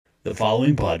The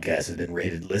following podcast has been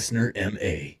rated Listener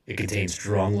MA. It contains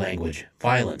strong language,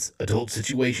 violence, adult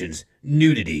situations,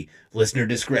 nudity. Listener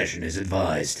discretion is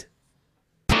advised.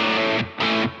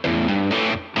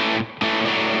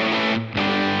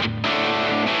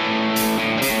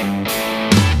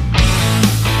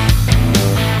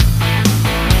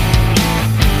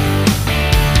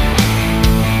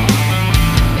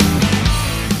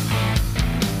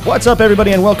 What's up,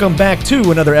 everybody, and welcome back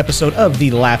to another episode of the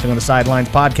Laughing on the Sidelines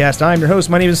podcast. I'm your host.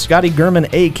 My name is Scotty Gurman,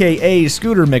 a.k.a.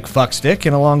 Scooter McFuckstick,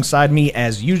 and alongside me,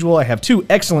 as usual, I have two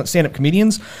excellent stand-up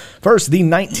comedians. First, the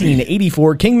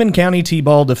 1984 Kingman County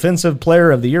T-Ball Defensive Player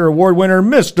of the Year award winner,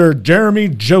 Mr. Jeremy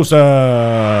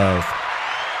Joseph.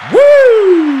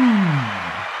 Woo!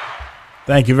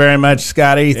 Thank you very much,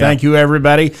 Scotty. Yeah. Thank you,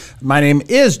 everybody. My name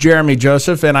is Jeremy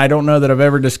Joseph, and I don't know that I've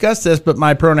ever discussed this, but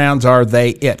my pronouns are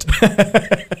they, it.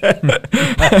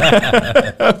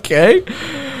 Okay.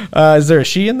 Is there a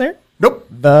she in there? Nope.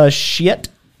 The shit.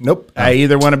 Nope. I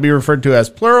either want to be referred to as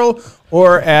plural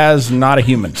or as not a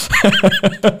human.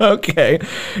 Okay.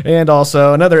 And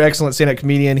also another excellent stand-up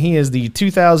comedian. He is the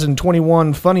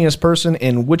 2021 Funniest Person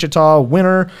in Wichita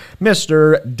winner,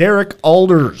 Mr. Derek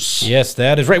Alders. Yes,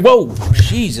 that is right. Whoa,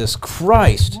 Jesus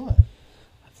Christ. What?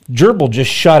 Gerbil just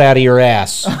shot out of your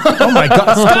ass. Oh, my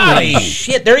God. Scotty!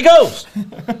 Shit, there he goes.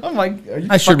 I'm like,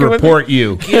 I should report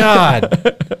you.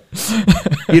 God.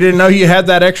 You didn't know you had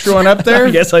that extra one up there?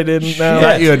 Yes, I didn't know. I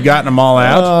thought you had gotten them all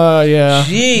out. Oh, yeah.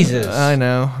 Jesus. I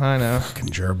know. Fucking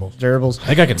gerbils. Gerbils. I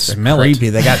think I can smell Creepy.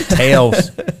 it. They got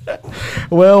tails.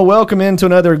 Well, welcome into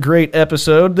another great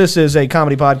episode. This is a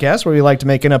comedy podcast where we like to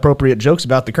make inappropriate jokes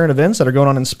about the current events that are going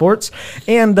on in sports,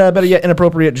 and better yet,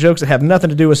 inappropriate jokes that have nothing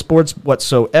to do with sports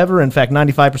whatsoever. In fact,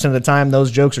 95% of the time,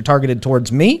 those jokes are targeted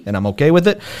towards me, and I'm okay with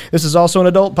it. This is also an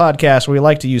adult podcast where we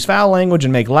like to use foul language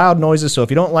and make loud noises, so if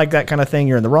you don't like that kind of thing,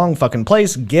 you're in the wrong fucking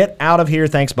place. Get out of here.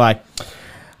 Thanks, bye.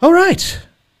 All right.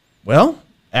 Well,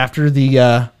 after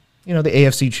the the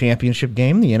AFC Championship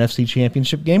game, the NFC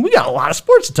Championship game, we got a lot of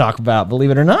sports to talk about, believe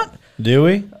it or not. Do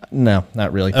we? No,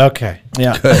 not really. Okay.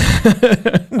 Yeah.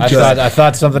 I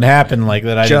thought something happened like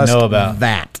that I didn't know about.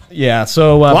 That. Yeah,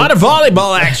 so... A lot of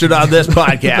volleyball action on this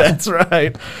podcast. That's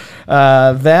right.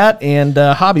 That and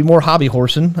more hobby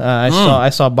horsing. I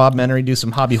saw Bob Menery do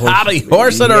some hobby horsing. Hobby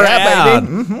horsing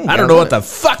around. I don't know what the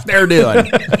fuck they're doing.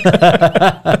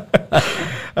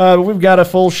 We've got a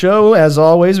full show, as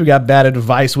always. We got Bad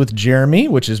Advice with Jeremy,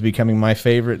 which is becoming my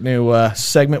favorite new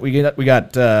segment. We got.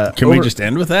 Can we just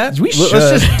end with that? We should.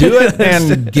 Let's just do it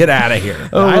and get out of here.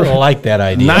 I like that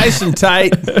idea. Nice and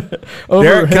tight.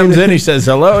 Derek comes in. He says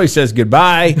hello. He says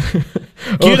goodbye.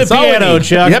 Cue the piano,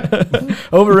 Chuck.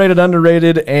 Yep. Overrated,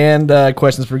 underrated, and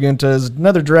questions for Guntas.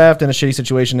 Another draft and a shitty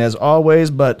situation, as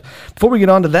always. But before we get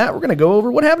on to that, we're going to go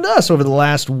over what happened to us over the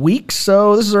last week.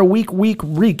 So this is our week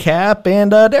recap.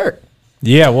 And Derek.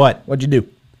 Yeah, what? What'd you do?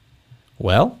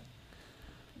 Well,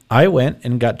 I went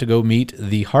and got to go meet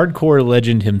the hardcore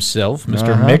legend himself,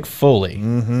 Mr. Mick Foley.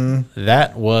 Mm-hmm.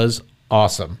 That was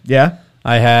awesome. Yeah?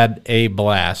 I had a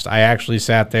blast. I actually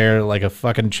sat there like a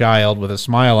fucking child with a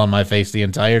smile on my face the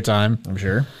entire time. I'm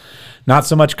sure. Not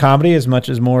so much comedy as much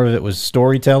as more of it was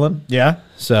storytelling. Yeah?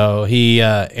 So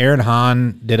Aaron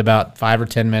Hahn did about 5 or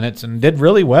 10 minutes and did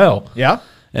really well. Yeah?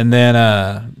 And then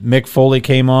Mick Foley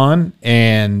came on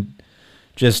and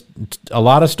just a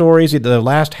lot of stories. The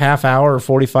last half hour or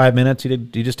 45 minutes, he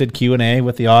just did Q&A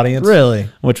with the audience. Really?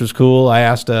 Which was cool. I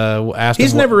asked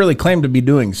He's him never really claimed to be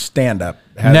doing stand-up.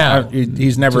 No.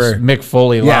 He's never... Just Mick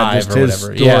Foley live just or his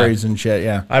whatever. stories and shit,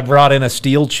 yeah. I brought in a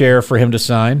steel chair for him to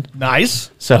sign. Nice.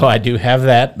 So I do have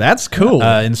that. That's cool.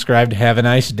 Inscribed, "Have a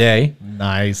nice day."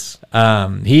 Nice.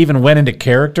 He even went into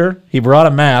character. He brought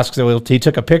a mask, so he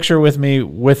took a picture with me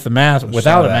with the mask,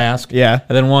 without a mask. Yeah.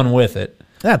 And then one with it.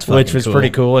 That's which was pretty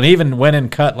cool. And he even went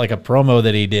and cut like a promo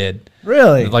that he did.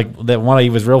 Really? Like that one he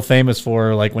was real famous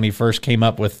for, like when he first came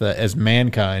up with as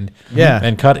Mankind. Yeah.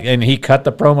 And he cut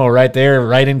the promo right there,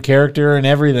 right in character and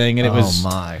everything. And it was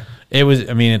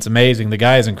it's amazing. The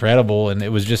guy is incredible, and it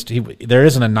was just there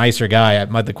isn't a nicer guy.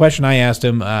 The question I asked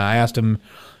him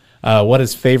what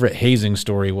his favorite hazing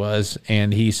story was,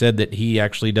 and he said that he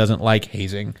actually doesn't like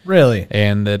hazing. Really?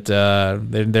 And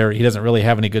that he doesn't really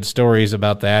have any good stories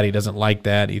about that. He doesn't like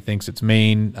that. He thinks it's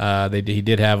mean. He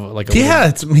did have like a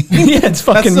it's mean. Yeah, it's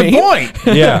fucking That's mean. the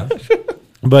point. yeah.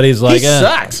 But he's like, he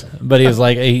sucks. But he was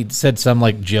like, he said some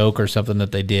like joke or something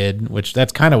that they did, which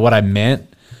that's kind of what I meant.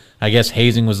 I guess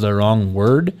hazing was the wrong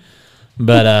word,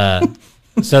 but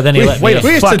So then he let we me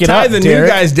used fuck to it tie up, the Derek. new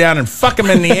guys down and fuck them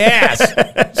in the ass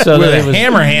So with then a it was-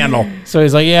 hammer handle. So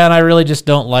he's like, yeah, and I really just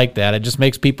don't like that. It just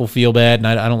makes people feel bad, and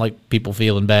I don't like people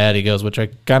feeling bad. He goes, which I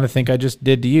kind of think I just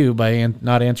did to you by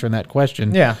not answering that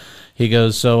question. Yeah. He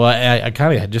goes, so I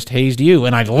kind of just hazed you,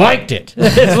 and I liked it.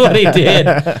 That's what he did.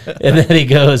 And then he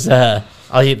goes,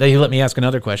 he let me ask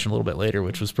another question a little bit later,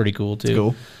 which was pretty cool, too.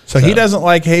 Cool. So he doesn't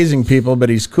like hazing people, but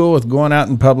he's cool with going out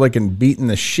in public and beating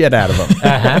the shit out of them.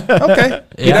 Okay.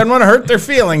 He Yeah. doesn't want to hurt their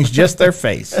feelings, just their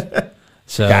face.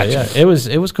 So Gotcha. yeah, it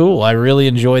was cool. I really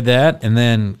enjoyed that. And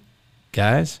then,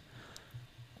 guys,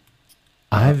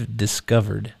 I've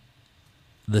discovered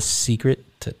the secret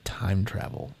to time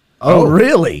travel. Oh,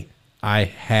 really? I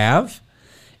have.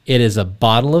 It is a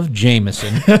bottle of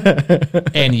Jameson,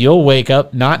 and you'll wake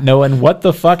up not knowing what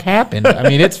the fuck happened. I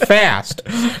mean, it's fast.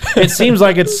 It seems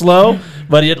like it's slow,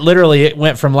 but it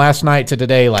went from last night to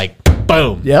today like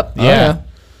boom. Yep. Oh, Yeah. yeah.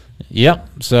 Yep.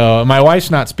 So my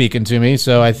wife's not speaking to me,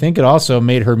 so I think it also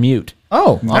made her mute.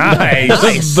 Oh,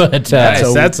 Nice. But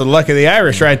Nice. That's the luck of the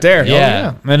Irish right there.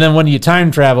 yeah. And then when you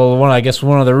time travel, I guess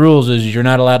one of the rules is you're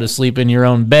not allowed to sleep in your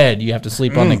own bed. You have to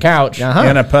sleep on the couch.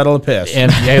 In a puddle of piss.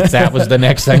 And yes, that was the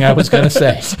next thing I was going to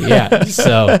say. Yeah.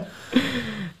 So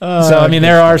I mean,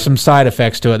 there are some side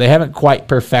effects to it. They haven't quite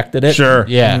perfected it. Sure.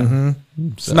 Yeah.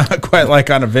 It's not quite like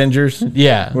on Avengers.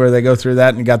 Yeah. Where they go through that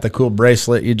and you got the cool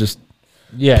bracelet. You just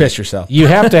Yeah. piss yourself. You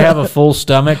have to have a full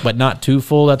stomach, but not too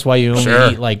full. That's why you only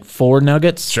Sure. eat like 4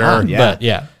 nuggets. Sure. Yeah. But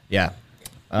yeah. Yeah.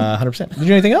 100%. Did you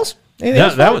do anything else? Anything No,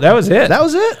 else? that was it. That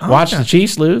was it? Oh, Watch okay. the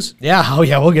Chiefs lose. Yeah. Oh,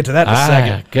 yeah. We'll get to that in a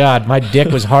second. God, my dick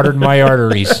was harder than my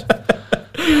arteries.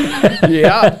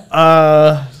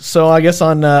 Yeah. So I guess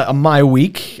on my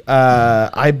week,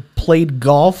 I played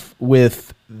golf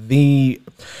with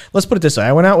let's put it this way.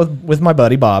 I went out with my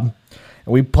buddy, Bob,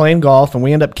 and we playing golf, and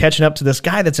we end up catching up to this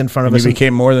guy that's in front of You us.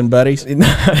 became more than buddies.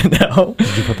 No.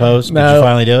 Did you propose? Did No. you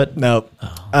finally do it? No.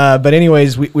 But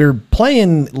anyways, we were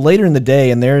playing later in the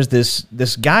day, and there's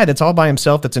this guy that's all by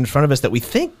himself that's in front of us that we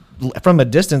think from a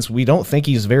distance we don't think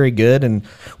he's very good, and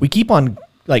we keep on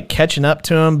like catching up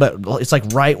to him, but it's like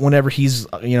right whenever he's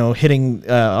hitting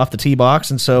off the tee box,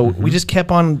 and so we just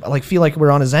kept on like feel like we're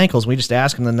on his ankles. We just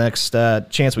asked him the next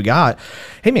chance we got,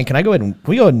 hey man, can we go ahead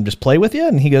and just play with you?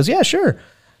 And he goes, yeah, sure.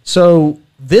 So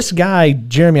this guy,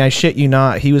 Jeremy, I shit you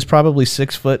not, he was probably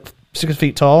 6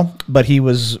 feet tall, but he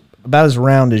was about as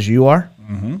round as you are.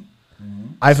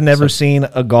 I've never seen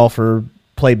a golfer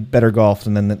play better golf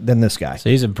than this guy.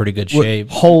 So he's in pretty good shape.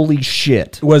 Holy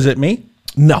shit! Was it me?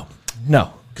 No.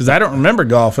 Because I don't remember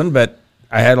golfing, but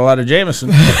I had a lot of Jameson.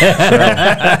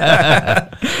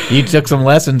 You took some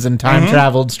lessons and time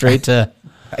traveled straight to.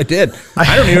 I did.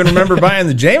 I don't even remember buying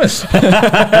the Jameson.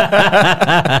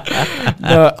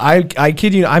 No, I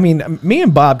kid you. I mean, me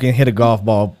and Bob can hit a golf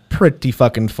ball pretty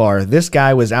fucking far. This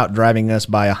guy was out driving us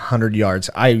by 100 yards.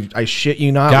 I shit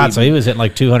you not. God, so he was hitting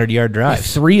like 200-yard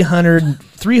drives.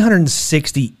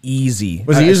 360 easy.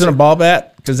 Was he using a ball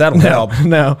bat? Because that'll help.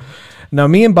 No.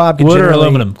 Me and Bob can Wood or generally-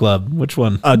 aluminum club? Which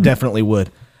one? Definitely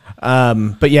would.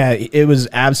 But yeah, it was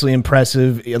absolutely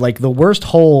impressive. Like the worst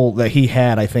hole that he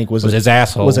had, I think, was his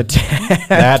asshole. Was a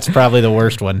That's probably the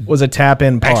worst one. was a tap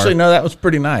in par. Actually, no, that was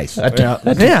pretty nice.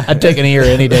 Yeah. I'd take an ear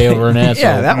any day over an asshole.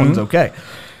 Yeah, that one's okay.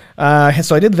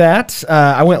 So I did that.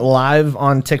 I went live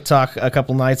on TikTok a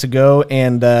couple nights ago,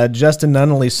 and Justin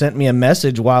Nunnally sent me a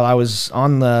message while I was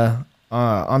on the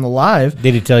live.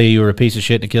 Did he tell you were a piece of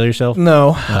shit to kill yourself?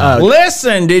 No,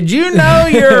 Listen, did you know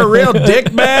you're a real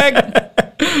dickbag?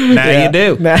 Now you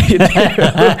do. Now you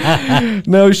do.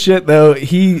 No shit though.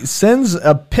 He sends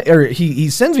he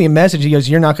sends me a message. He goes,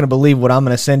 "You're not going to believe what I'm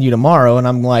going to send you tomorrow." And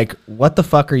I'm like, "What the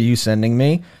fuck are you sending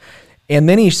me?" And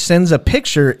then he sends a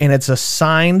picture, and it's a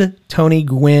signed Tony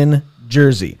Gwynn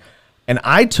jersey. And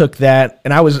I took that,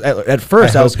 and I was at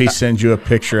first I hope he sends you a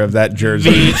picture of that jersey.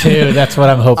 Me too. That's what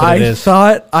I'm hoping it is.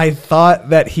 I thought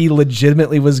that he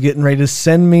legitimately was getting ready to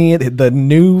send me the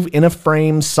new in a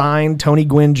frame signed Tony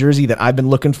Gwynn jersey that I've been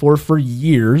looking for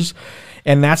years.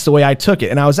 And that's the way I took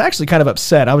it. And I was actually kind of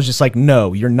upset. I was just like,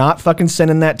 no, you're not fucking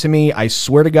sending that to me. I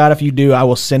swear to God, if you do, I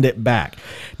will send it back.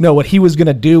 No, what he was going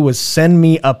to do was send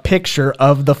me a picture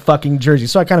of the fucking jersey.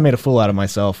 So I kind of made a fool out of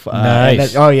myself.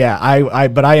 Nice. Oh, yeah.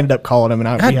 But I ended up calling him.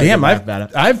 And God damn,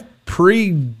 I've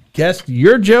pre-guessed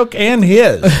your joke and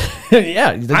his.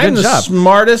 Yeah, good I'm the job.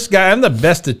 smartest guy. I'm the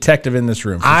best detective in this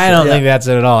room. for I sure. don't think that's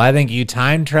it at all. I think you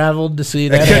time traveled to see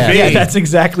that. could happen. be. Yeah, that's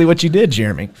exactly what you did,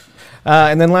 Jeremy.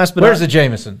 And then last but Where's the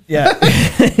Jameson? Yeah.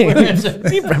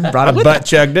 He brought I butt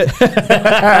chugged it.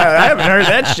 I haven't heard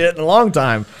that shit in a long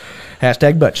time.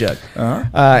 Hashtag butt chug.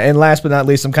 And last but not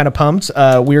least, I'm kind of pumped.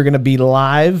 We're going to be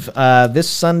live this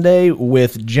Sunday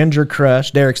with Ginger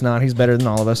Crush. Derek's not. He's better than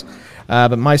all of us.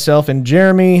 But myself and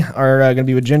Jeremy are going to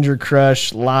be with Ginger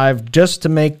Crush live just to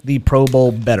make the Pro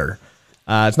Bowl better.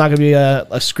 It's not going to be a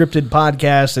scripted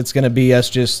podcast. It's going to be us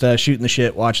just shooting the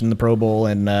shit, watching the Pro Bowl,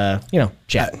 and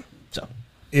chatting. So,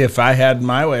 if I had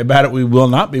my way about it, we will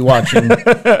not be watching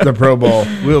the Pro Bowl.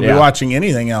 We'll be watching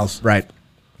anything else. Right.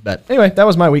 But anyway, that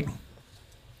was my week.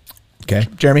 Okay,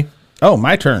 Jeremy. Oh,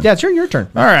 my turn. Yeah, it's your turn.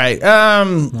 All right.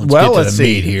 Let's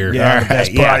see here.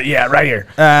 Yeah, right here.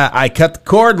 I cut the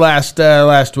cord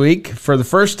last week for the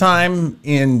first time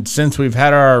since we've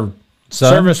had our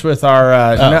service with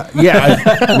our.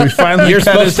 We finally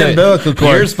cut his umbilical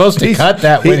cord. You're supposed to cut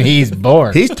that when he's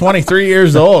born. He's 23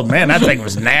 years old. Man, that thing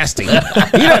was nasty. He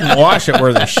doesn't wash it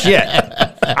worth of shit.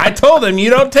 I told him, you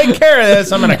don't take care of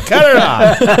this, I'm going to cut it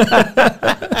off.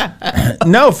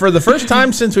 No, for the first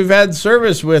time since we've had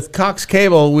service with Cox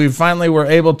Cable, we finally were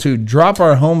able to drop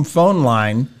our home phone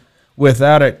line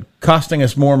without it costing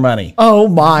us more money. Oh,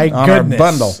 my goodness.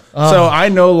 Our bundle. So I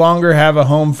no longer have a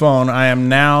home phone. I am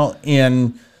now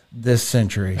in this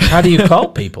century. How do you call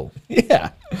people?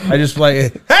 Yeah. I just play,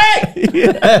 hey!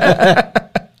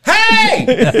 Hey!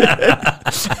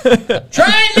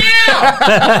 Try it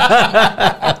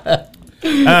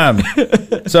now!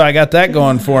 So I got that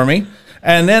going for me.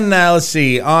 And then, let's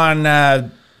see, on,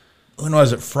 when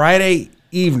was it? Friday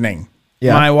evening.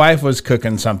 Yeah. My wife was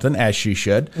cooking something, as she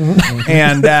should.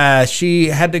 And she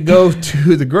had to go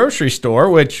to the grocery store,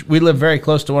 which we live very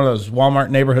close to one of those Walmart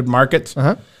neighborhood markets.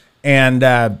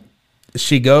 And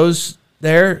she goes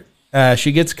there.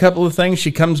 She gets a couple of things.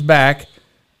 She comes back,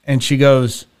 and she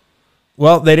goes,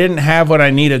 well, they didn't have what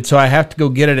I needed, so I have to go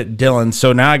get it at Dillon's.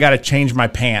 So now I got to change my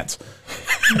pants.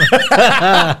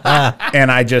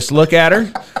 And I just look at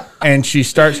her, and she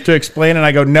starts to explain, and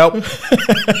I go, nope.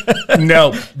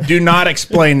 Nope. Do not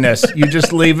explain this. You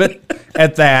just leave it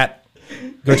at that.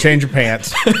 Go change your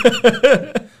pants.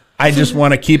 I just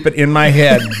want to keep it in my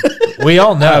head. We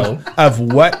all know of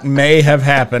what may have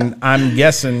happened. I'm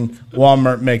guessing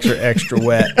Walmart makes her extra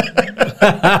wet.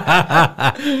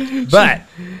 But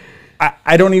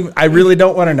I really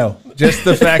don't want to know. Just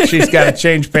the fact she's got to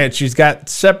change pants. She's got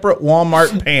separate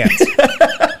Walmart pants.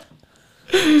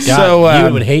 God, So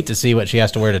you would hate to see what she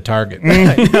has to wear to Target.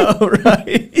 I know,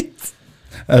 right?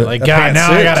 Like, God,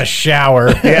 now I got to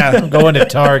shower. Yeah. I'm going to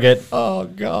Target. Oh,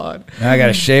 God. Now I got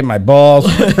to shave my balls.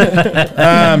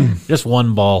 Just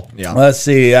one ball. Yeah. Let's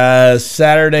see.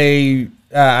 Saturday,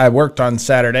 I worked on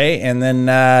Saturday and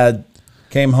then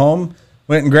came home,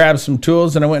 went and grabbed some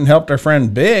tools, and I went and helped our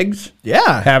friend Biggs.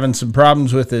 Yeah. Having some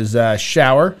problems with his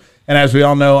shower. And as we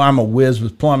all know, I'm a whiz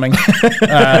with plumbing. Did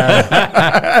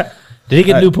he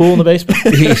get a new pool in the basement?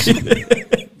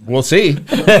 We'll see.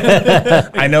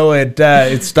 I know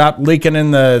it stopped leaking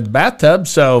in the bathtub,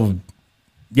 so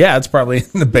yeah, it's probably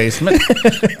in the basement.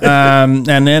 And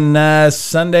then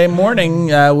Sunday morning,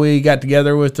 we got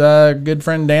together with good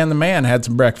friend Dan the Man, had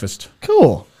some breakfast.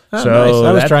 Cool. Oh, so nice.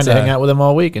 I was trying to hang out with him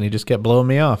all week, and he just kept blowing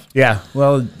me off. Yeah,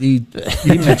 well, he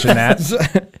mentioned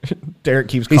that. Derek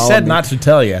keeps calling He said me. not to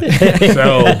tell you,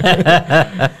 so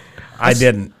I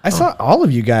didn't. I saw all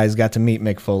of you guys got to meet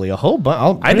Mick Foley. A whole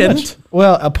bunch. I didn't.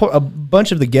 Well, a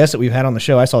bunch of the guests that we've had on the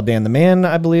show. I saw Dan the Man,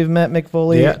 I believe, met Mick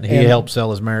Foley. Yeah, he helped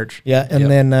sell his merch. Yeah, and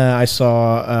then I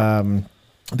saw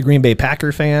the Green Bay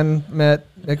Packer fan met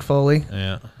Mick Foley.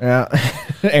 Yeah.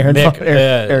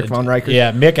 Eric Von Riker.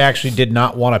 Yeah, Mick actually did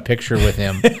not want a picture with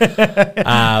him.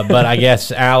 But I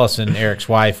guess Allison, Eric's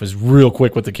wife, was real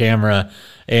quick with the camera.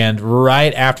 And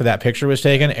right after that picture was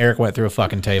taken, Eric went through a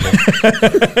fucking table.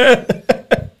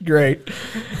 Great.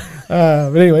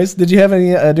 But anyways, did you have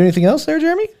any do anything else there,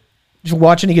 Jeremy? Did you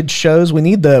watch any good shows? We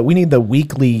need the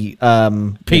weekly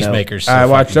Peacemakers. I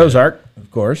watched Ozark,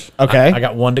 of course. Okay. I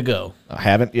got one to go. I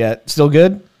haven't yet. Still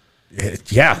good?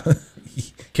 Yeah.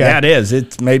 Yeah, it is.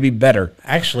 It's maybe better.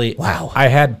 Actually, wow. I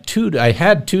had two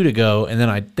to go, and then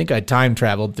I think I time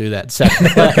traveled through that second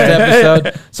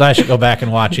episode, so I should go back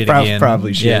and watch it again.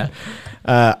 Probably should. Yeah.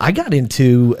 I got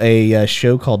into a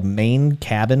show called Maine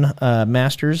Cabin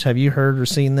Masters. Have you heard or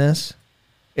seen this?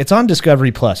 It's on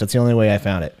Discovery Plus. That's the only way I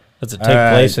found it. Does it take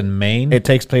place in Maine? It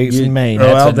takes place in Maine.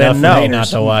 Well, That's then enough for no. me not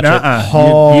to watch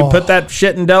it. You put that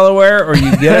shit in Delaware, or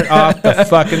you get it off the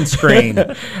fucking screen.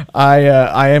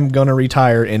 I am gonna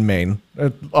retire in Maine.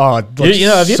 Have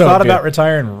you thought about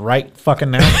retiring right fucking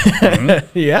now?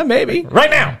 Yeah, maybe. Right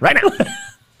now.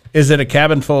 Is it a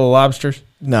cabin full of lobsters?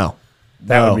 No.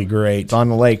 That would be great. It's on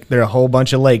the lake. There are a whole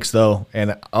bunch of lakes, though,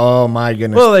 and oh my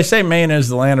goodness. Well, they say Maine is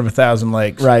the land of 1,000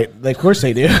 lakes. Right. Of course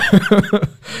they do.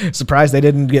 Surprised they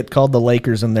didn't get called the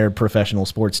Lakers in their professional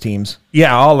sports teams.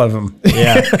 Yeah, all of them.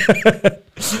 Yeah.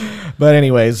 But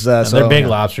anyways, so they're big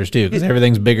lobsters, too, because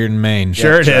everything's bigger than Maine.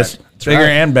 Sure it is. It's bigger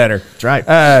and better. That's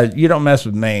right. You don't mess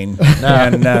with Maine.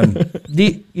 And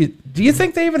do you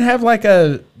think they even have like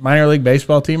a minor league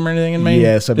baseball team or anything in Maine?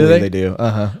 Yes, I believe they do.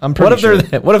 I'm pretty What if sure.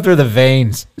 what if they're the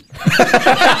Veins?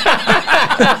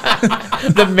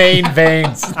 The Maine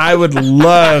Veins. I would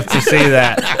love to see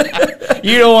that.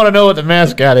 You don't want to know what the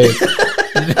mascot is.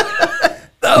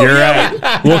 You're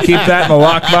right. We'll keep that in the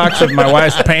lockbox of my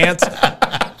wife's pants.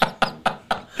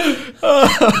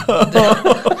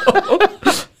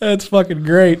 That's fucking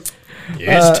great.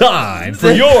 It's time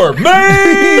for your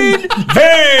Maine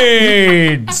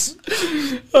Veins.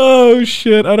 Oh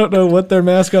shit! I don't know what their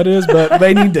mascot is, but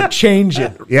they need to change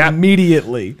it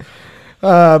immediately.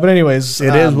 But anyways,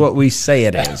 It is what we say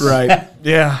it is. right.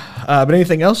 Yeah. But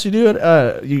anything else you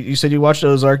do? You said you watched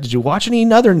Ozark. Did you watch any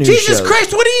other news Jesus shows?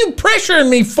 Christ, what are you pressuring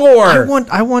me for?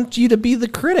 I want you to be the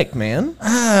critic, man.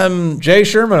 Jay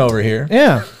Sherman over here.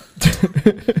 Yeah.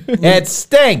 It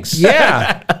stinks.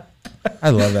 Yeah.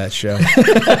 I love that show.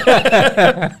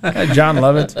 John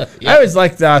Lovitz. I always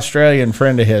liked the Australian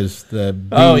friend of his.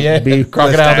 The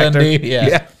Crocodile Dundee.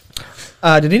 Yeah.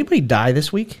 Did anybody die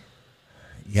this week?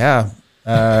 Yeah.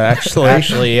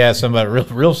 Actually, yeah. Somebody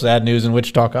real sad news in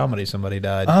Wichita comedy. Somebody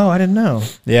died. Oh, I didn't know.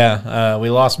 Yeah.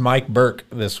 We lost Mike Burke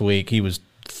this week. He was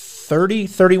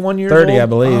 31 years old. 30, I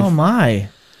believe. Oh my.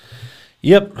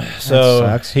 Yep. So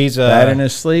sucks. he's Died in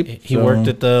his sleep. He worked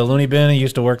at the Looney Bin. He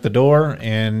used to work the door,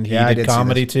 and he I did did see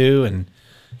comedy too. And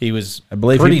he was, I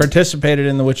believe he participated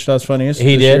in the Wichita's Funniest.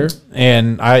 He this did, year.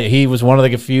 and he was one of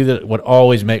the few that would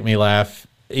always make me laugh,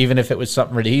 even if it was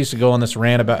something ridiculous. He used to go on this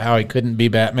rant about how he couldn't be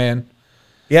Batman.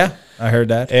 Yeah, I heard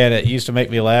that, and it used to make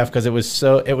me laugh because it was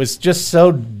just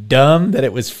so dumb that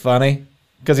it was funny.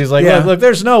 Because he's like, look,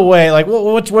 there's no way. Like,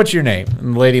 what's your name?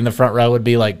 And the lady in the front row would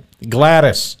be like,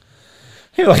 Gladys.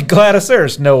 You're like, Gladys,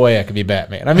 there's no way I could be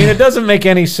Batman. I mean, it doesn't make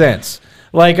any sense.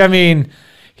 Like, I mean,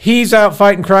 he's out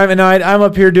fighting crime at night. I'm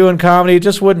up here doing comedy. It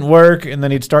just wouldn't work. And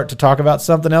then he'd start to talk about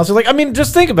something else. He's like, I mean,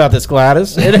 just think about this,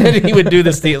 Gladys. And he would do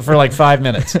this for like 5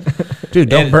 minutes. Dude,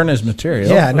 don't burn his material.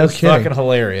 Yeah, no It's kidding. fucking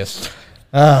hilarious.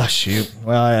 Oh shoot!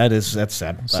 Well, that's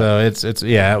sad. So it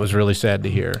was really sad to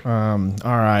hear. All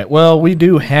right. Well, we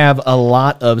do have a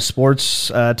lot of sports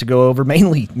to go over.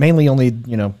 Mainly only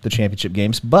the championship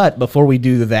games. But before we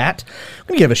do that, I'm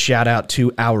gonna give a shout out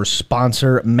to our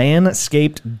sponsor,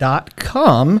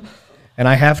 Manscaped.com. And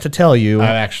I have to tell you, I'm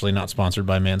actually not sponsored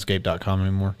by Manscaped.com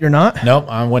anymore. You're not? Nope.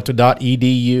 I went to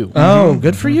 .edu. Oh,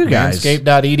 good for you guys.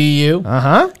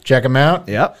 Manscaped.edu. Check them out.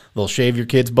 Yep. They'll shave your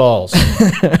kids' balls.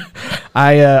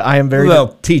 I am very.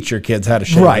 They'll teach your kids how to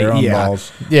shave their own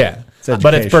balls. Yeah.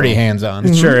 But it's pretty hands-on.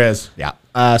 It sure is. Yeah.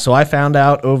 So I found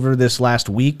out over this last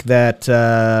week that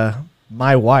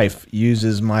my wife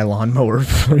uses my lawnmower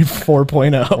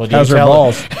 4.0. Well, how's her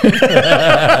balls?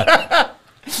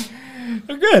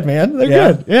 They're good, man. They're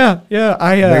good. Yeah.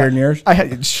 Bigger than yours?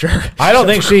 Sure. I don't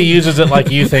think she uses it like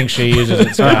you think she uses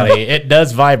it, Scotty. It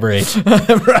does vibrate.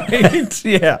 Right.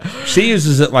 Yeah. She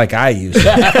uses it like I use it.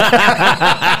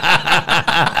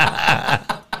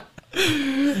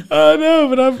 I know,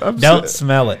 but I'm Don't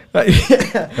smell it.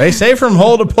 They say from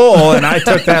hole to pole, and I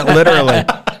took that literally.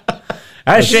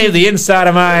 I shaved the inside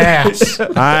of my ass.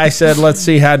 I said, let's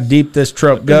see how deep this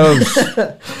trope goes.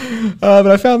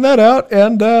 But I found that out,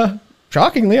 and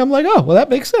shockingly, I'm like, oh, well, that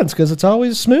makes sense because it's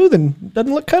always smooth and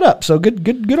doesn't look cut up. So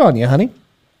good on you, honey.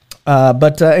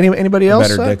 But anybody else?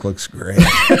 Better dick looks great.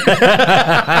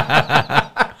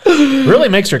 Really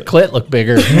makes her clit look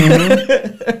bigger.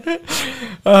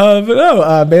 But no,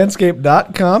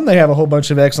 Manscaped.com. They have a whole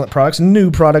bunch of excellent products,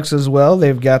 new products as well.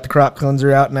 They've got the crop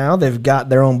cleanser out now. They've got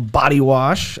their own body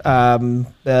wash and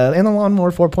the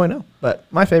lawnmower 4.0. But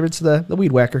my favorite's the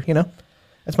weed whacker.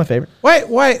 That's my favorite. Wait,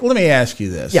 let me ask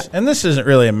you this. Yeah. And this isn't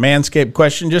really a Manscaped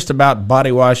question, just about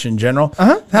body wash in general.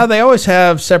 How they always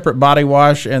have separate body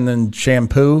wash and then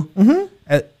shampoo.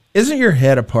 Isn't your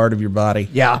head a part of your body?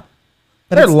 Yeah.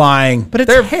 They're lying. But it's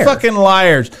They're hair. fucking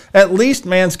liars. At least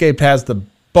Manscaped has the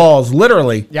balls,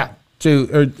 literally. Yeah.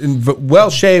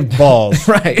 Well-shaved balls.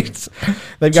 Right.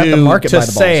 They've got the market by the balls.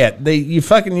 To say it. You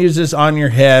fucking use this on your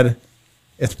head.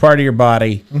 It's part of your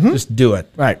body. Just do it.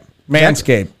 Right.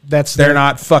 Manscaped. They're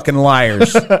not fucking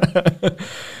liars.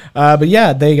 But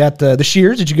yeah, they got the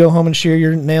shears. Did you go home and shear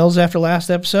your nails after last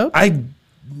episode? It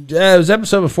was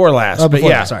episode before last. Oh, but before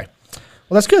yeah. that, sorry.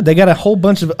 Well, that's good. They got a whole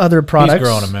bunch of other products. He's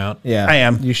growing them out. Yeah. I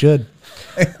am. You should.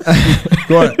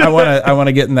 I want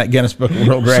to get in that Guinness Book of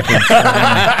World Records.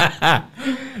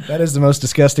 That is the most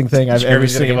disgusting thing I've ever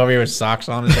He's gonna seen. come over here with socks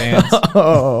on his hands.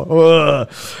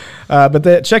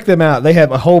 But check them out. They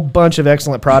have a whole bunch of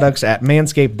excellent products at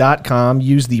manscaped.com.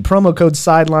 Use the promo code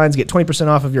Sidelines, get 20%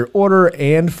 off of your order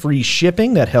and free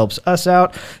shipping. That helps us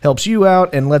out, helps you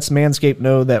out, and lets Manscaped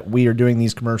know that we are doing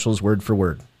these commercials word for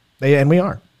word. And we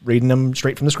are reading them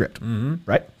straight from the script,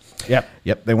 right?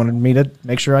 Yep. They wanted me to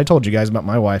make sure I told you guys about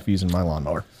my wife using my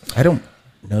lawnmower. I don't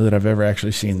know that I've ever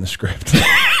actually seen the script.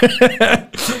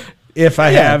 If I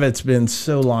have, it's been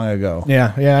so long ago.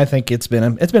 Yeah, I think it's been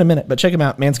a minute, but check them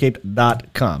out,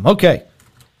 manscaped.com. Okay,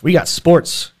 we got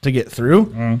sports to get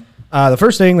through. The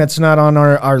first thing that's not on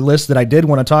our list that I did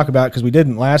want to talk about, because we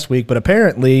didn't last week, but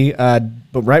apparently,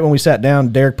 but right when we sat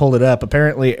down, Derek pulled it up.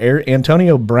 Apparently,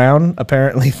 Antonio Brown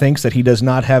apparently thinks that he does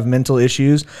not have mental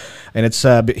issues, and it's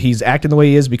he's acting the way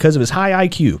he is because of his high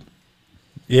IQ.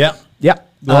 Yeah. Yeah.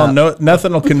 Well,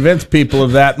 nothing will convince people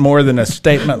of that more than a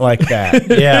statement like that.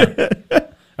 Yeah.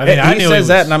 I mean, I he knew says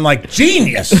that, and I'm like,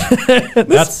 genius.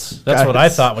 That's what I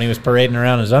thought when he was parading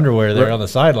around in his underwear there on the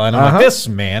sideline. I'm like, this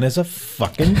man is a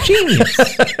fucking genius.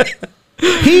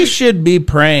 He should be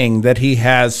praying that he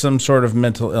has some sort of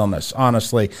mental illness,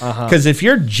 honestly. Because if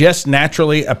you're just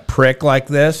naturally a prick like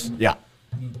this,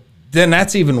 then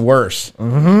that's even worse.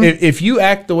 If you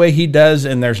act the way he does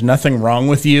and there's nothing wrong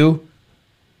with you,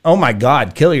 oh my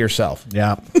God, kill yourself.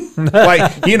 Yeah.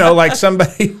 like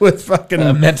somebody with fucking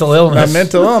A mental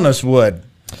illness would.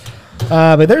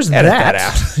 But there's that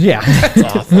out. Yeah. That's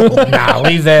awful. Nah,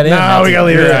 leave that in. No, we gotta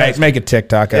leave it Right. Make a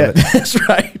TikTok of it. That's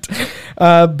right.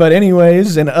 But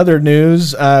anyways, in other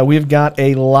news, we've got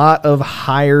a lot of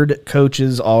hired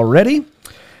coaches already.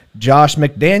 Josh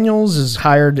McDaniels is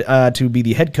hired to be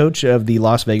the head coach of the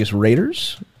Las Vegas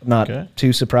Raiders. Not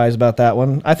too surprised about that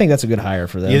one. I think that's a good hire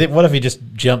for them. What if he just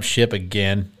jumped ship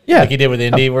again? Yeah. Like he did with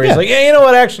Indy, where he's like, yeah, you know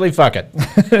what? Actually, fuck it.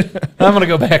 I'm going to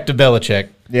go back to Belichick.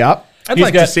 Yeah. I'd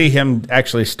like to see him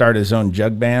actually start his own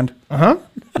jug band. The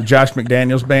Josh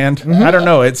McDaniels band. I don't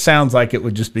know. It sounds like it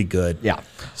would just be good. Yeah.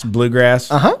 Some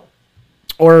bluegrass.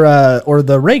 Or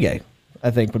the reggae, I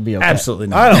think would be okay. Absolutely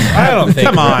not. I don't think.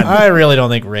 Come on. I really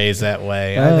don't think Ray's that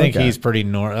way. I think Okay. he's pretty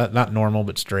not normal,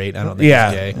 but straight. I don't think he's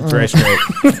gay. It's very straight.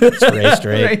 It's Ray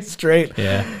straight. Right, straight.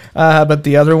 Yeah. But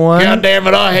the other one. God damn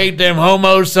it! I hate them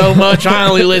homos so much. I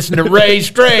only listen to Ray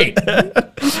straight.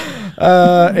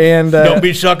 Don't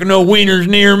be sucking no wieners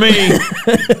near me.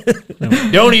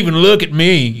 Don't even look at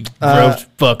me, gross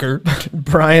fucker.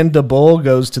 Brian DeBull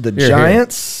goes to the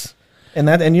Giants.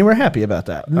 And you were happy about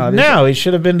that. Obviously. No, he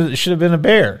should have been a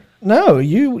Bear. No,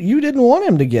 you didn't want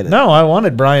him to get it. No, I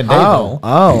wanted Brian Daboll.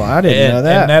 I didn't know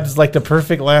that. And that's like the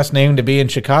perfect last name to be in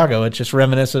Chicago. It's just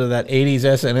reminiscent of that 80s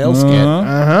SNL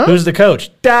skit. Who's the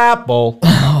coach? Daboll.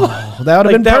 That would have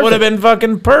been That perfect. would have been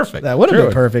fucking perfect. That would have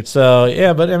been perfect. So,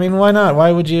 yeah, but I mean, why not?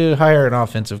 Why would you hire an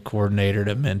offensive coordinator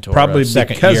to mentor Probably a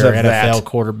second because year of NFL that.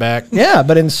 quarterback? Yeah,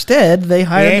 but instead they He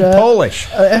hired ain't Polish.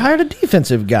 they hired a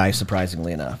defensive guy,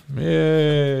 surprisingly enough.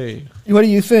 Yay. What do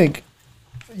you think?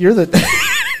 You're the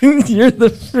you're the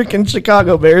freaking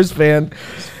Chicago Bears fan.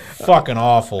 Fucking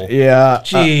awful. Yeah.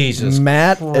 Jesus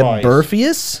Matt Christ.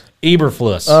 Eberflus?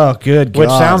 Eberflus. Oh, good God. Which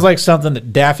sounds like something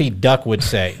that Daffy Duck would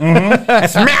say.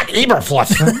 That's Matt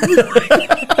Eberflus.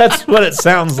 That's what it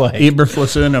sounds like.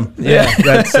 Eberflus Unum. Yeah,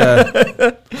 that's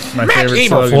my Matt favorite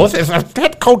Eberflus slogan. is the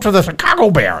head coach of the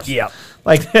Chicago Bears. Yeah.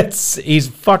 Like, he's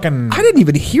fucking... I didn't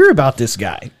even hear about this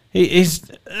guy. He's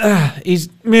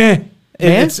meh.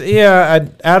 It's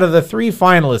out of the 3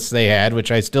 finalists they had,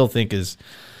 which I still think is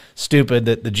stupid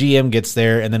that the GM gets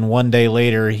there and then one day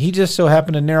later he just so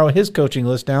happened to narrow his coaching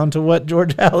list down to what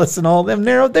George Halas and all of them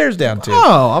narrowed theirs down to.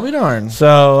 Oh, I'll be darned.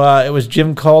 So it was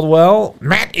Jim Caldwell,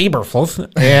 Matt Eberflus,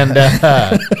 and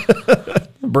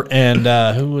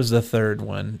who was the third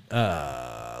one?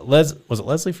 Was it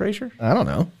Leslie Frazier? I don't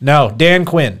know. No, Dan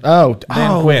Quinn.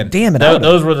 Dan Quinn. Damn it.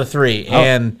 Those were the 3.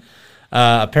 And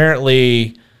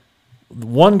apparently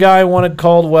one guy wanted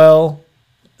Caldwell,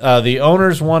 the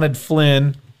owners wanted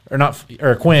Quinn,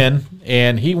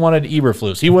 and he wanted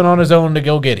Eberflus. He went on his own to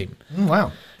go get him.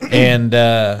 Wow. And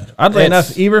Oddly enough,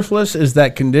 Eberflus is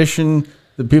that condition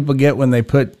that people get when they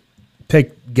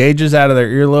take gauges out of their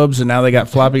earlobes and now they got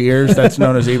floppy ears. That's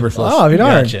known as Eberflus. Oh, I'll be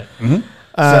darned. Gotcha.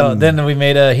 So then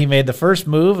he made the first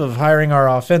move of hiring our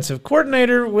offensive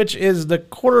coordinator, which is the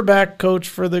quarterback coach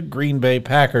for the Green Bay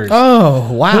Packers.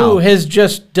 Oh, wow. Who has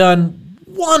just done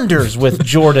wonders with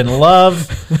Jordan Love.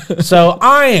 So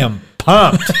I am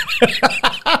pumped.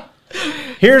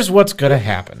 Here's what's going to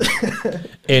happen.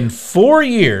 In 4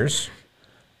 years,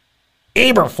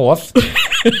 Eberfluss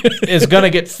is going to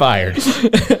get fired.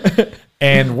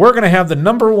 And we're going to have the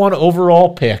number 1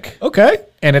 overall pick. Okay.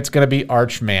 And it's going to be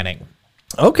Arch Manning.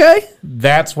 Okay.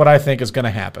 That's what I think is going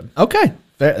to happen. Okay.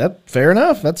 Fair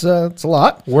enough. That's a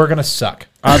lot. We're going to suck.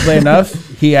 Oddly enough,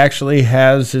 he actually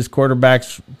has his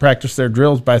quarterbacks practice their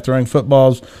drills by throwing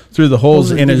footballs through the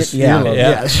holes in his earlobe.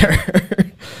 Yeah,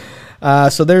 sure.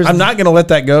 So there's. I'm not going to let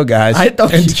that go, guys.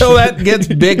 Until that gets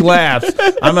big laughs,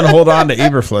 I'm going to hold on to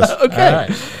Eberfluss. Okay.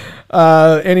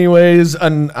 Anyways,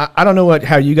 I don't know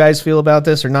how you guys feel about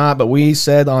this or not, but we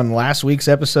said on last week's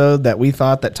episode that we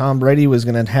thought that Tom Brady was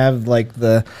going to have like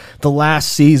the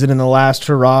last season and the last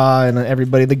hurrah and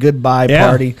everybody the goodbye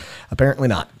party. Apparently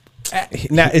not.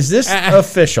 Now, is this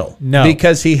official? No.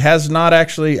 Because he has not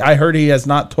actually, I heard he has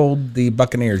not told the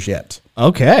Buccaneers yet.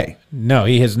 Okay. No,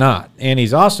 he has not. And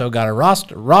he's also got a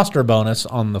roster bonus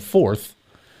on the 4th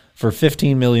for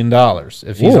 $15 million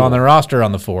if he's on the roster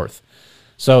on the 4th.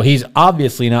 So he's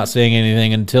obviously not saying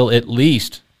anything until at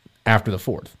least after the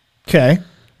 4th. Okay.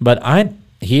 But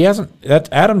he hasn't. That's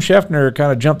Adam Schefter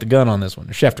kind of jumped the gun on this one.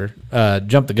 Schefter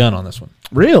jumped the gun on this one.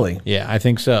 Really? Yeah, I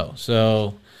think so.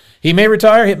 So he may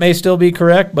retire. It may still be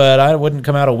correct, but I wouldn't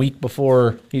come out a week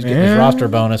before he's getting his roster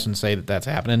bonus and say that that's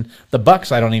happening. The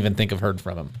Bucs, I don't even think have heard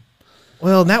from him.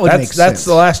 Well, that would make sense. That's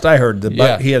the last I heard.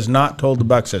 He has not told the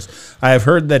Bucs this. I have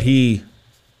heard that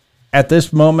at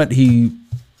this moment, he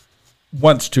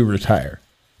wants to retire,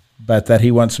 but that he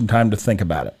wants some time to think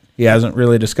about it. He hasn't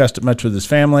really discussed it much with his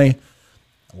family.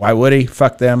 Why would he?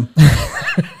 Fuck them.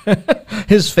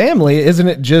 His family, isn't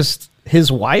it just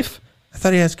his wife? I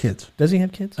thought he has kids. Does he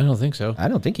have kids? I don't think so. I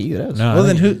don't think he does. No, Well,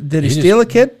 then who did he steal a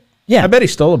kid? Yeah. I bet he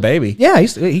stole a baby. Yeah,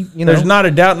 he There's not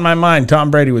a doubt in my mind Tom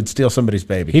Brady would steal somebody's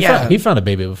baby. He found a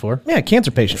baby before. Yeah,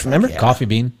 cancer patient, remember? Coffee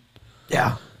bean.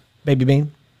 Yeah. Baby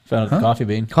bean. Found a coffee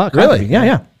bean. Really? Bean.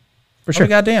 Yeah. For sure. Oh,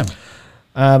 goddamn.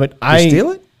 But You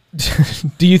steal it?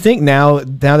 Do you think now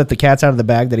that the cat's out of the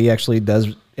bag that he actually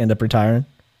does end up retiring?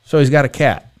 So he's got a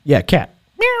cat. Yeah, cat.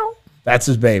 Meow. That's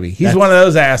his baby. He's one of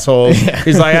those assholes.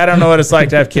 He's like, I don't know what it's like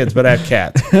to have kids, but I have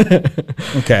cats.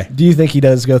 Okay. Do you think he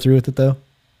does go through with it, though?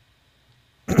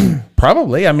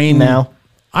 Probably. I mean, Now?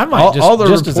 I might all the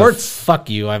just reports. as a fuck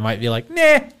you. I might be like,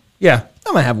 nah. Yeah.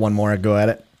 I'm going to have one more go at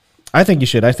it. I think you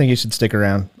should. I think you should stick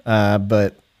around.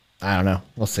 But I don't know.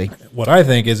 We'll see. What I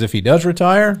think is if he does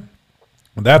retire,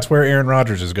 that's where Aaron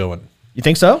Rodgers is going. You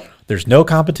think so? There's no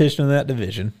competition in that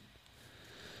division.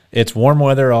 It's warm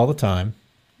weather all the time.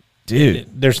 Dude.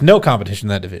 There's no competition in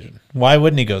that division. Why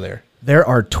wouldn't he go there? There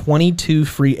are 22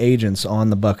 free agents on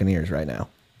the Buccaneers right now.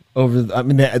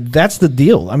 That's the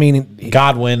deal. I mean,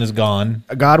 Godwin is gone.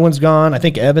 Godwin's gone. I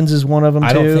think Evans is one of them,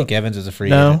 I too. don't think Evans is a free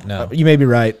agent. No. You may be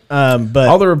right. But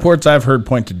All the reports I've heard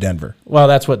point to Denver. Well,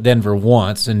 that's what Denver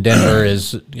wants, and Denver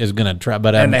is going to try.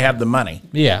 But And they have the money.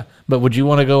 yeah. But would you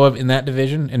want to go up in that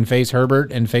division and face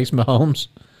Herbert and face Mahomes?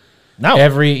 no.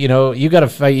 You got to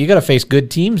fight. You got to face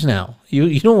good teams now.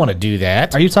 You don't want to do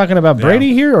that. Are you talking about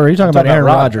Brady here, or are you talking about Aaron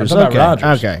Rodgers? I'm talking about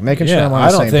Rodgers. Okay, making sure Yeah, I'm on I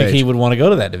the don't same think page. he would want to go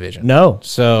to that division. No.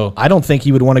 So I don't think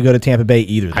he would want to go to Tampa Bay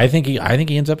either. I think he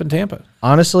ends up in Tampa.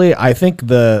 Honestly, I think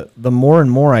the more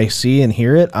and more I see and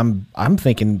hear it, I'm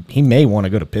thinking he may want to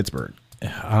go to Pittsburgh.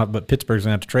 But Pittsburgh's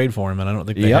gonna have to trade for him, and I don't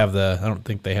think they Yep. have the. I don't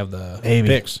think they have the Maybe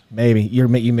picks. Maybe you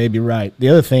may be right. The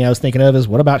other thing I was thinking of is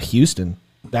what about Houston?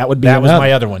 That would be That was another.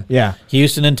 my other one. Yeah.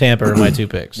 Houston and Tampa are my two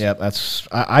picks. Yeah, that's.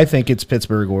 I think it's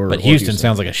Pittsburgh or. But Houston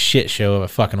sounds like a shit show of a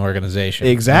fucking organization.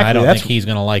 Exactly, And I don't that's- think he's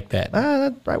gonna like that.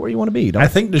 That's right where you want to be. Don't I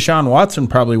think Deshaun Watson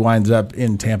probably winds up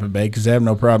in Tampa Bay because they have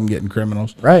no problem getting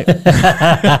criminals. right.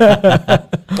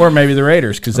 Or maybe the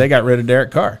Raiders because they got rid of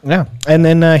Derek Carr. Yeah, and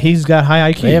then he's got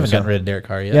high IQ. They haven't so- gotten rid of Derek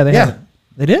Carr yet. Yeah, they Yeah. haven't.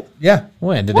 They did. Yeah.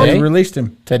 When They today? released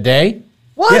him. Today?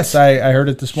 What? Yes, I heard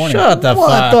it this morning. Shut the What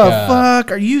fuck the up.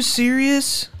 fuck? Are you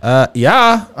serious?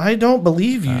 Yeah. I don't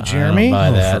believe you, I don't Jeremy.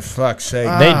 buy that. For fuck's sake.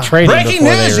 They traded him Breaking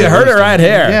before they news. You heard it released right him.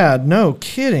 here. Yeah, no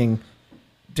kidding.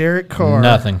 Derek Carr.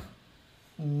 Nothing.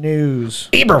 News.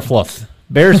 Eberfluss.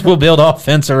 Bears will build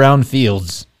offense around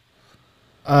Fields.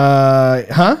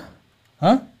 Huh?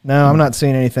 Huh? No, I'm not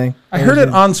seeing anything. I heard it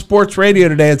on sports radio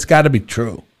today. It's got to be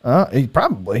true.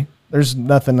 Probably. There's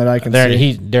nothing that I can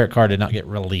see. Derek Carr did not get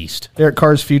released. Derek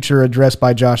Carr's future addressed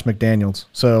by Josh McDaniels.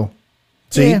 So,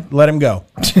 See, yeah. let him go.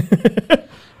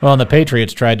 Well, and the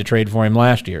Patriots tried to trade for him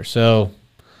last year,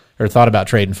 or thought about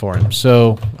trading for him.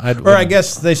 So, I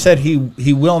guess they said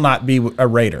he will not be a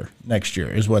Raider next year,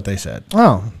 is what they said.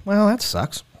 Oh, well, that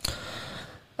sucks.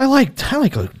 I like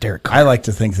Derek Carr. I like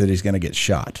to think that he's going to get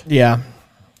shot. Yeah.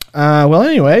 Well,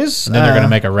 anyways. And then they're going to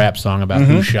make a rap song about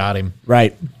who shot him.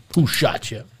 Right. Who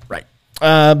shot you? Right.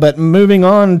 But moving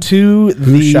on to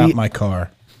Who shot my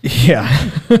car? Yeah.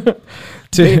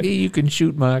 Maybe you can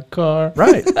shoot my car.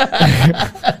 Right.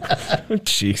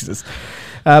 Jesus.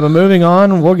 But moving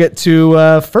on, we'll get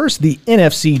to first the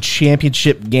NFC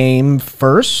Championship game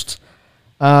first.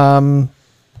 What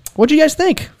do you guys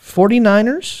think?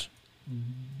 49ers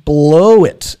blow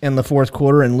it in the fourth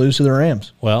quarter and lose to the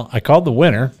Rams. Well, I called the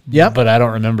winner. Yep. But I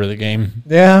don't remember the game.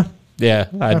 Yeah. Yeah,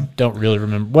 I don't really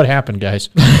remember. What happened, guys?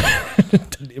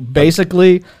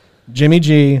 Basically, Jimmy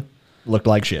G looked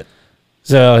like shit.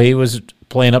 So he was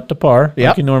playing up to par,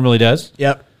 like he normally does.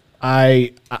 Yep.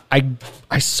 I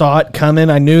saw it coming.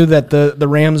 I knew that the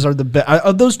Rams are the best.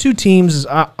 Of those two teams,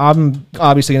 I'm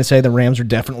obviously going to say the Rams are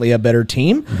definitely a better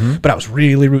team, but I was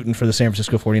really rooting for the San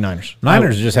Francisco 49ers.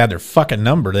 Niners just had their fucking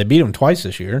number. They beat them twice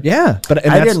this year. Yeah. But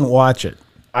I didn't watch it.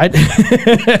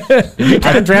 Did you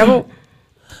time travel?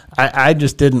 I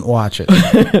just didn't watch it.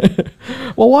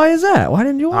 Well, why is that? Why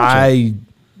didn't you watch it?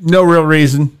 No real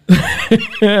reason.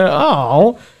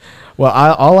 Oh. Well,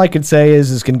 all I could say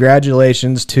is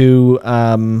congratulations to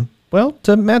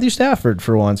to Matthew Stafford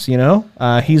for once. You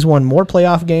know, he's won more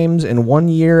playoff games in 1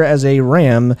 year as a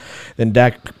Ram than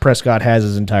Dak Prescott has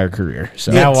his entire career.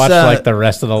 So now watch like the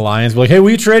rest of the Lions. Be like, hey,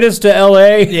 will you trade us to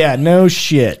L.A.? Yeah, no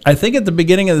shit. I think at the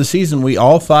beginning of the season, we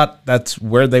all thought that's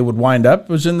where they would wind up,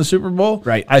 was in the Super Bowl.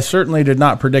 Right. I certainly did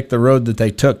not predict the road that they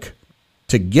took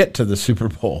to get to the Super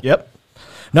Bowl. Yep.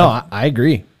 No, I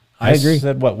agree. I agree.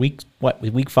 Said week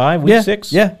 5, week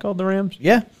 6? Yeah. Called the Rams?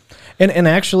 Yeah. And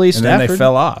actually, And Stafford, then they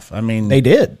fell off. I mean, they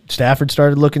did. Stafford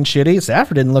started looking shitty.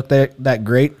 Stafford didn't look that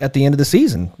great at the end of the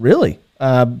season, really.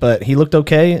 But he looked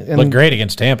okay. And Looked great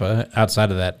against Tampa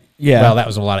outside of that. Yeah. Well, that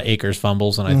was a lot of Akers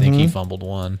fumbles, and I think he fumbled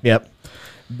one. Yep.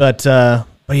 But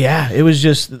yeah, it was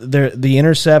just the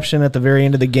interception at the very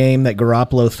end of the game that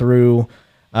Garoppolo threw.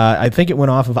 I think it went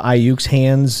off of Ayuk's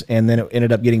hands, and then it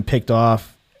ended up getting picked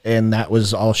off, and that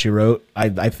was all she wrote.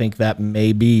 I think that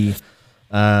may be.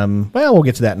 We'll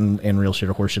get to that in real shit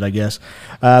or horse shit, I guess.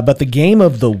 But the game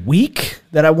of the week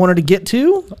that I wanted to get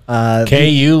to,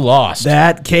 KU lost.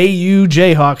 That KU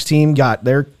Jayhawks team got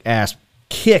their ass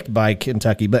kicked by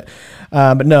Kentucky, but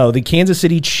no, the Kansas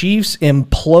City Chiefs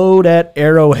implode at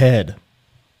Arrowhead.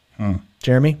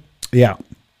 Jeremy, yeah.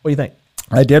 what do you think?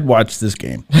 I did watch this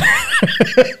game.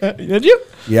 Did you?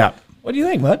 Yeah. What do you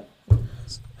think, bud?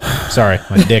 Sorry,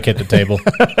 my dick hit the table.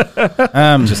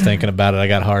 Just thinking about it, I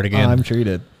got hard again. I'm sure you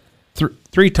did.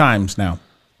 Three times now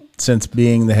since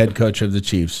being the head coach of the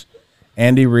Chiefs,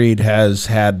 Andy Reid has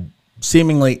had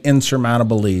seemingly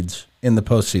insurmountable leads in the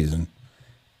postseason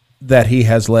that he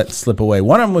has let slip away.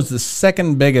 One of them was the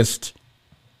second biggest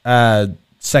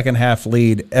second half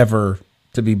lead ever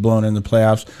to be blown in the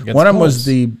playoffs. One of them was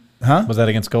Was that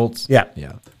against Colts? Yeah.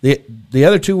 Yeah. The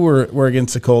other two were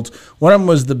against the Colts. One of them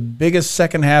was the biggest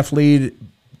second half lead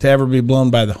to ever be blown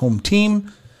by the home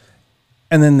team.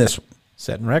 And then this one.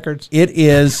 Setting records. It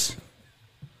is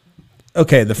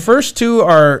okay. The first two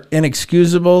are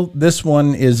inexcusable. This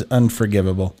one is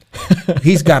unforgivable.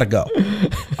 He's got to go.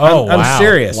 I'm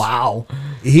serious. Wow.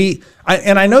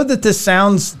 I know that this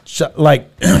sounds like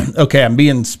okay. I'm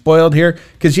being spoiled here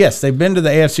because yes, they've been to the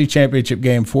AFC Championship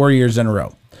game 4 years in a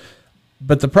row.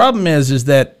 But the problem is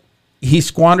that he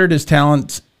squandered his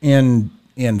talents in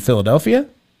Philadelphia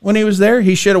when he was there.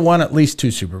 He should have won at least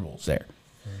 2 Super Bowls there.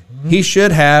 Mm-hmm. He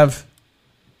should have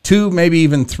 2, maybe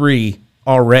even 3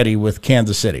 already with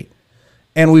Kansas City.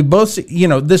 And we both see,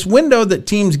 this window that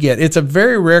teams get, it's a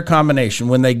very rare combination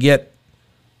when they get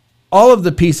all of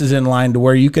the pieces in line to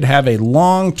where you could have a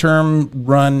long-term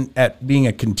run at being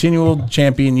a continual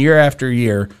champion year after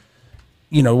year,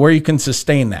 where you can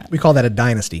sustain that. We call that a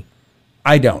dynasty.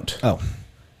 I don't. Oh.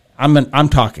 I'm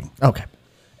talking. Okay.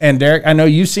 And Derek, I know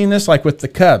you've seen this like with the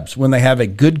Cubs when they have a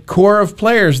good core of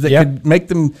players that could make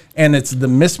them, and it's the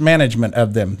mismanagement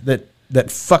of them that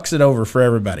fucks it over for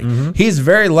everybody. Mm-hmm. He's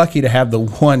very lucky to have the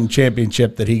one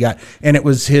championship that he got, and it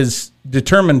was his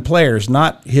determined players,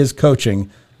 not his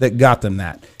coaching, that got them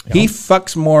that. Yep. He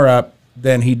fucks more up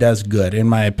than he does good, in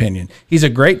my opinion. He's a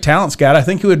great talent scout. I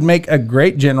think he would make a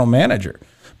great general manager.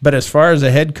 But as far as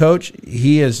a head coach,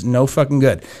 he is no fucking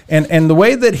good. And the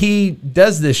way that he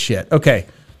does this shit, okay,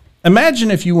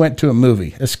 imagine if you went to a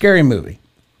movie, a scary movie,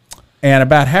 and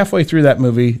about halfway through that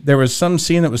movie, there was some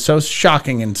scene that was so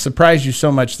shocking and surprised you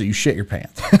so much that you shit your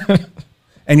pants.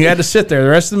 And you had to sit there the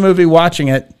rest of the movie watching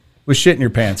it with shit in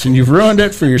your pants. And you've ruined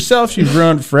it for yourself. You've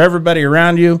ruined it for everybody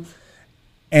around you.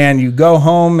 And you go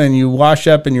home and you wash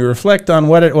up and you reflect on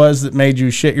what it was that made you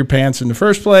shit your pants in the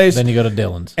first place. Then you go to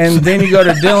Dillon's. And then you go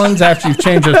to Dillon's after you've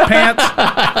changed those pants.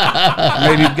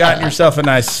 Maybe you've gotten yourself a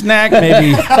nice snack.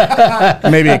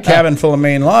 Maybe a cabin full of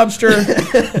Maine lobster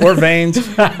or veins.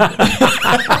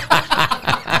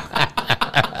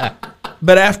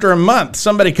 But after a month,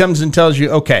 somebody comes and tells you,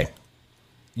 okay,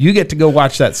 you get to go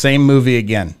watch that same movie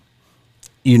again.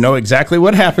 You know exactly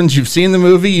what happens. You've seen the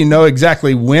movie. You know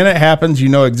exactly when it happens. You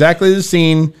know exactly the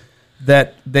scene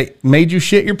that they made you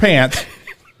shit your pants.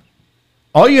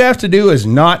 All you have to do is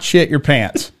not shit your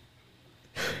pants.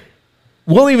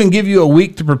 We'll even give you a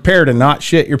week to prepare to not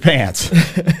shit your pants.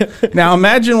 Now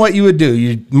imagine what you would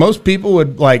do. Most people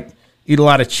would like eat a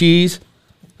lot of cheese,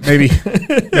 maybe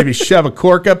shove a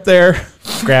cork up there,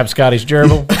 grab Scotty's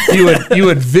gerbil. You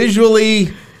would visually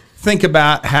think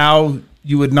about how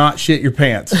you would not shit your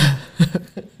pants.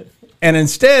 And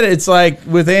instead, it's like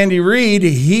with Andy Reid,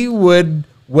 he would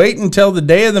wait until the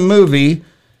day of the movie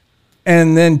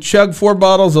and then chug 4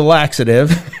 bottles of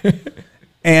laxative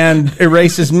and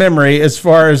erase his memory as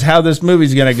far as how this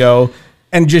movie's going to go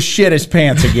and just shit his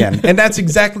pants again. And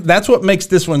that's what makes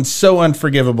this one so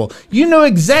unforgivable. You know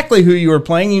exactly who you were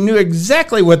playing. You knew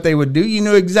exactly what they would do. You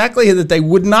knew exactly that they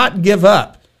would not give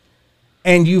up.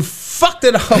 And you fucked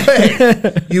it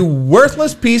away. You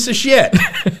worthless piece of shit.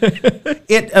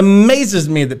 It amazes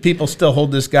me that people still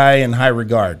hold this guy in high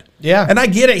regard. Yeah. And I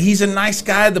get it. He's a nice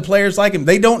guy. The players like him.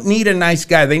 They don't need a nice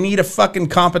guy. They need a fucking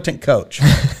competent coach.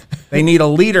 They need a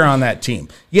leader on that team.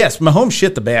 Yes, Mahomes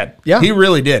shit the bed. Yeah. He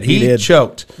really did. He did.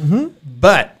 choked. Mm-hmm.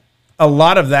 But a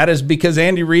lot of that is because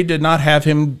Andy Reid did not have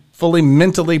him fully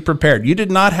mentally prepared. You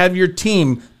did not have your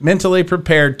team mentally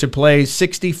prepared to play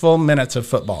 60 full minutes of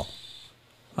football.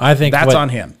 I think that's on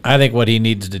him. I think what he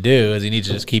needs to do is he needs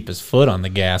to just keep his foot on the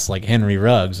gas like Henry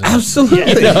Ruggs.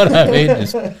 Absolutely. You know what I mean?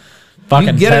 Just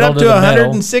fucking you get it up to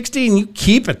 160 metal. and you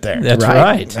keep it there. That's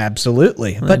right.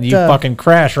 Absolutely. But you fucking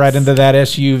crash right into that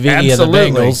SUV absolutely. of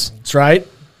the Bengals. That's right.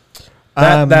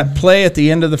 That play at the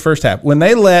end of the first half when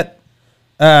they let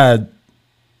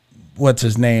what's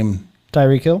his name?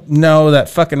 Tyreek Hill? No, that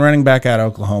fucking running back out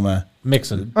of Oklahoma.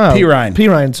 Mixon. Oh, P. Ryan.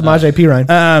 Samaje P.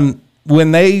 Ryan.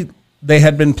 When they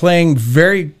had been playing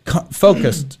very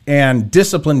focused and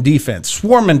disciplined defense,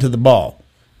 swarming to the ball,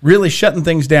 really shutting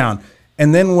things down.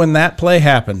 And then when that play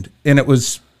happened, and it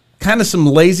was kind of some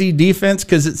lazy defense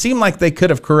because it seemed like they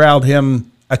could have corralled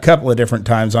him a couple of different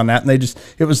times on that. And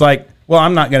it was like, well,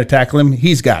 I'm not going to tackle him.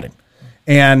 He's got him.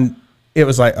 And it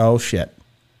was like, oh, shit.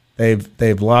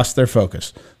 They've lost their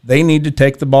focus. They need to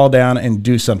take the ball down and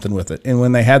do something with it. And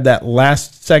when they had that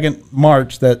last second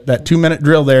march, that 2-minute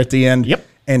drill there at the end,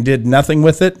 and did nothing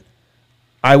with it,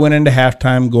 I went into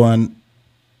halftime going,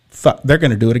 fuck, they're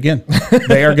going to do it again.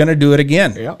 They are going to do it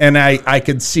again. Yep. And I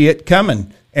could see it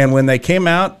coming. And when they came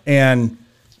out and,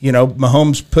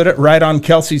 Mahomes put it right on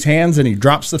Kelsey's hands and he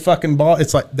drops the fucking ball,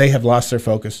 it's like they have lost their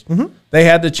focus. Mm-hmm. They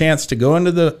had the chance to go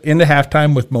into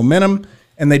halftime with momentum,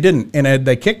 and they didn't. And had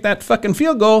they kicked that fucking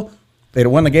field goal, they'd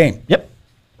have won the game. Yep.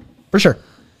 For sure.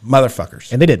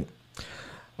 Motherfuckers. And they didn't.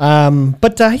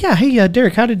 Hey,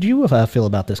 Derek, how did you feel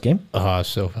about this game? Oh, I was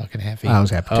so fucking happy. I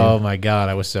was happy too. Oh my God,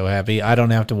 I was so happy. I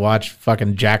don't have to watch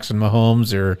fucking Jackson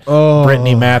Mahomes or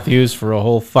Brittany Matthews for a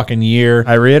whole fucking year.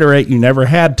 I reiterate, you never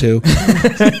had to.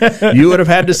 You would have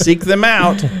had to seek them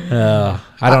out.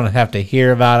 I don't have to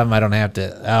hear about them. I don't have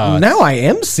to. Now I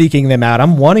am seeking them out.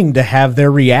 I'm wanting to have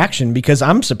their reaction because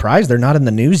I'm surprised they're not in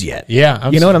the news yet. Yeah.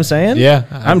 You know what I'm saying? Yeah.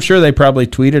 I'm sure they probably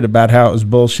tweeted about how it was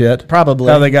bullshit.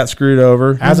 Probably. How they got screwed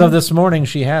over. As of this morning,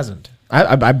 she hasn't.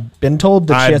 I've been told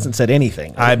that she hasn't said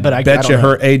anything. I bet you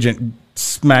her agent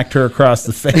smacked her across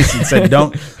the face and said,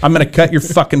 I'm going to cut your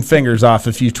fucking fingers off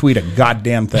if you tweet a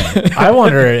goddamn thing. I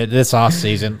wonder this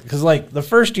offseason, because like the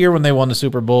first year when they won the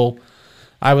Super Bowl,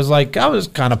 I was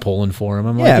kind of pulling for him.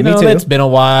 I'm like, me too. It's been a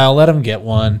while. Let him get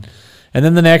one. And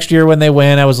then the next year when they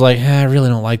win, I was like, I really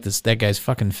don't like that guy's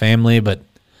fucking family. But,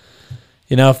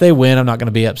 if they win, I'm not going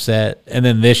to be upset. And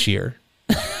then this year,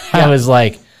 I was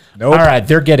like, nope. All right,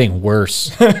 they're getting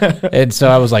worse. And so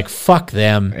I was like, fuck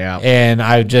them. Yeah.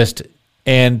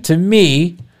 And to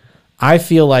me, I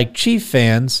feel like Chief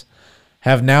fans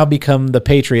have now become the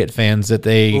Patriot fans that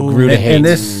they grew to hate. And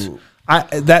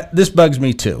this bugs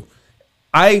me too.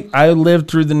 I lived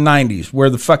through the 90s where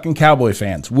the fucking Cowboy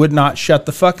fans would not shut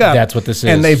the fuck up. That's what this is.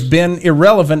 And they've been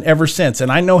irrelevant ever since. And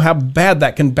I know how bad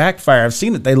that can backfire. I've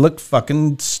seen it. They look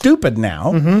fucking stupid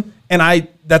now. Mm-hmm. And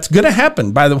that's going to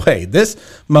happen, by the way.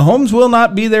 Mahomes will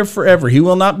not be there forever. He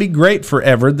will not be great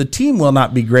forever. The team will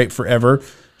not be great forever.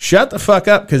 Shut the fuck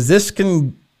up, because this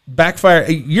can backfire.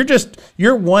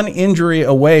 You're one injury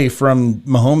away from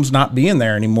Mahomes not being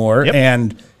there anymore. Yep.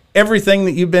 And everything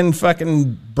that you've been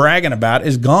fucking bragging about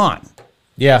is gone.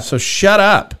 Yeah. So shut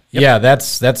up. Yep. Yeah,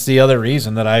 that's the other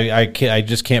reason that I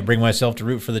just can't bring myself to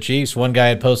root for the Chiefs. One guy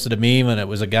had posted a meme, and it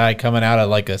was a guy coming out of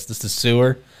like the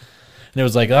sewer, And it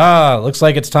was like, looks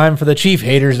like it's time for the Chief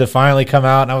haters to finally come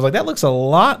out. And I was like, that looks a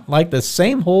lot like the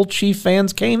same hole Chief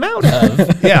fans came out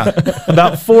of. Yeah.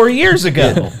 About 4 years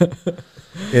ago.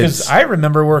 Because I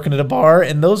remember working at a bar,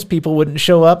 and those people wouldn't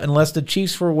show up unless the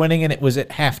Chiefs were winning, and it was at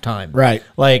halftime. Right.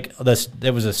 Like,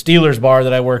 there was a Steelers bar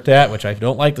that I worked at, which I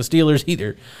don't like the Steelers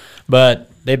either. But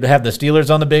they'd have the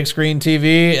Steelers on the big screen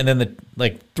TV, and then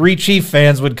 3 Chief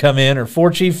fans would come in, or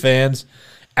 4 Chief fans,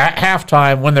 at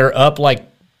halftime when they're up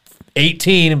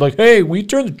 18, and be like, hey, we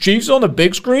turn the Chiefs on the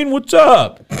big screen? What's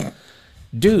up?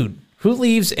 Dude, who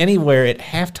leaves anywhere at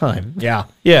halftime? Yeah.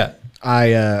 Yeah. I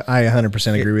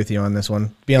 100% agree with you on this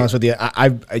one. Be honest with you,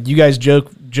 you guys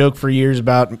joke for years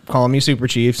about calling me Super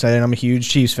Chiefs, saying I'm a huge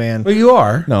Chiefs fan. Well, you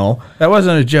are. No, that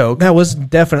wasn't a joke. That was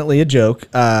definitely a joke.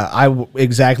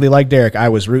 Exactly like Derek, I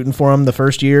was rooting for them the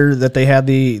first year that they had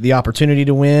the opportunity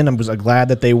to win. I was glad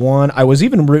that they won. I was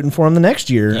even rooting for them the next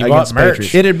year against the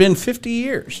Patriots. It had been 50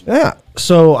 years. Yeah,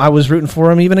 so I was rooting for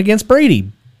them even against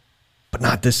Brady, but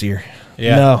not this year.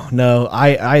 Yeah. No.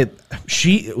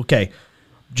 Okay.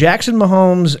 Jackson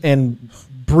Mahomes and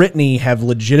Brittany have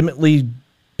legitimately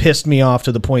pissed me off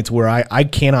to the point where I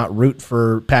cannot root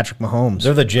for Patrick Mahomes.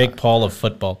 They're the Jake Paul of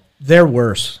football. They're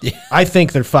worse. I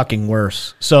think they're fucking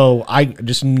worse. So I'm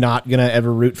just not going to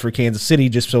ever root for Kansas City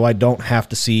just so I don't have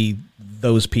to see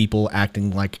those people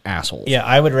acting like assholes. Yeah,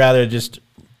 I'd rather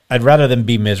them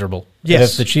be miserable. Yes. And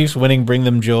if the Chiefs winning bring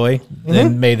them joy,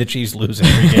 then may the Chiefs lose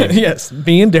every game. Yes.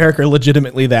 Me and Derek are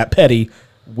legitimately that petty.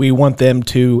 We want them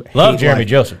to love Jeremy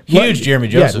Joseph. Huge Jeremy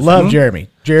Joseph. Yeah, love Jeremy.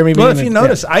 Well, if you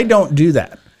notice, I don't do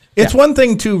that. It's one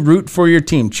thing to root for your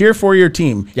team, cheer for your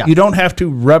team. Yeah. You don't have to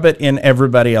rub it in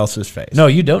everybody else's face. No,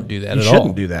 you don't do that at all. You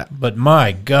shouldn't do that. But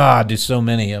my God, there's so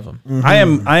many of them.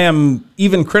 Mm-hmm. I am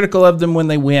even critical of them when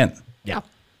they win. Yeah.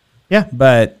 Yeah.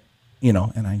 But,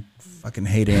 and I fucking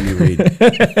hate Andy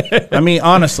Reid. I mean,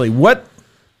 honestly, what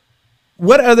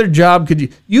other job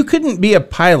could you couldn't be a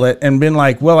pilot and been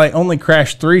like, well, I only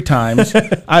crashed 3 times.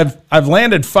 I've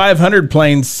landed 500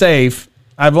 planes safe.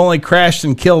 I've only crashed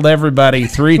and killed everybody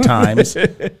 3 times.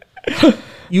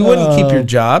 You wouldn't keep your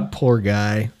job. Poor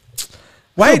guy.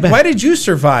 Why did you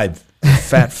survive,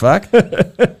 fat fuck?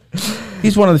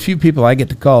 He's one of the few people I get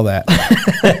to call that.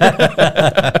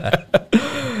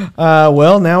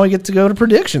 Well, now we get to go to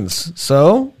predictions.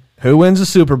 So, who wins the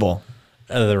Super Bowl?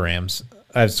 The Rams.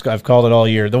 I've called it all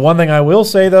year. The one thing I will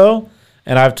say, though,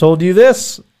 and I've told you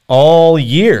this all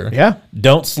year. Yeah.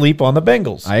 Don't sleep on the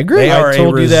Bengals. I agree. They are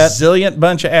a resilient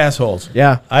bunch of assholes.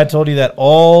 Yeah. I told you that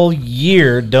all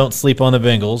year, don't sleep on the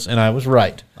Bengals, and I was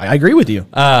right. I agree with you.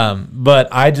 But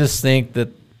I just think that,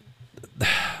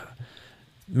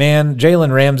 man,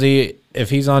 Jalen Ramsey, if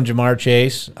he's on Jamar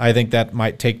Chase, I think that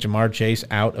might take Jamar Chase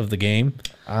out of the game.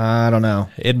 I don't know.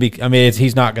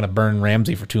 He's not going to burn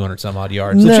Ramsey for 200 some odd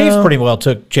yards. No. The Chiefs pretty well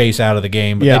took Chase out of the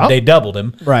game, but they doubled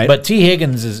him. Right. But T.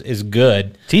 Higgins is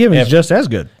good. T. Higgins is just as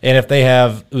good. And if they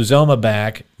have Uzoma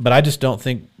back, but I just don't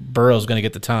think Burrow's going to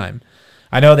get the time.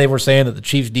 I know they were saying that the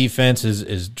Chiefs defense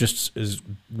is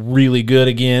really good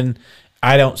again.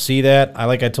 I don't see that.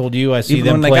 I told you, I see Even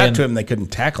them when playing, they got to him, they couldn't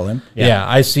tackle him. Yeah,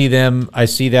 I see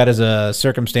that as a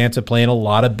circumstance of playing a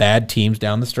lot of bad teams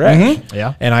down the stretch. Mm-hmm.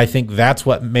 Yeah. And I think that's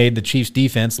what made the Chiefs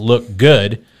defense look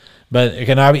good. But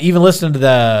I even listened to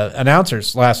the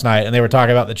announcers last night, and they were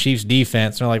talking about the Chiefs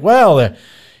defense. And they're like, well,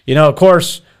 of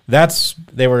course,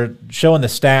 they were showing the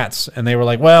stats, and they were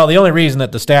like, well, the only reason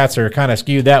that the stats are kind of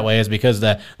skewed that way is because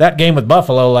that game with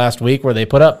Buffalo last week where they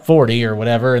put up 40 or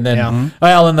whatever, and then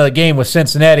in the game with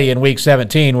Cincinnati in Week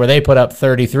 17 where they put up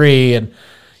 33, and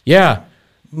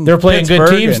they're playing good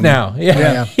teams now.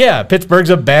 Yeah, Pittsburgh's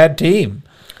a bad team.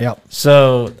 Yep.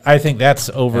 So I think that's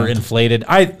overinflated.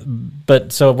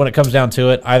 But when it comes down to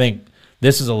it, I think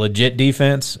this is a legit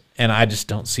defense, and I just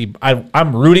don't see.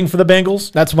 I'm rooting for the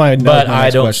Bengals. That's my. But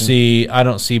I don't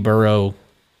see Burrow.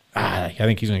 I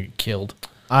think he's going to get killed.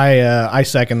 I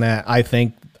second that.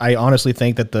 I honestly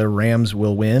think that the Rams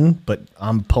will win, but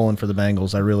I'm pulling for the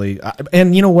Bengals.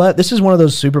 And you know what? This is one of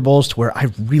those Super Bowls to where I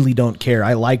really don't care.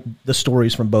 I like the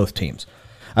stories from both teams.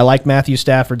 I like Matthew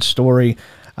Stafford's story,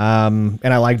 and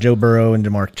I like Joe Burrow and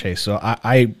Jamar Chase. So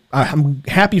I'm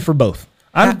happy for both.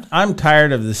 I'm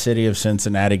tired of the city of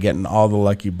Cincinnati getting all the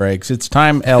lucky breaks. It's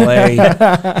time LA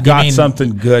got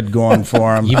something good going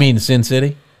for them. You mean Sin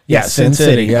City? Yeah, Sin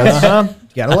City. Yes.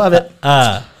 You gotta love it.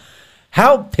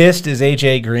 How pissed is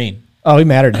AJ Green? Oh, he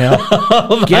mattered hell.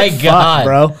 Oh my God,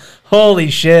 bro! Holy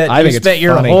shit! You spent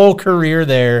your whole career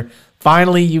there.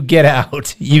 Finally, you get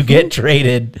out. You get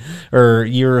traded, or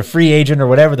you're a free agent, or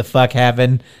whatever the fuck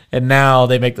happened, and now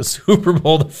they make the Super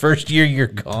Bowl the first year you're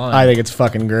gone. I think it's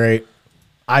fucking great.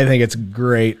 I think it's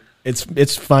great.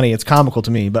 It's funny. It's comical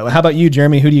to me. But how about you,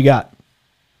 Jeremy? Who do you got?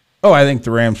 Oh, I think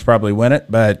the Rams probably win it,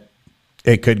 but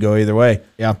it could go either way.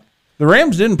 Yeah. The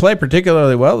Rams didn't play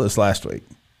particularly well this last week.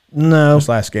 No. This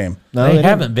last game. No, they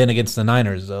haven't been against the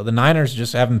Niners, though. The Niners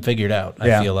just haven't figured out,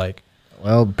 I feel like.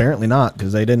 Well, apparently not,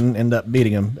 because they didn't end up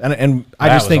beating him. And I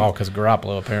just think think all because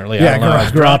Garoppolo apparently. Yeah,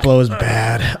 Garoppolo is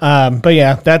bad. But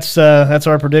yeah, that's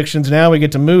our predictions. Now we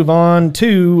get to move on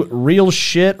to real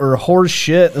shit or horse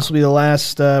shit. This will be the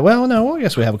last. I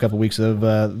guess we have a couple weeks of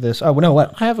this. Oh no,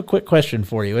 what? I have a quick question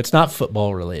for you. It's not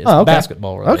football related. It's okay.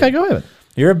 basketball related. Okay, go ahead.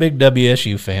 You're a big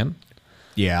WSU fan.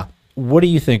 Yeah. What do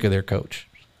you think of their coach?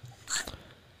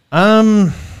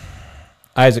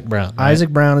 Isaac Brown. Right? Isaac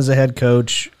Brown is a head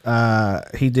coach.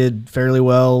 He did fairly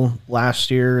well last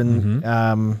year, and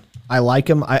I like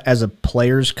him as a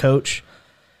player's coach.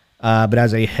 But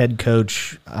as a head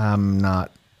coach, I'm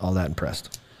not all that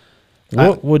impressed.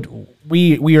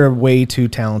 We are way too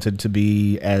talented to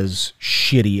be as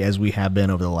shitty as we have been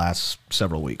over the last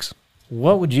several weeks.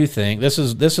 What would you think? This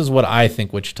is what I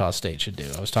think Wichita State should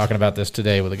do. I was talking about this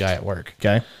today with a guy at work.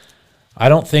 Okay. I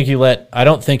don't think you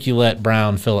let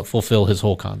Brown fulfill his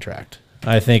whole contract.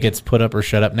 I think it's put up or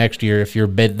shut up next year. If you're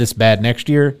this bad next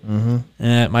year,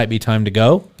 it might be time to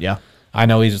go. Yeah. I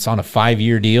know he's on a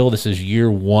 5-year deal. This is year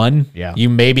 1. Yeah. You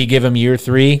maybe give him year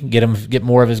 3, get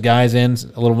more of his guys in,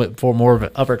 a little bit for more of an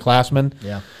upperclassman.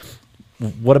 Yeah.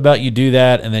 What about you do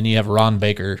that, and then you have Ron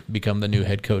Baker become the new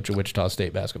head coach of Wichita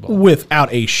State basketball?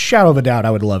 Without a shadow of a doubt, I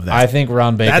would love that. I think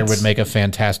Ron Baker would make a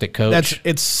fantastic coach.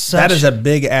 That is a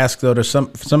big ask, though, to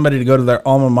somebody to go to their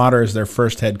alma mater as their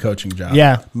first head coaching job.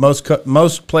 Yeah.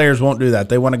 Most players won't do that.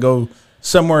 They want to go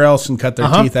somewhere else and cut their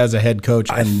teeth as a head coach,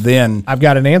 and then I've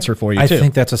got an answer for you, too. I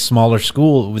think that's a smaller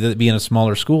school. With it being a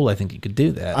smaller school, I think you could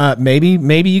do that.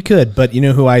 Maybe you could, but you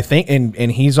know who I think,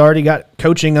 and he's already got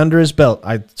coaching under his belt.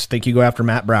 I think you go after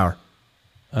Matt Brower.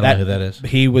 I don't know who that is.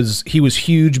 He was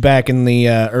huge back in the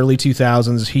early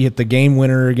 2000s. He hit the game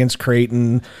winner against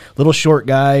Creighton. Little short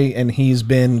guy, and he's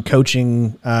been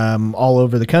coaching all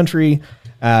over the country.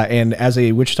 And as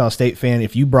a Wichita State fan,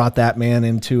 if you brought that man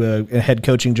into a head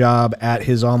coaching job at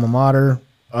his alma mater,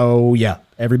 oh yeah,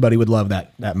 everybody would love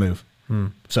that move.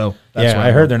 So that's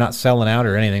I heard they're not selling out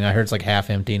or anything. I heard it's like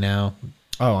half empty now.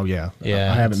 Oh yeah. I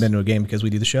haven't been to a game because we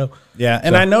do the show. Yeah,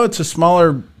 and I know it's a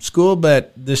smaller school,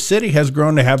 but the city has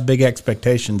grown to have big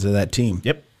expectations of that team.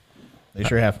 Yep, they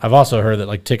sure have. I've also heard that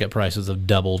like ticket prices have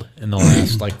doubled in the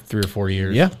last like 3 or 4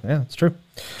 years. Yeah, it's true.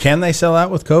 Can they sell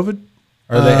out with COVID?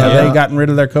 Have they gotten rid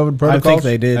of their COVID protocols? I think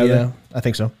they did. I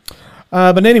think so.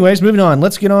 But anyways, moving on.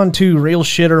 Let's get on to real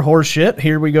shit or horse shit.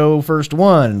 Here we go. First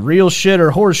one. Real shit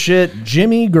or horse shit.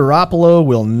 Jimmy Garoppolo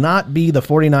will not be the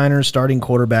 49ers starting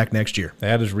quarterback next year.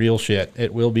 That is real shit.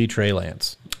 It will be Trey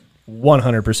Lance.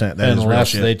 100%.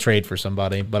 Unless they trade for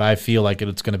somebody. But I feel like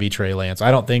it's going to be Trey Lance.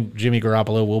 I don't think Jimmy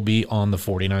Garoppolo will be on the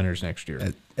 49ers next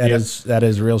year. That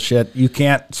is real shit. You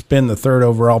can't spend the 3rd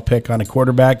overall pick on a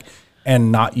quarterback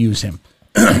and not use him.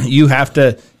 You have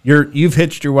to. You've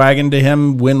hitched your wagon to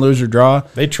him, win, lose, or draw.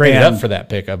 They traded up for that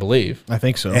pick, I believe. I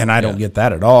think so. And I don't get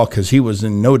that at all because he was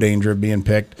in no danger of being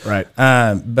picked. Right.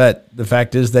 But the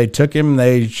fact is they took him,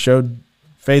 they showed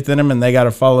faith in him, and they got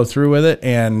to follow through with it.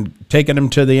 And taking him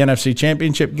to the NFC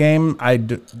Championship game,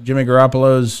 Jimmy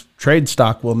Garoppolo's trade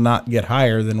stock will not get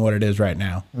higher than what it is right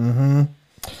now. Mm-hmm.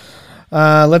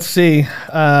 Let's see.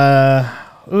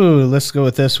 Let's go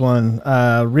with this one.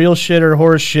 Real shit or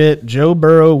horse shit. Joe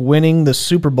Burrow winning the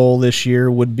Super Bowl this year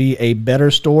would be a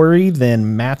better story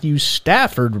than Matthew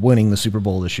Stafford winning the Super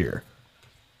Bowl this year.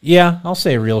 Yeah, I'll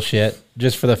say real shit,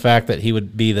 just for the fact that he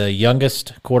would be the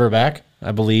youngest quarterback,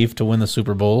 I believe, to win the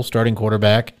Super Bowl, starting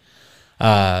quarterback.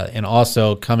 And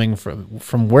also coming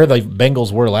from where the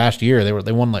Bengals were last year,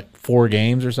 they won like 4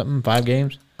 games or something, 5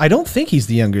 games. I don't think he's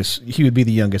the youngest. He would be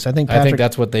the youngest. I think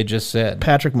that's what they just said.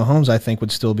 Patrick Mahomes, I think,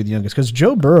 would still be the youngest because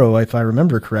Joe Burrow, if I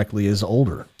remember correctly, is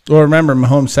older. Well, remember,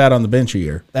 Mahomes sat on the bench a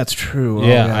year. That's true.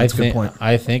 Yeah, that's a good point.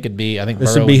 I think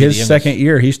this would be his second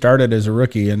year. He started as a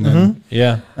rookie, and then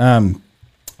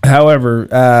However,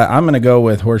 I'm going to go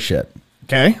with horseshit.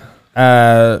 Okay.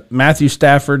 Matthew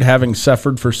Stafford, having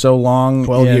suffered for so long,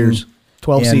 12 years,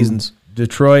 12 seasons,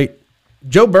 Detroit.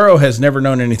 Joe Burrow has never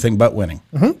known anything but winning.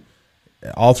 Mm-hmm.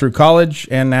 All through college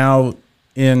and now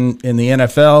in the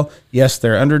NFL. Yes,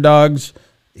 they're underdogs.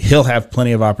 He'll have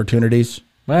plenty of opportunities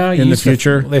in the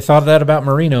future. They thought that about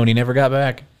Marino, and he never got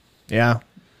back. Yeah.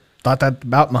 Thought that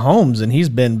about Mahomes, and he's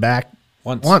been back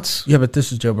once. Yeah, but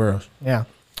this is Joe Burrow. Yeah.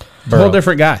 A whole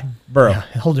different guy. Burrow. Yeah,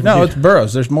 a whole different No, dude. it's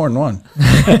Burrows. There's more than one.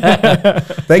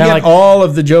 They get like- all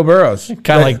of the Joe Burrows. Kind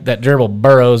of like that gerbil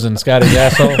Burrows and Scotty's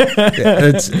asshole.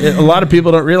 A lot of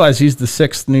people don't realize he's the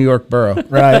 6th New York borough.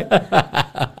 Right.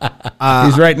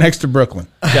 He's right next to Brooklyn.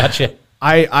 Gotcha.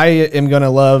 I am going to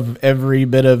love every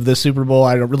bit of the Super Bowl.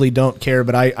 I really don't care,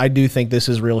 but I do think this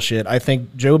is real shit. I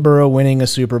think Joe Burrow winning a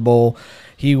Super Bowl,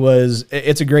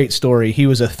 it's a great story. He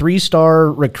was a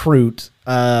 3-star recruit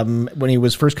when he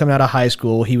was first coming out of high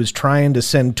school. He was trying to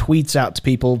send tweets out to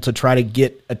people to try to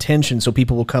get attention so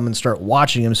people will come and start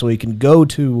watching him so he can go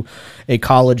to a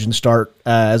college and start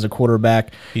as a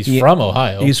quarterback. He's from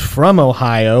Ohio. He's from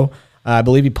Ohio. I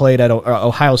believe he played at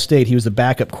Ohio State. He was the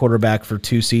backup quarterback for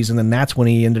 2 seasons, and that's when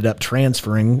he ended up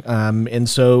transferring. And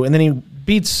then he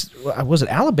beats, was it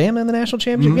Alabama in the national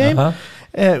championship game?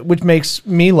 Which makes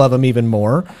me love him even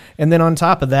more. And then on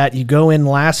top of that, you go in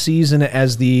last season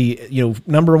as the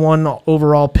number 1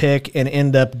 overall pick and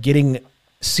end up getting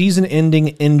season-ending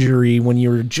injury when you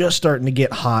were just starting to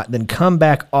get hot, then come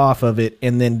back off of it,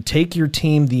 and then take your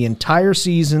team the entire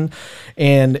season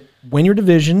and win your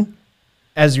division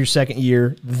as your second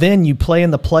year. Then you play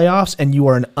in the playoffs, and you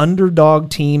are an underdog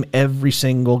team every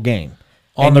single game.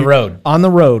 On the road. On the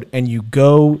road, and you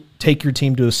go take your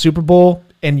team to a Super Bowl,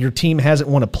 and your team hasn't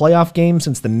won a playoff game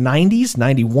since the 90s,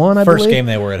 91, I believe. First game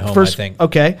they were at home, I think.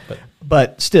 Okay,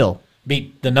 but still.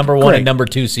 Beat the number 1 and number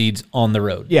 2 seeds on the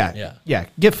road. Yeah.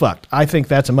 Get fucked. I think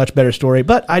that's a much better story,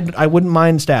 but I wouldn't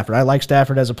mind Stafford. I like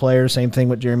Stafford as a player. Same thing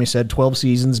what Jeremy said, 12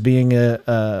 seasons being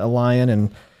a Lion,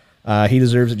 and he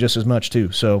deserves it just as much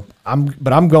too. So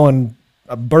I'm going.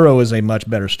 Burrow is a much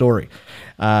better story.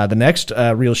 The next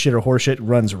real shit or horseshit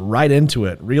runs right into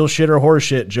it. Real shit or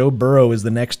horseshit. Joe Burrow is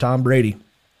the next Tom Brady.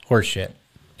 Horseshit.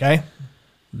 Okay.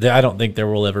 I don't think there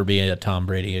will ever be a Tom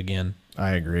Brady again.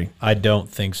 I agree. I don't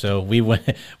think so. We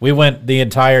went the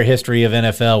entire history of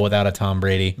NFL without a Tom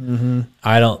Brady. Mm-hmm.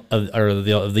 I don't, or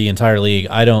the entire league.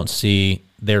 I don't see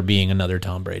there being another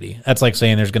Tom Brady. That's like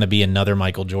saying there's going to be another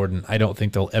Michael Jordan. I don't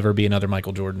think there'll ever be another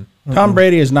Michael Jordan. Tom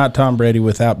Brady is not Tom Brady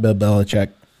without Bill Belichick.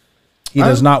 He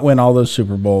does not win all those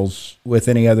Super Bowls with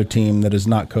any other team that is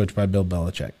not coached by Bill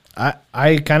Belichick.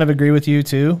 I kind of agree with you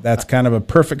too. That's kind of a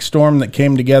perfect storm that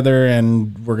came together,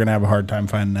 and we're going to have a hard time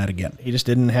finding that again. He just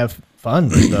didn't have fun,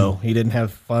 though. He didn't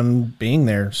have fun being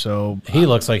there. So he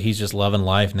looks like he's just loving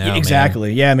life now. Exactly.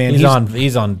 Man. Yeah, man.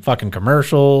 He's on fucking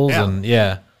commercials and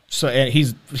yeah. So and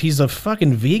he's a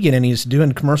fucking vegan, and he's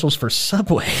doing commercials for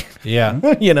Subway.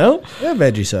 Yeah. You know? Yeah,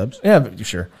 veggie subs. Yeah,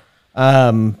 sure.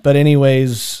 But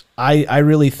anyways, I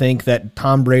really think that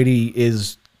Tom Brady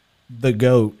is the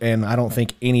GOAT, and I don't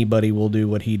think anybody will do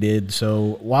what he did.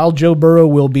 So while Joe Burrow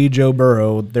will be Joe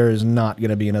Burrow, there is not going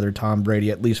to be another Tom Brady,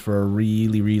 at least for a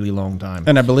really, really long time.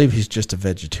 And I believe he's just a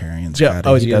vegetarian, Scotty.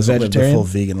 Oh, is he a doesn't vegetarian? live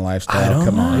the full vegan lifestyle.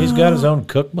 Come on. He's got his own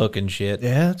cookbook and shit.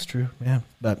 Yeah, that's true. Yeah,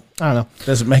 but I don't know.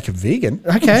 Doesn't make him vegan.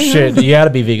 Okay. Shit, you got to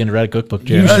be vegan to write a cookbook,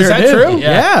 Jeremy. Is that true?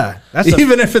 Yeah. That's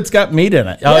Even if it's got meat in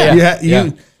it. Oh, yeah.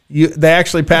 They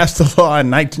actually passed a law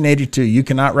in 1982. You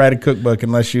cannot write a cookbook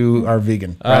unless you are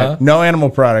vegan. Right? No animal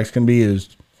products can be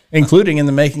used, including in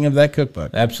the making of that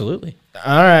cookbook. Absolutely.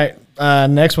 All right.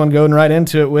 Next one, going right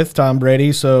into it with Tom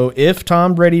Brady. So if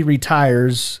Tom Brady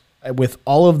retires with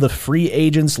all of the free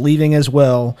agents leaving as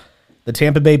well, the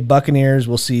Tampa Bay Buccaneers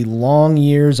will see long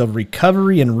years of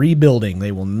recovery and rebuilding.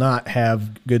 They will not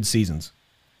have good seasons.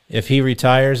 If he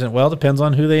retires, and well, depends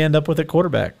on who they end up with at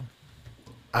quarterback.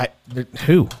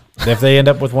 Who? If they end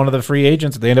up with one of the free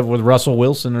agents, if they end up with Russell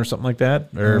Wilson or something like that,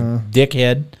 or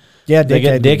Dickhead. Yeah, they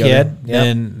get Dickhead. Yeah.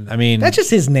 And I mean, that's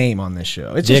just his name on this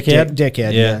show. It's Dickhead. Just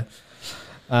Dickhead. Yeah.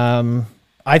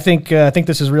 I think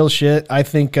this is real shit. I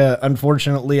think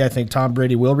unfortunately, I think Tom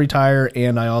Brady will retire,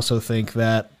 and I also think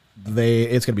that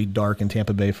it's going to be dark in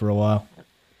Tampa Bay for a while.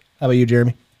 How about you,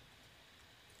 Jeremy?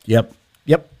 Yep.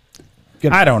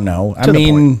 Good. I don't know. I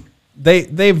mean, they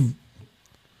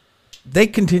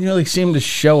continually seem to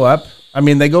show up. I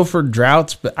mean, they go for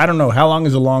droughts, but I don't know. How long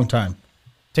is a long time?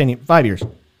 5 years.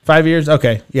 5 years?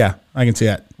 Okay. Yeah, I can see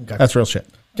that. Okay. That's real shit.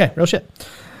 Okay, real shit.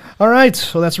 All right,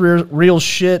 so that's real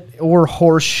shit or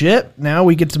horse shit. Now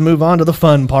we get to move on to the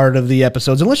fun part of the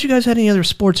episodes. Unless you guys had any other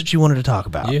sports that you wanted to talk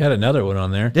about. you had another one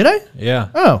on there. Did I? Yeah.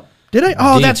 Oh, did I?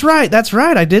 Oh, Deep. that's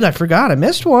right. I did. I forgot. I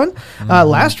missed one.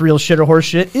 Last real shit or horse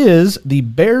shit is the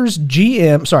Bears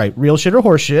GM. Sorry, real shit or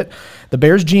horse shit. The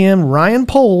Bears GM, Ryan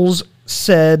Poles,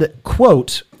 said,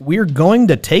 quote, "We're going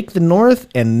to take the North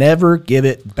and never give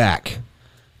it back."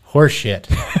 Horse shit.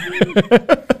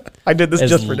 I did this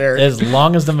just for Derek. As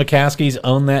long as the McCaskies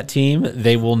own that team,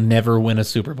 they will never win a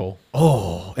Super Bowl.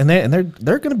 Oh, and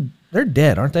they're gonna They're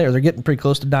dead, aren't they? Or they're getting pretty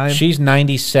close to dying? She's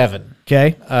 97.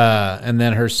 Okay. And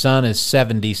then her son is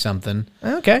 70-something.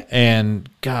 Okay. And,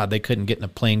 God, they couldn't get in a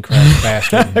plane crash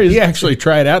faster. He actually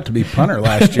tried out to be punter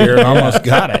last year and almost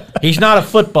got it. He's not a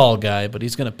football guy, but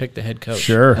he's going to pick the head coach.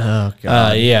 Sure. Oh,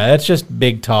 God. Yeah, that's just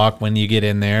big talk when you get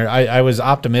in there. I was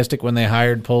optimistic when they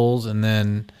hired Poles, and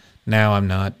then now I'm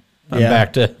not. I'm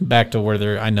back to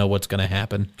where I know what's going to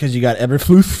happen. Because you got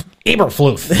Eberflus.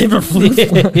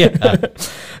 Eberflus. Yeah.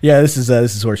 Yeah, this is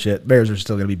horseshit. Bears are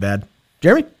still going to be bad.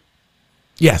 Jeremy?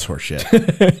 Yes,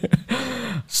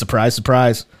 horseshit. Surprise,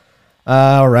 surprise.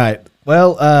 All right.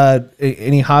 Well,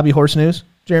 any hobby horse news,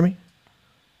 Jeremy?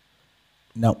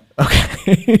 No.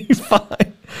 Okay.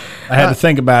 Fine. I had to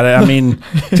think about it. I mean,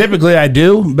 typically I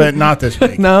do, but not this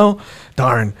week. No?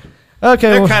 Darn.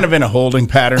 Okay. They're kind of in a holding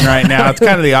pattern right now. It's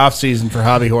kind of the off season for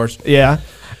hobby horse. Yeah.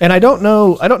 And I don't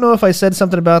know if I said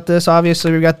something about this.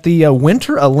 Obviously, we've got the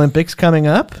Winter Olympics coming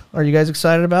up. Are you guys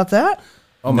excited about that?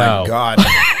 Oh, my God.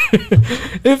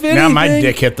 If anything, now my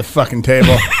dick hit the fucking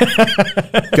table.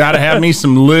 Got to have me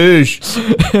some luge.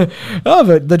 Oh,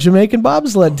 but the Jamaican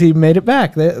bobsled team made it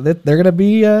back. They're going to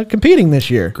be competing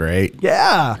this year. Great.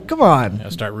 Yeah, come on.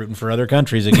 I'll start rooting for other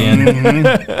countries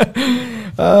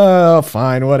again. Oh,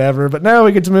 fine, whatever. But now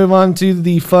we get to move on to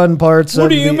the fun parts. What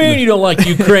do you mean you don't like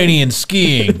Ukrainian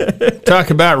skiing?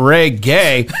 Talk about Ray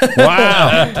Gay.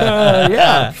 Wow.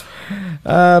 Yeah.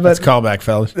 That's a callback,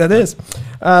 fellas. That is.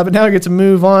 But now we get to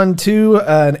move on to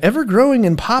an ever-growing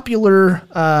and popular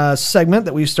segment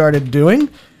that we've started doing.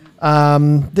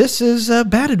 This is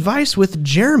Bad Advice with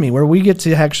Jeremy, where we get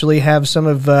to actually have some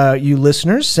of you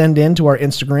listeners send in to our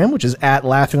Instagram, which is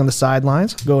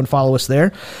 @LaughingOnTheSidelines. Go and follow us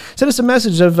there. Send us a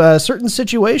message of certain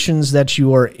situations that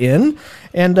you are in,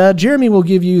 and Jeremy will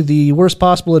give you the worst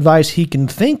possible advice he can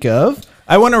think of.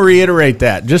 I want to reiterate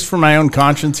that, just for my own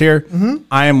conscience here. Mm-hmm.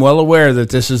 I am well aware that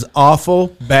this is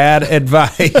awful, bad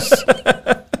advice.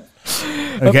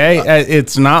 Okay?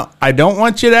 It's not, I don't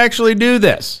want you to actually do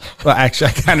this. Well, actually,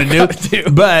 I kind of do,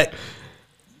 but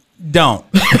don't.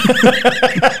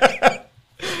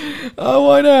 Oh,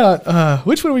 why not?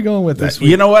 Which one are we going with this week?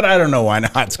 You know what? I don't know why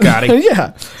not, Scotty.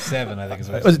 Yeah. 7, I think is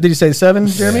what Did you say 7,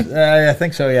 Jeremy? I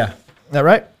think so, yeah. Is that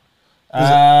right?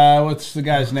 What's the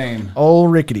guy's name?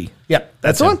 Old Rickety. Yep.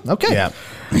 That's the one? Okay. Yeah.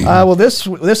 Well, this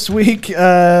week,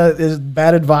 is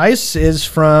bad advice is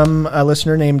from a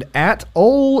listener named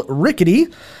 @Ol Rickety.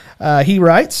 He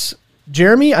writes,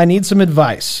 Jeremy, I need some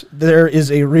advice. There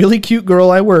is a really cute girl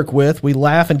I work with. We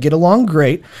laugh and get along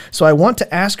great, so I want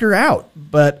to ask her out,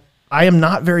 but I am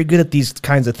not very good at these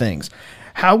kinds of things.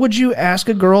 How would you ask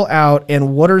a girl out,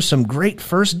 and what are some great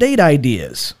first date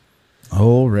ideas?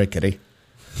 Oh, Rickety.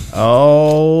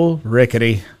 Oh,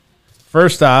 Rickety.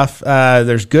 First off,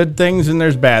 there's good things and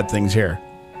there's bad things here.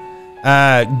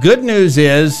 Good news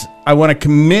is I want to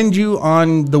commend you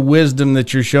on the wisdom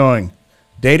that you're showing.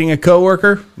 Dating a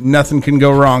coworker, nothing can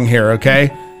go wrong here, okay?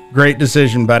 Great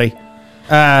decision, buddy.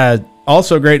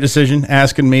 Also great decision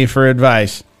asking me for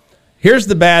advice. Here's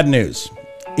the bad news,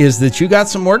 is that you got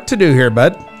some work to do here,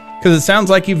 bud, because it sounds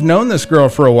like you've known this girl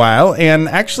for a while, and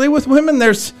actually with women,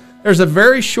 there's a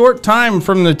very short time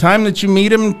from the time that you meet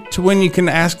them to when you can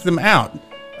ask them out.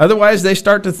 Otherwise, they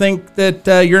start to think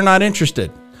that you're not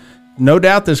interested. No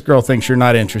doubt this girl thinks you're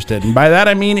not interested. And by that,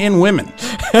 I mean in women.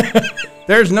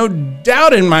 There's no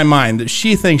doubt in my mind that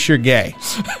she thinks you're gay.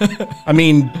 I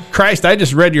mean, Christ, I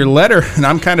just read your letter, and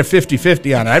I'm kind of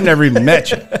 50-50 on it. I've never even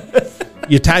met you.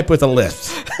 You type with a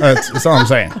lisp. That's all I'm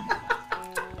saying.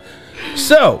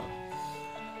 So,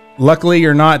 luckily,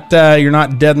 you're not dead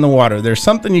in the water. There's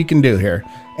something you can do here,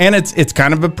 and it's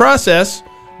kind of a process.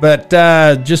 But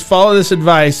just follow this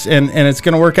advice, and it's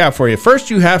going to work out for you. First,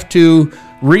 you have to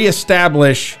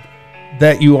reestablish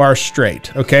that you are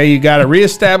straight. Okay, you got to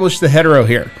reestablish the hetero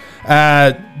here.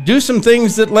 Do some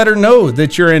things that let her know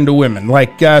that you're into women.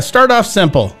 Like start off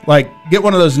simple. Like get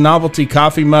one of those novelty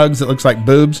coffee mugs that looks like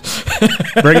boobs.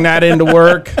 Bring that into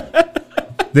work.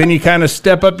 Then you kind of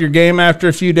step up your game after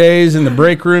a few days. In the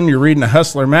break room, you're reading a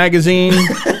Hustler magazine.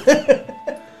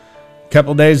 A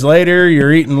couple days later,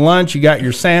 you're eating lunch. You got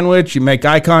your sandwich. You make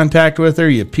eye contact with her.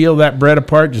 You peel that bread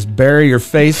apart. Just bury your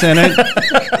face in it.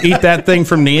 Eat that thing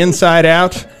from the inside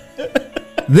out.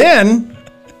 Then,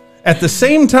 at the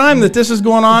same time that this is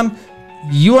going on,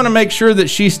 you want to make sure that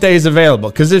she stays available.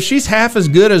 Because if she's half as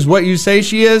good as what you say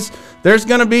she is, there's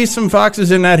going to be some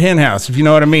foxes in that hen house, if you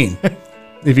know what I mean.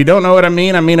 If you don't know what I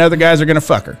mean other guys are going to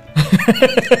fuck her.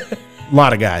 A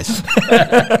lot of guys.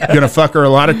 Going to fuck her a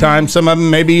lot of times. Some of them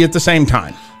maybe at the same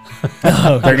time.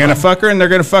 They're going to fuck her, and they're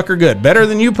going to fuck her good. Better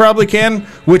than you probably can,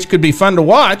 which could be fun to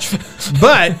watch,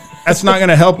 but that's not going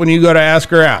to help when you go to ask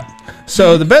her out.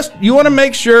 So you want to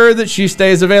make sure that she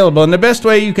stays available. And the best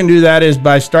way you can do that is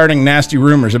by starting nasty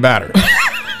rumors about her.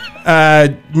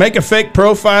 Make a fake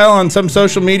profile on some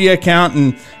social media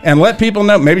account and let people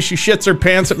know. Maybe she shits her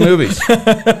pants at movies.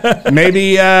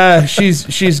 Maybe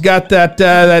she's got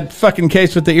that fucking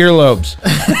case with the earlobes.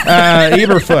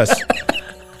 Eberfuss.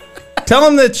 Tell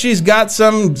them that she's got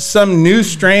some new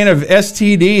strain of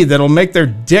STD that'll make their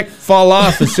dick fall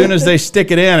off as soon as they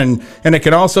stick it in, and it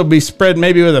can also be spread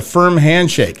maybe with a firm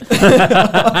handshake.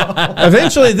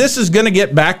 Eventually, this is going to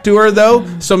get back to her, though,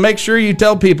 so make sure you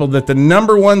tell people that the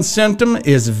number one symptom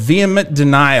is vehement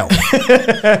denial.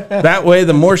 That way,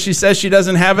 the more she says she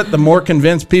doesn't have it, the more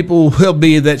convinced people will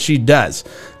be that she does.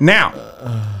 Now,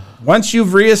 once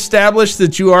you've reestablished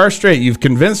that you are straight, you've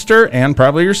convinced her, and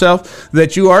probably yourself,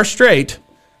 that you are straight,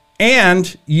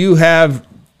 and you have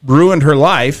ruined her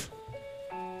life,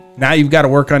 now you've got to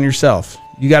work on yourself.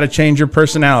 You got to change your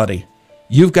personality.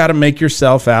 You've got to make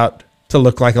yourself out to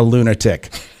look like a lunatic.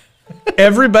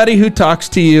 Everybody who talks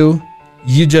to you,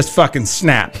 you just fucking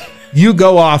snap. You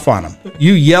go off on them.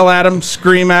 You yell at them,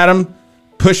 scream at them,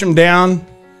 push them down,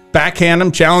 backhand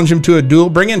them, challenge them to a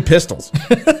duel, bring in pistols.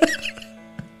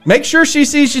 Make sure she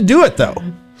sees you do it, though.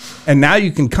 And now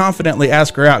you can confidently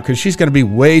ask her out because she's going to be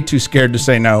way too scared to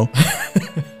say no.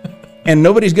 And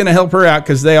nobody's going to help her out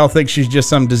because they all think she's just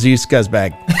some diseased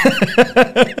scuzzbag.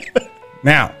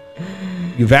 Now,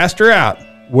 you've asked her out.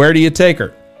 Where do you take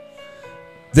her?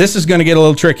 This is going to get a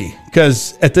little tricky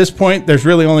because at this point, there's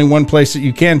really only one place that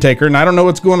you can take her. And I don't know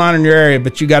what's going on in your area,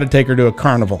 but you got to take her to a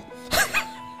carnival.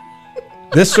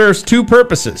 This serves two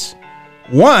purposes.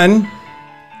 One,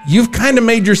 you've kind of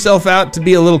made yourself out to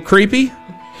be a little creepy.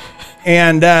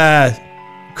 And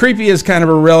creepy is kind of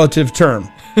a relative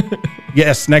term.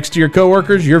 Yes, next to your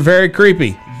coworkers, you're very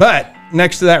creepy. But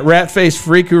next to that rat-faced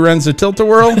freak who runs the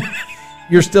Tilt-A-Whirl,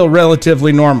 you're still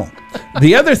relatively normal.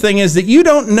 The other thing is that you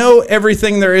don't know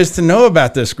everything there is to know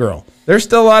about this girl. There's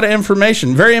still a lot of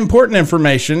information, very important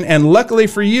information. And luckily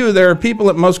for you, there are people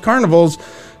at most carnivals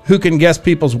who can guess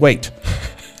people's weight.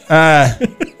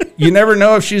 You never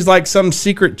know if she's like some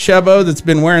secret chubbo that's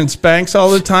been wearing Spanx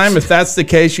all the time. If that's the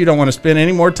case, you don't want to spend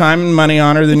any more time and money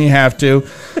on her than you have to.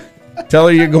 Tell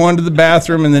her you're going to the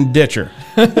bathroom and then ditch her.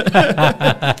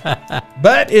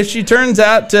 But if she turns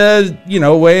out to,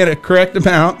 weigh at a correct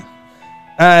amount,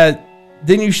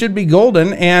 then you should be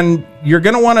golden. And you're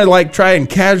going to want to try and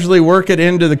casually work it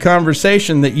into the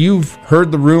conversation that you've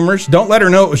heard the rumors. Don't let her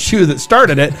know it was you that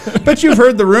started it, but you've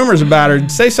heard the rumors about her.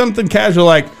 Say something casual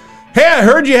like, "Hey, I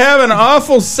heard you have an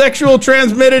awful sexual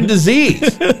transmitted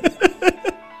disease."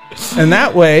 And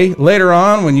that way, later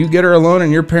on, when you get her alone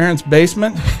in your parents'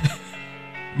 basement,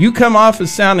 you come off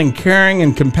as sounding caring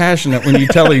and compassionate when you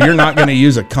tell her you're not going to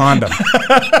use a condom.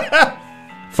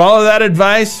 Follow that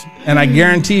advice, and I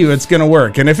guarantee you it's going to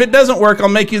work. And if it doesn't work, I'll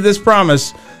make you this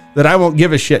promise that I won't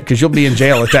give a shit because you'll be in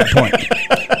jail at that point.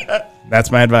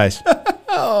 That's my advice.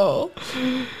 Oh,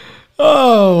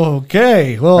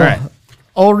 okay. Well, all right.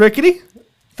 Old Rickety,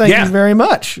 thank you very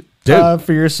much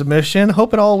for your submission.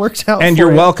 Hope it all works out. And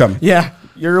you're welcome. Yeah,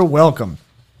 you're welcome.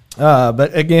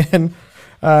 But again,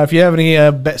 if you have any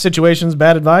situations,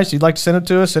 bad advice, you'd like to send it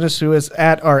to us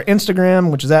at our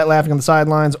Instagram, which is at Laughing on the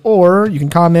Sidelines, or you can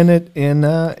comment it in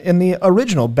the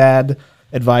original bad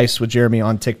advice with Jeremy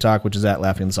on TikTok, which is at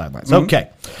Laughing on the Sidelines. Mm-hmm. Okay.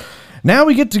 Now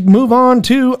we get to move on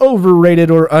to overrated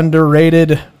or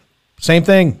underrated. Same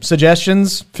thing.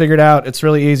 Suggestions, figured out. It's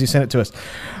really easy. Send it to us.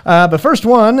 But first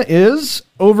one is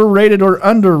overrated or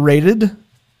underrated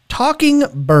talking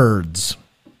birds.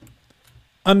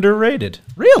 Underrated.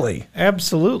 Really?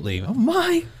 Absolutely. Oh,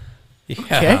 my.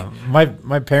 Yeah. Okay.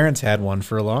 My parents had one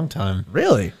for a long time.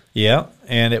 Really? Yeah.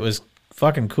 And it was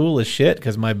fucking cool as shit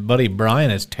because my buddy Brian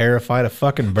is terrified of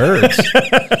fucking birds.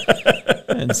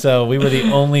 And so we were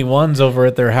the only ones over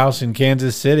at their house in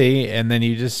Kansas City, and then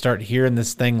you just start hearing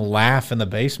this thing laugh in the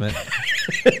basement.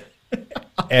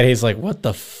 And he's like, "What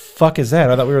the fuck is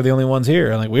that? I thought we were the only ones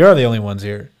here." I'm like, "We are the only ones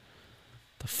here."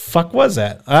 The fuck was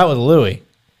that? That was Louie.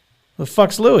 The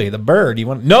fuck's Louie? The bird. You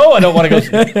want? No, I don't want to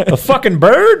go. The fucking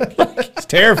bird? He's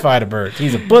terrified of birds.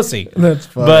 He's a pussy. That's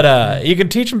funny. But you can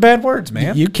teach him bad words,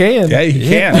 man. You can. Yeah, you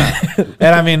can.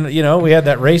 And I mean, we had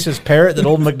that racist parrot that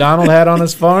old McDonald had on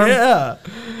his farm. Yeah.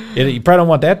 You probably don't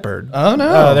want that bird. Oh,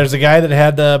 no. There's a guy that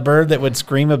had the bird that would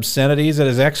scream obscenities at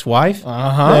his ex-wife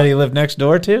that he lived next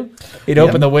door to. He'd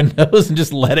open the windows and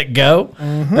just let it go.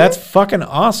 Mm-hmm. That's fucking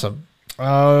awesome.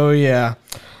 Oh, yeah.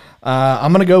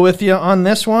 I'm going to go with you on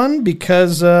this one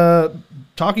because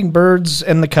talking birds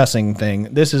and the cussing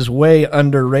thing, this is way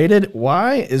underrated.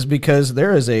 Why? Is because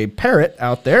there is a parrot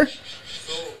out there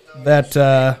that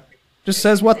just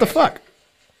says, "What the fuck?"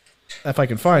 If I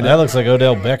can find That it. looks like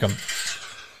Odell Beckham.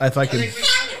 If I can.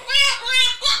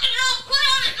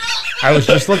 I was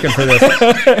just looking for this.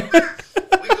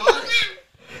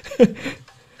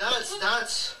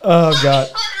 That's. Oh, God.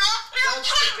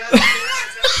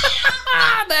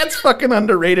 That's fucking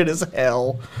underrated as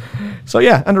hell. So,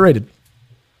 yeah, underrated.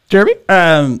 Jeremy?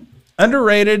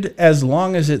 Underrated as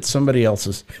long as it's somebody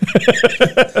else's.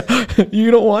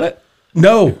 You don't want it?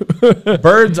 No.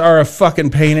 Birds are a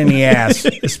fucking pain in the ass,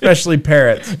 especially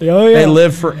parrots. Oh, yeah. They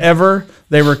live forever.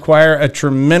 They require a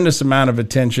tremendous amount of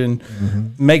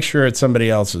attention. Make sure it's somebody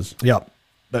else's. Yep.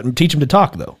 But teach them to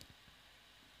talk, though.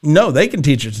 No, they can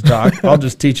teach it to talk. I'll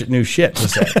just teach it new shit to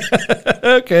say.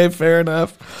 Okay, fair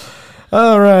enough.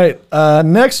 All right.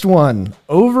 Next one.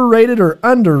 Overrated or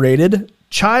underrated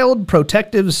child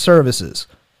protective services?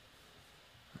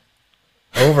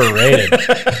 Overrated.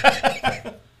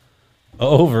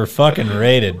 Over fucking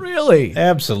rated. Really?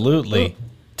 Absolutely.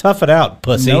 Tough it out,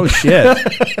 pussy. No shit.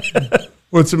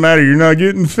 What's the matter? You're not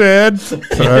getting fed?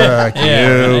 Fuck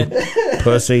you,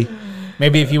 pussy.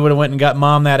 Maybe if you would have went and got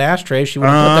mom that ashtray, she would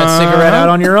have put that cigarette out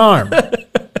on your arm.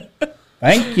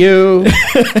 Thank you.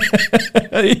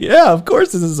 Yeah, of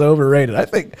course this is overrated. I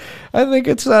think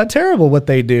it's terrible what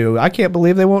they do. I can't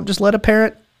believe they won't just let a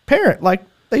parent like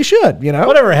they should, you know?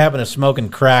 Whatever happened to smoking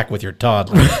crack with your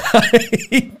toddler?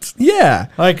 Yeah.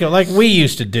 like we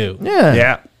used to do. Yeah.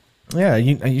 Yeah. Yeah,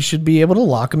 you should be able to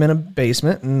lock them in a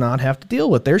basement and not have to deal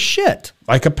with their shit.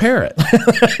 Like a parrot.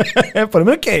 Put them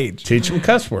in a cage. Teach them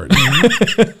cuss words.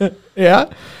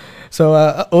 Yeah.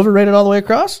 So overrated all the way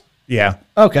across? Yeah.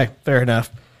 Okay, fair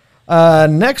enough.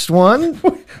 Next one.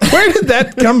 Where did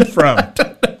that come from?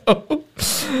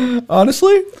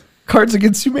 Honestly, Cards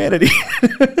Against Humanity.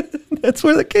 That's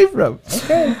where that came from.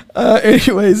 Okay.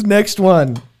 Anyways, next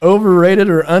one. Overrated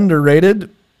or underrated?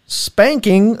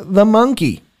 Spanking the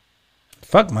monkey.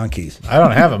 Fuck monkeys. I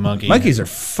don't have a monkey. Monkeys are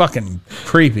fucking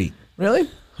creepy. Really?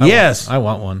 Yes. I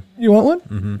want one. You want one?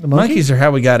 Mm-hmm. The monkey? Monkeys are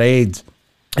how we got AIDS.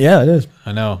 Yeah, it is.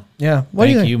 I know. Yeah. What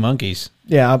do Thank think? you, monkeys.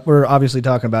 Yeah, we're obviously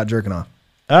talking about jerking off.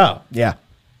 Oh. Yeah.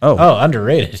 Oh,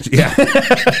 underrated. Yeah.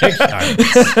 Big time.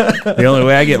 The only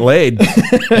way I get laid.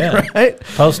 Yeah. Right?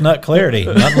 Post-nut clarity.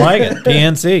 Nothing like it.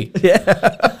 PNC.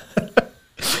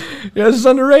 Yeah, this is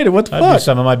underrated. What the I'd do fuck?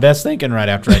 some of my best thinking right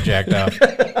after I jacked off.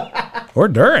 Or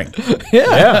during.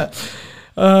 Yeah.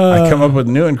 I come up with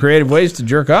new and creative ways to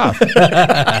jerk off.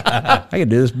 I can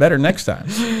do this better next time.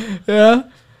 Yeah.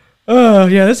 Oh,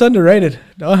 yeah, that's underrated.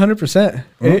 100%. That's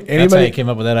how you Anybody? came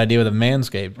up with that idea with a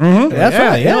manscaped. That's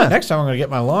right. You know what? Yeah. Next time I'm going to get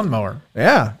my lawnmower.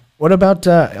 Yeah. What about,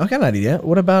 I got an idea.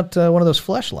 What about one of those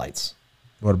fleshlights?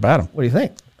 What about them? What do you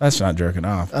think? That's not jerking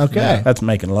off. Okay. That's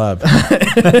making love.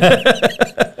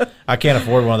 I can't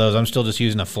afford one of those. I'm still just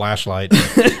using a flashlight.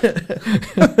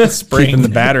 Keeping Spring. the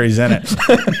batteries in it.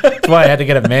 That's why I had to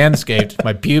get a manscaped.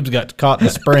 My pubes got caught in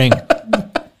the spring.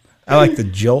 I like the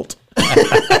jolt.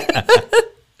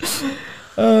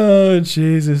 Oh,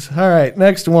 Jesus. All right,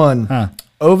 next one. Huh.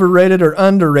 Overrated or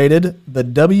underrated, the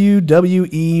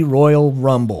WWE Royal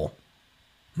Rumble.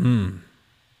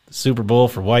 Super Bowl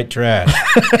for white trash.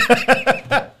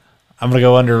 I'm going to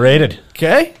go underrated.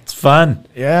 Okay. It's fun.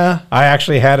 Yeah. I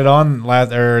actually had it on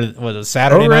Saturday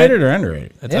Overrated night. or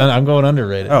underrated? I'm going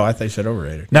underrated. Oh, I thought you said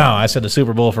overrated. No, I said the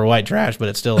Super Bowl for white trash, but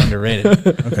it's still underrated.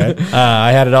 Okay.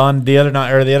 I had it on the other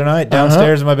night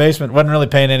downstairs in my basement. Wasn't really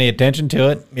paying any attention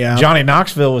to it. Yeah. Johnny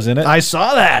Knoxville was in it. I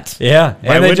saw that. Yeah.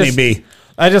 Why And they wouldn't he be?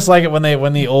 I just like it when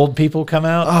the old people come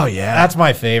out. Oh, yeah. That's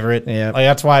my favorite. Yeah. Like,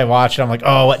 that's why I watch it. I'm like,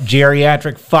 oh, what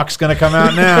geriatric fuck's gonna come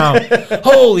out now?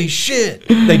 Holy shit.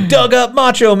 They dug up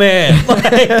Macho Man.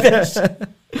 Like this.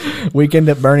 Weekend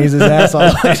at Bernie's his ass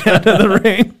all the way down to the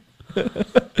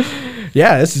ring.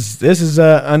 Yeah, this is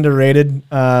underrated.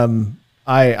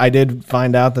 I did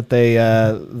find out that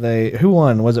they who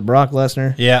won? Was it Brock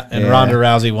Lesnar? Yeah, and Ronda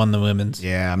Rousey won the women's.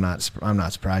 Yeah, I'm not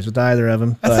surprised with either of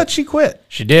them. I thought she quit.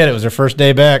 She did. It was her first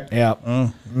day back. Yeah,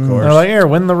 Of They're course. like, here,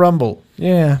 win the Rumble.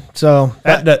 yeah. So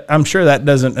I'm sure that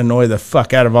doesn't annoy the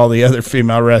fuck out of all the other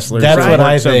female wrestlers. That's They what work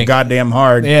I so think. goddamn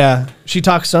hard. yeah, she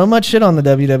talks so much shit on the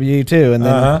WWE too, and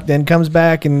then Uh-huh. then comes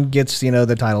back and gets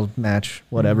the title match,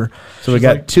 whatever. So we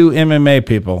got two MMA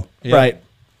people. Yeah. Right.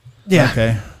 Yeah.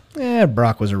 Okay. Yeah.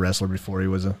 Brock was a wrestler before he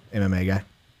was a MMA guy,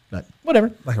 but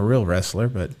whatever. Like a real wrestler,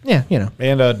 but Yeah,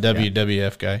 And a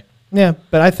WWF guy. Yeah,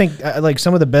 but I think like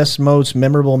some of the best, most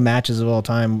memorable matches of all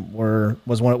time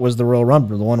was the Royal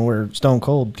Rumble, the one where Stone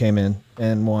Cold came in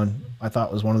and won. I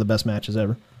thought was one of the best matches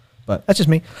ever. But that's just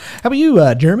me. How about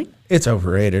you, Jeremy? it's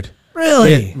overrated.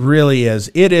 Really? It really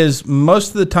is. It is. Most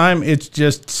of the time, it's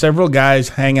just several guys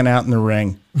hanging out in the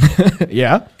ring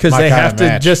Yeah. because My they kind have of to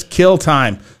match. just kill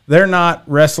time. they're not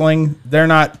wrestling.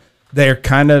 They're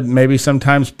kind of maybe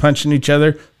sometimes punching each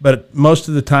other, but most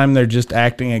of the time they're just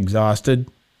acting exhausted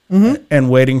and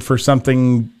waiting for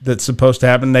something that's supposed to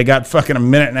happen. They got fucking a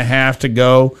minute and a half to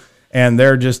go, and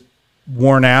they're just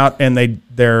worn out, and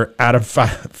they're out of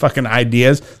fucking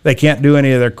ideas. They can't do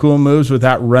any of their cool moves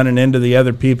without running into the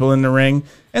other people in the ring,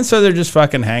 and so they're just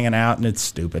fucking hanging out, and it's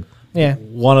stupid. Yeah.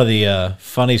 One of the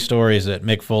funny stories that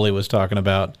Mick Foley was talking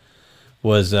about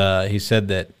was he said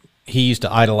that he used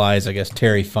to idolize, I guess,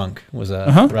 Terry Funk was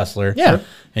a wrestler. Yeah.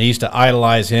 And he used to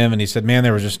idolize him, and he said, man,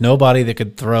 there was just nobody that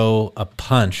could throw a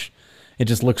punch. It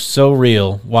just looked so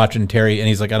real watching Terry. And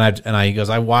he's like, he goes,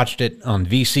 I watched it on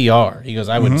VCR. He goes,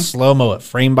 I would slow-mo it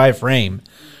frame by frame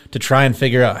to try and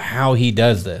figure out how he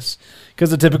does this. Because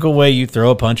the typical way you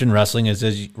throw a punch in wrestling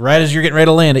is right as you're getting ready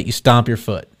to land it, you stomp your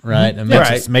foot, right? And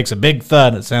it makes a big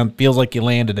thud. It feels like you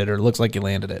landed it, or it looks like you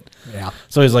landed it. Yeah.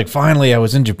 So he's like, finally, I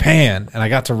was in Japan, and I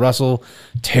got to wrestle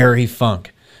Terry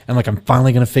Funk. And like, I'm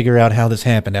finally going to figure out how this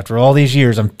happened. After all these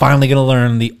years, I'm finally going to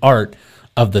learn the art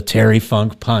of the Terry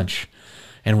Funk punch.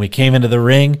 And we came into the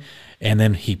ring, and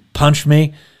then he punched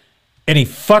me. And he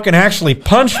fucking actually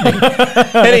punched me.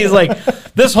 And he's like,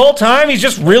 this whole time he's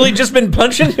just really just been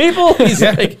punching people? He's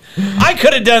like, I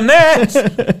could have done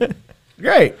that.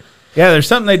 Great. Yeah, there's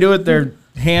something they do with their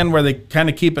hand where they kind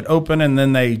of keep it open and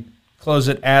then they close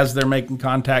it as they're making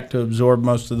contact to absorb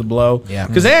most of the blow. Yeah.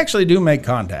 Because they actually do make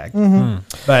contact,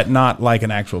 but not like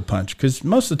an actual punch. Because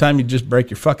most of the time you just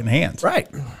break your fucking hands. Right.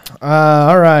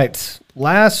 All right.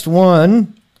 Last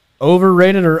one.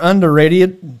 Overrated or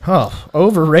underrated? Oh,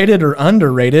 overrated or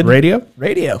underrated? Radio?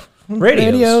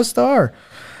 Radio star.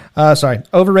 Sorry.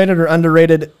 Overrated or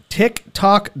underrated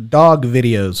TikTok dog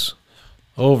videos?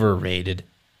 Overrated.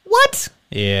 What?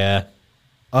 Yeah.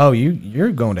 Oh,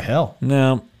 you're going to hell.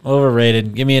 No,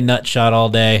 overrated. Give me a nut shot all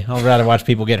day. I'd rather watch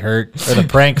people get hurt. Or the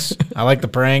pranks. I like the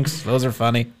pranks. Those are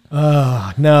funny.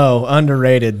 No,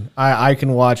 underrated. I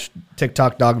can watch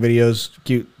TikTok dog videos,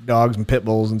 cute dogs and pit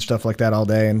bulls and stuff like that all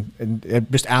day, and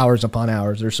just hours upon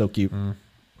hours. They're so cute.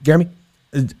 Jeremy?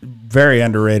 It's very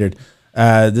underrated.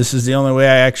 This is the only way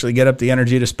I actually get up the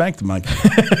energy to spank the monkey.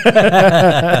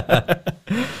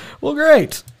 Well,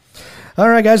 great. All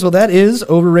right, guys. Well, that is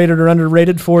overrated or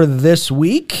underrated for this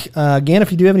week. Again,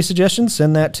 if you do have any suggestions,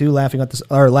 send that to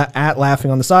at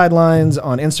Laughing on the Sidelines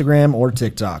on Instagram or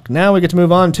TikTok. Now we get to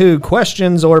move on to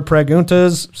questions or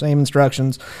preguntas. Same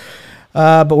instructions.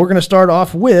 But we're going to start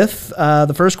off with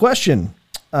the first question.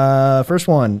 First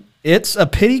one. It's a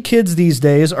pity kids these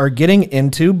days are getting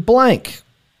into blank.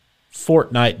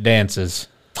 Fortnite dances.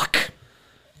 Fuck.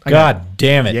 God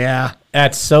damn it. Yeah.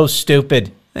 That's so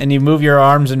stupid. And you move your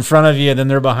arms in front of you, and then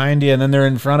they're behind you, and then they're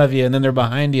in front of you, and then they're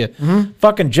behind you.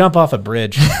 Fucking jump off a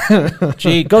bridge.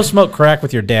 Gee, go smoke crack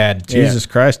with your dad. Jesus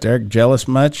Christ, Eric, jealous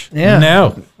much? Yeah.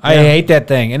 No, I hate that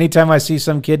thing. Anytime I see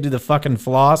some kid do the fucking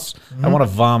floss, I want to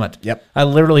vomit. Yep. I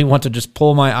literally want to just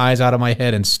pull my eyes out of my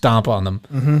head and stomp on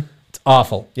them. It's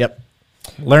awful. Yep.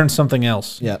 Learn something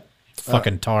else. Yep.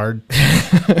 Fucking tard.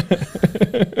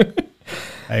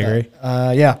 I agree.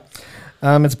 Yeah.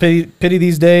 It's a pity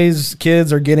these days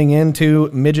kids are getting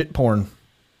into midget porn.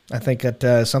 I think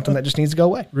that's something that just needs to go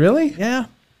away. Really? Yeah.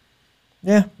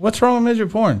 Yeah. What's wrong with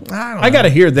midget porn? I got to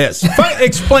hear this.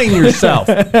 Explain yourself,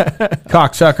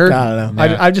 cocksucker. I don't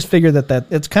know. I just figured that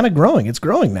it's kind of growing. It's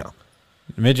growing now.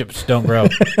 Midgets don't grow.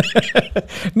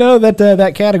 No,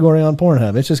 that category on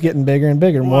Pornhub, it's just getting bigger and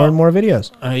bigger, more and more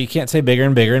videos. You can't say bigger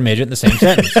and bigger and midget in the same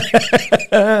sentence.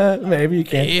 Maybe you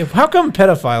can. How come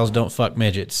pedophiles don't fuck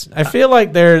midgets? I feel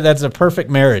like that's a perfect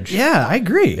marriage. Yeah, I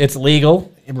agree. It's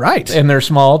legal. Right. And they're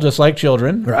small, just like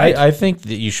children. Right. I think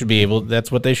that you should be able,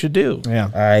 that's what they should do. Yeah.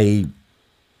 I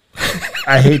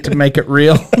hate to make it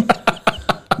real.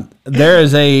 There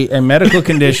is a medical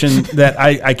condition that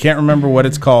I can't remember what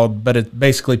it's called, but it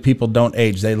basically people don't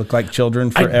age. They look like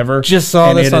children forever. I just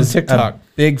saw this on TikTok. A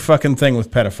big fucking thing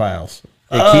with pedophiles.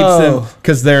 It keeps them,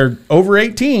 because they're over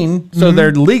 18, so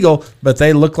they're legal, but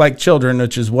they look like children,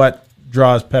 which is what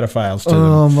draws pedophiles to them.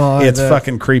 Oh my! It's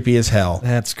fucking creepy as hell.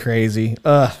 That's crazy.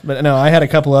 But no, I had a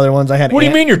couple other ones. What do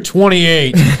you mean you're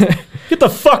 28? Get the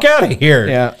fuck out of here!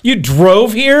 Yeah, you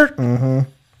drove here. The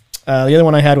other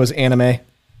one I had was anime.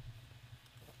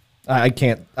 I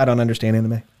don't understand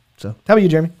anime. So, how about you,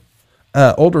 Jeremy?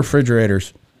 Old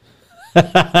refrigerators.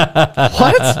 What?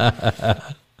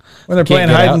 When they're playing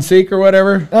hide and seek or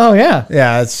whatever. Oh yeah.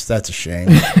 Yeah, that's a shame.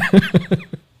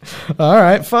 All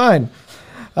right, fine.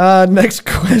 Next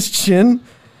question.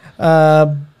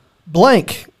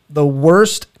 Blank, the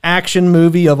worst action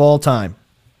movie of all time.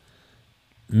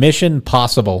 Mission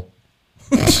Possible.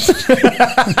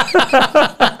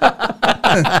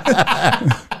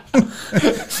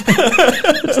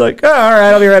 It's like, oh, all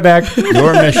right, I'll be right back.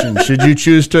 Your mission, should you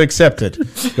choose to accept it,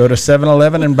 go to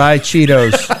 7-Eleven and buy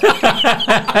Cheetos.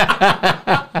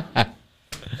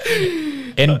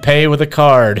 And pay with a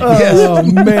card. Oh,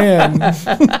 man.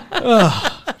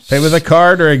 Pay with a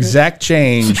card or exact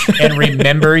change. And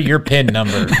remember your PIN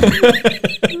number.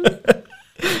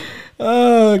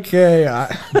 Okay.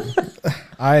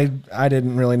 I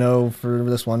didn't really know for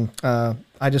this one.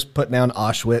 I just put down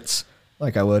Auschwitz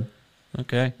like I would.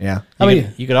 Okay. Yeah.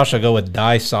 You could also go with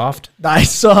Die Soft. Die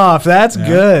Soft. That's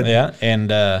good. Yeah.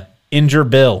 And Injure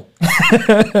Bill.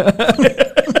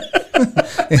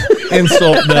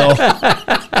 Insult Bill.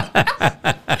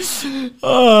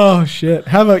 Oh, shit.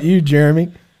 How about you,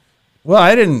 Jeremy? Well,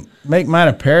 I didn't make mine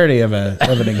a parody of an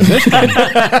existing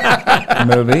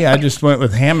movie. I just went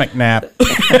with Hammock Nap.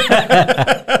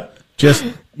 Just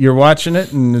you're watching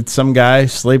it and it's some guy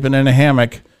sleeping in a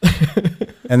hammock,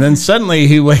 and then suddenly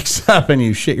he wakes up and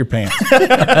you shit your pants.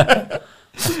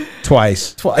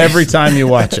 Twice. Every time you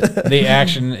watch it. The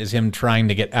action is him trying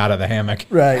to get out of the hammock.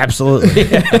 Right.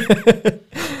 Absolutely.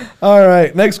 All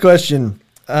right. Next question.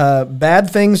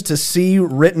 Bad things to see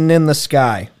written in the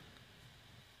sky.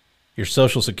 Your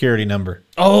social security number.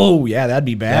 Oh, yeah, that'd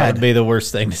be That bad. would be the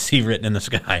worst thing to see written in the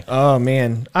sky. Oh,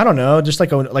 man. I don't know. Just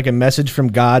like a message from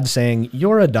God saying,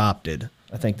 you're adopted.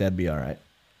 I think that'd be all right.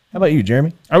 How about you,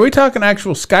 Jeremy? Are we talking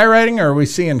actual skywriting, or are we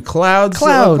seeing clouds? That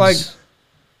Clouds. look like,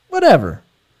 whatever.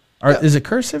 is it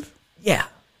cursive? Yeah.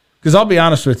 Because I'll be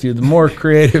honest with you, the most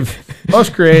creative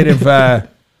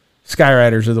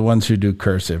skywriters are the ones who do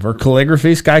cursive or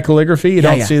calligraphy, sky calligraphy. You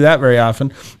don't see that very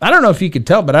often. I don't know if you could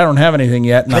tell, but I don't have anything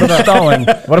yet, and I'm stalling.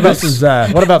 What about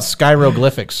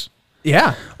skyroglyphics?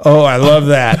 Yeah. Oh, I love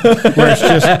that. Where it's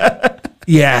just,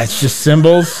 it's just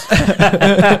symbols.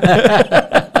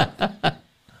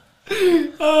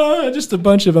 Just a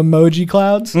bunch of emoji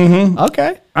clouds. Mm-hmm.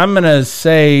 Okay. I'm gonna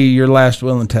say your last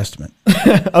will and testament.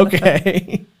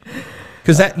 Okay.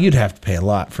 Because you'd have to pay a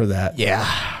lot for that.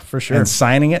 Yeah, for sure. And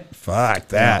signing it, fuck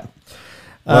that.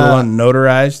 Let alone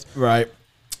notarized. Right.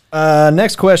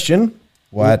 Next question.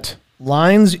 What?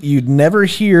 Lines you'd never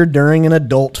hear during an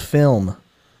adult film.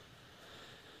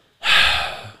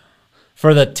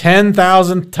 For the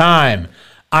 10,000th time,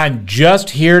 I'm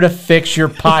just here to fix your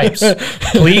pipes.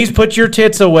 Please put your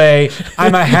tits away.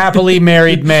 I'm a happily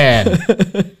married man.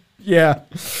 Yeah.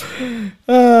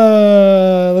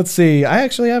 Let's see. I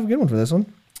actually have a good one for this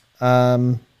one.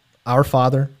 Our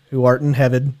Father, who art in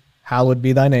heaven, hallowed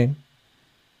be thy name.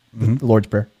 Mm-hmm. The Lord's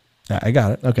Prayer. Yeah, I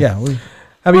got it. Okay. Yeah, how about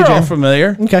we're you, all Jeremy?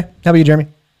 familiar. Okay. How about you, Jeremy?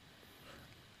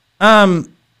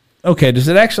 Okay, does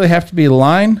it actually have to be a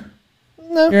line?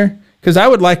 No. Here? Because I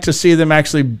would like to see them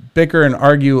actually bicker and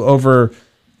argue over,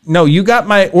 no, you got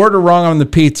my order wrong on the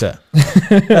pizza.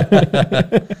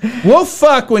 We'll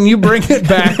fuck when you bring it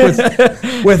back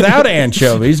without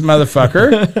anchovies,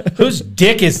 motherfucker. Whose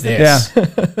dick is this? Yeah.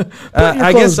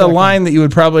 I guess a line that you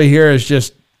would probably hear is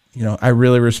just, I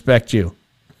really respect you.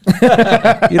 You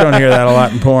don't hear that a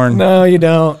lot in porn. No, you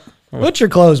don't. Put your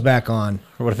clothes back on.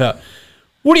 Or what about,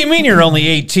 what do you mean you're only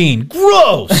 18?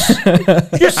 Gross!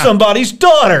 You're somebody's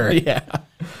daughter. Yeah.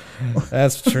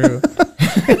 That's true.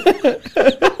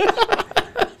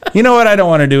 You know what? I don't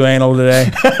want to do anal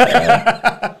today.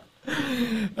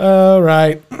 All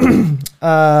right.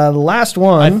 Last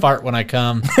one. I fart when I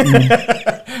come.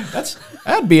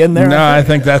 That'd be in there. No, I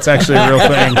think that's actually a real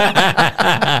thing.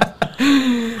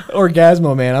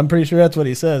 Orgasmo man. I'm pretty sure that's what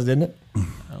he says, didn't it? I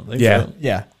don't think Yeah. so.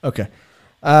 Yeah. Okay.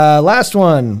 Last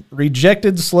one.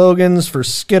 Rejected slogans for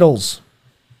Skittles.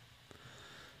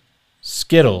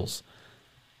 Skittles.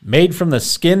 Made from the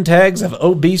skin tags of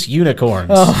obese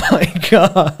unicorns. Oh my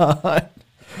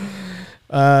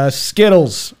God.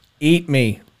 Skittles. Eat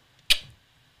me.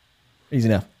 Easy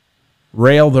enough.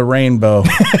 Rail the rainbow.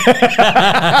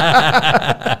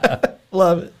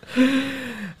 Love it.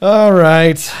 All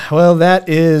right. Well, that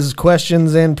is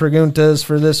questions and preguntas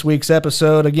for this week's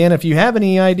episode. Again, if you have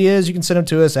any ideas, you can send them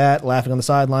to us at Laughing on the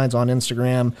Sidelines on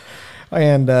Instagram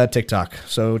and TikTok.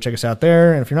 So check us out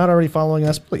there. And if you're not already following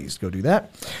us, please go do that.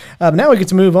 Now we get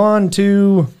to move on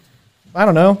to, I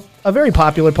don't know, a very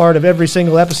popular part of every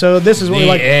single episode. This is what we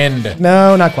like. End.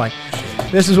 No, not quite.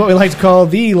 This is what we like to call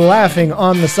the Laughing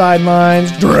on the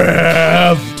Sidelines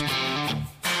Draft.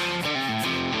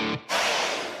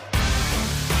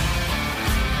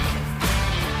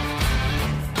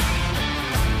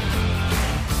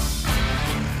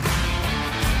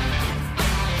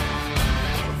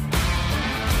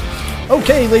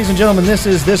 Okay, ladies and gentlemen, this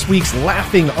is this week's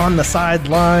Laughing on the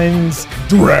Sidelines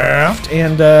Draft.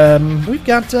 And we've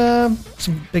got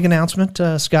some big announcement.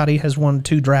 Scotty has won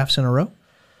 2 drafts in a row.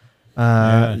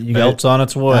 Belt's on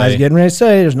its way. I was getting ready to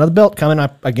say, there's another belt coming.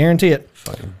 I guarantee it.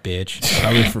 Fucking bitch.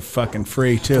 Probably for fucking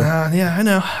free, too. Yeah, I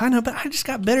know, but I just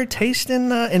got better taste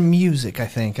in music, I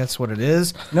think. That's what it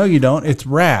is. No, you don't. It's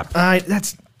rap.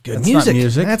 That's good That's music. not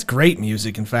music. That's great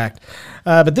music, in fact.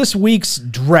 But this week's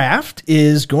draft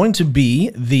is going to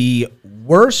be the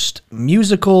worst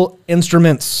musical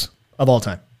instruments of all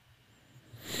time.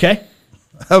 Okay?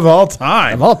 Of all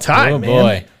time. Of all time, Oh, man.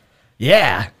 boy.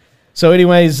 Yeah. So,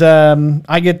 anyways,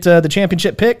 I get the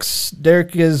championship picks.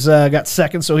 Derek is got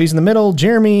second, so he's in the middle.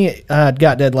 Jeremy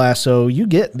got dead last, so you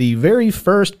get the very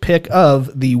first pick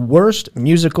of the worst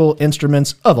musical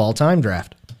instruments of all time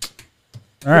draft.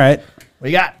 All right.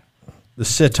 What you got? The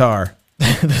sitar.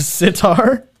 The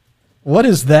sitar? What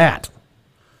is that?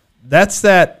 That's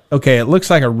that. Okay, it looks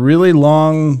like a really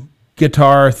long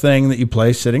guitar thing that you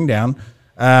play sitting down.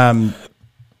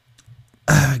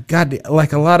 God,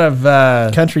 like a lot of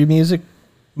Country music?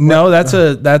 no, that's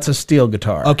a steel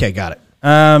guitar. Okay, got it.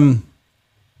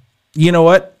 You know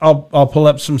what? I'll pull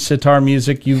up some sitar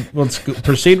music. Let's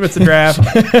proceed with the draft,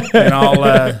 and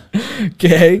I'll.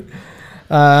 Okay.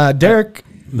 Derek.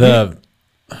 I'm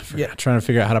trying to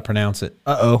figure out how to pronounce it.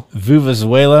 Uh-oh.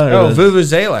 Vuvuzela? Oh,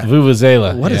 Vuvuzela.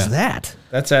 Vuvuzela. What is that?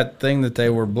 That's that thing that they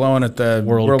were blowing at the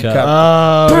World Cup.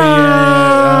 Oh,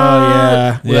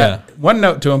 yeah. Yeah. One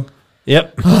note to him.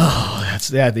 Yep.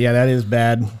 That is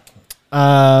bad.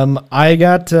 I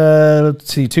got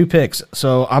let's see, 2 picks.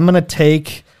 So I'm gonna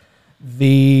take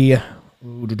the.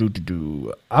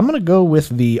 I'm gonna go with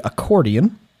the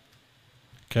accordion,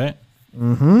 Okay.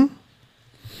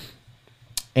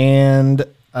 and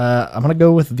I'm gonna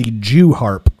go with the Jew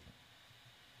harp.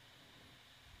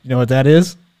 You know what that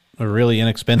is? A really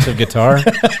inexpensive guitar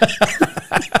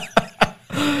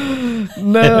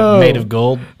No, made of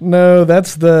gold. no,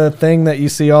 that's the thing that you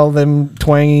see all them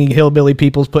twangy hillbilly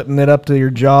peoples putting it up to your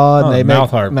jaw, and Oh, they mouth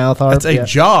make harp. mouth harp. That's a yeah.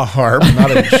 jaw harp,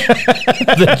 not a.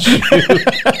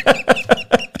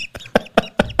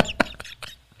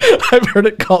 I've heard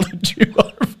it called a Jew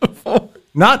harp before.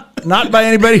 not by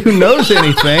anybody who knows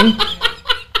anything.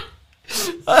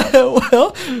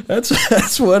 Well,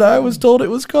 that's what I was told it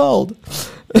was called.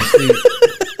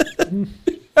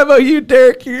 How about you,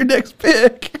 Derek? Your next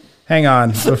pick. Hang on,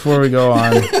 before we go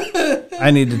on,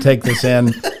 I need to take this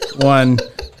in. 1,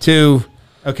 2.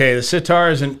 Okay, the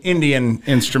sitar is an Indian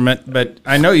instrument, but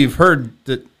I know you've heard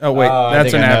that. Oh wait,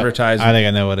 that's an advertisement. I think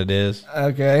I know what it is.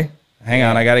 Okay. Hang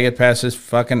on, I got to get past this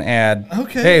fucking ad.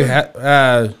 Okay. Hey,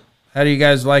 how do you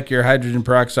guys like your hydrogen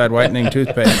peroxide whitening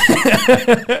toothpaste?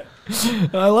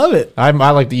 I love it. I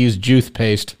like to use Juth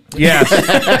paste. Yes.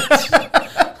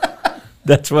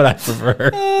 That's what I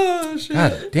prefer.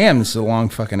 God damn, this is a long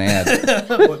fucking ad.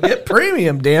 Well, get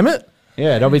premium, damn it.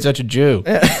 Yeah, don't be such a Jew.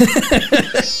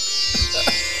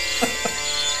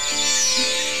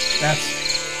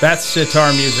 That's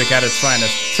sitar music at its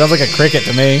finest. Sounds like a cricket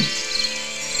to me.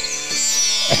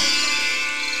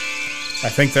 I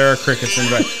think there are crickets in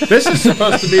bed. This is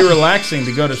supposed to be relaxing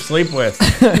to go to sleep with.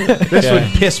 This would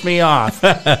piss me off.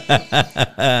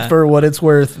 For what it's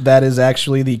worth, that is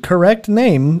actually the correct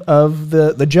name of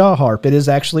the jaw harp. It is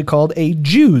actually called a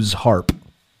Jew's harp.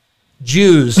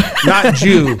 Jews, not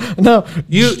Jew. No,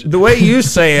 The way you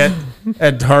say it,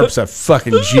 Ed Harp's a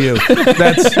fucking Jew.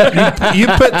 That's you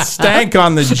put stank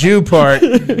on the Jew part,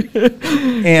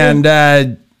 and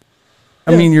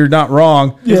I mean you're not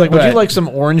wrong. He's like, would you like some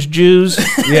orange juice?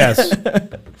 Yes.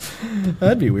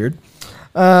 that'd be weird.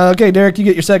 Okay, Derek, you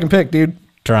get your second pick, dude.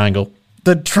 Triangle.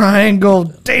 The triangle.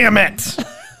 Damn it.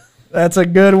 That's a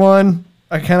good one.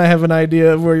 I kind of have an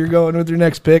idea of where you're going with your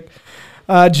next pick.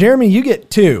 Jeremy, you get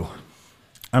 2.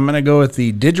 I'm gonna go with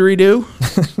the didgeridoo.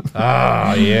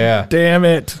 Oh, yeah. Damn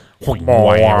it.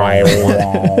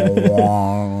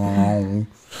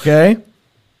 Okay.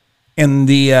 And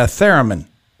the theremin.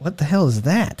 What the hell is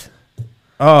that?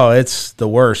 Oh, it's the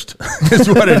worst. Is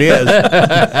what it is.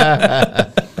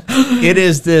 It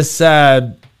is this.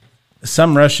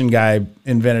 Some Russian guy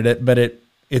invented it, but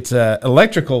it's a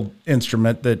electrical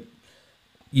instrument that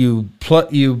you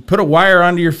put a wire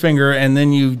onto your finger, and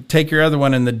then you take your other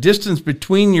one, and the distance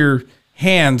between your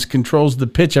hands controls the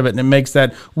pitch of it, and it makes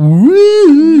that.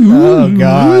 Oh,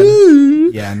 God.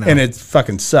 Yeah, no. And it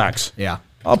fucking sucks. Yeah.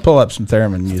 I'll pull up some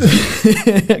theremin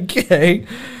music. Okay.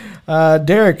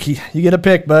 Derek, you get a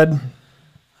pick, bud.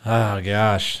 Oh,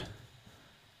 gosh.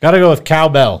 Got to go with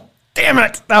cowbell. Damn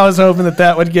it. I was hoping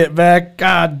that would get back.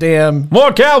 God damn.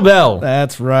 More cowbell.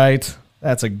 That's right.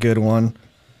 That's a good one.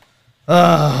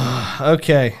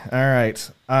 Okay. All right.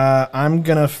 I'm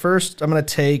going to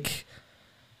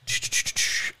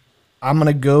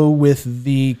go with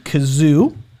the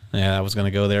kazoo. Yeah, I was going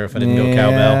to go there if I didn't go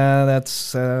cowbell. Yeah,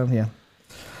 that's, yeah.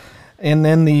 And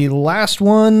then the last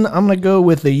one, I'm going to go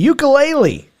with the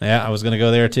ukulele. Yeah, I was going to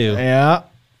go there too. Yeah.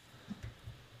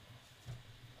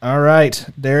 All right,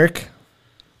 Derek.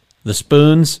 The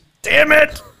spoons. Damn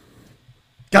it.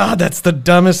 God, that's the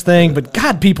dumbest thing, but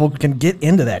God, people can get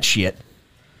into that shit.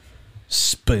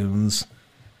 Spoons.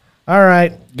 All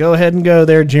right, go ahead and go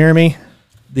there, Jeremy.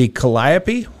 The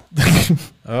calliope?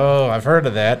 Oh, I've heard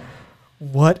of that.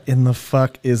 What in the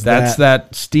fuck is that? That's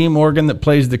that steam organ that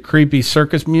plays the creepy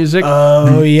circus music.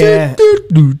 Oh, yeah.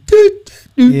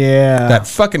 Yeah. That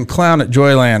fucking clown at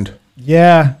Joyland.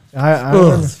 Yeah.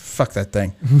 I Fuck that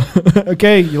thing.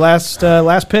 Okay, your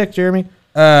last pick, Jeremy.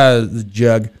 The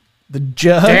jug. The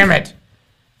jug. Damn it.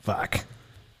 Fuck.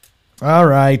 All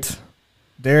right.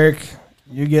 Derek,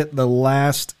 you get the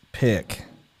last pick.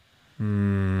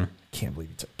 Can't believe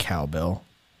you took cowbell.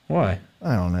 Why?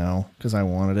 I don't know, because I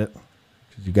wanted it.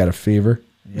 Because you got a fever.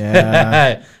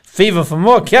 Yeah. Fever for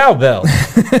more cowbell.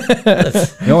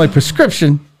 The only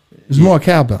prescription is more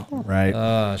cowbell. Right.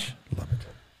 Gosh.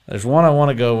 There's one I want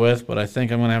to go with, but I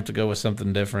think I'm going to have to go with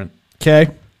something different. Okay.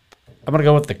 I'm going to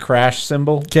go with the crash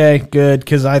symbol. Okay, good,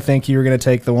 because I think you were going to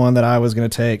take the one that I was going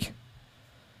to take.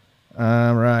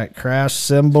 All right, crash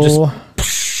symbol.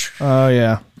 Oh,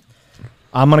 yeah.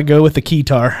 I'm going to go with the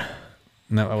keytar.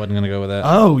 No, I wasn't going to go with that.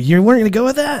 Oh, you weren't going to go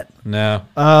with that? No.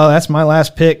 Oh, that's my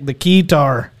last pick, the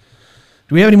keytar.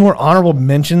 Do we have any more honorable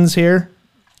mentions here?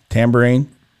 Tambourine.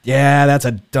 Yeah, that's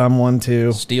a dumb one,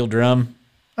 too. Steel drum.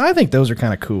 I think those are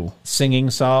kind of cool. Singing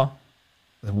saw.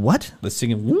 What? The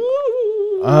singing. Woo!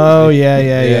 Oh,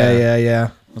 yeah.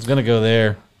 I was going to go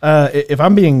there. If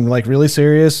I'm being like really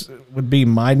serious, would be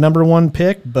my number one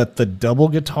pick, but the double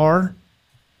guitar.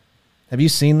 Have you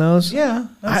seen those? Yeah,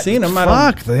 I've seen them.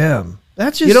 Fuck them.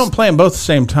 That's just You don't play them both at the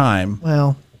same time.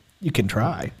 Well, you can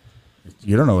try.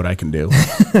 You don't know what I can do.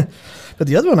 But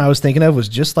the other one I was thinking of was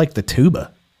just like the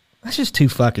tuba. That's just too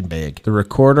fucking big. The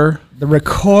recorder. The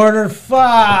recorder,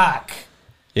 fuck.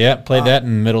 Yeah, played that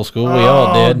in middle school. We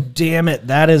all did. Damn it.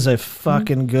 That is a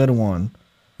fucking good one.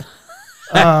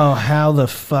 Oh, how the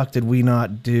fuck did we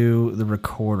not do the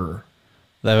recorder?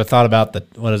 I thought about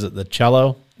the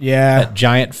cello? Yeah. That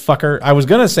giant fucker. I was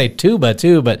going to say tuba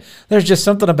too, but there's just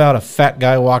something about a fat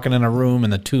guy walking in a room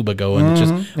and the tuba going. It's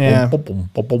just, Yeah.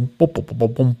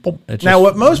 Now,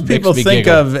 what most people think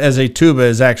of as a tuba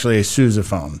is actually a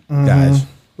sousaphone, guys,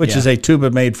 which is a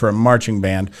tuba made for a marching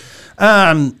band.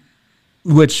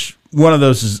 Which one of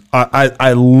those is,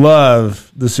 I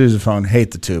love the sousaphone,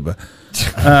 hate the tuba.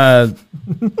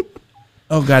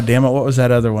 Oh, God damn it. What was that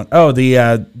other one? Oh,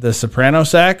 the soprano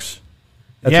sax.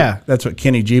 That's what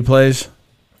Kenny G plays.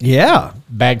 Yeah.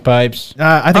 Bagpipes.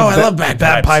 I think I love bagpipes.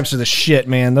 Bagpipes are the shit,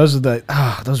 man. Those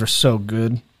are so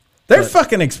good. They're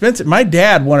fucking expensive. My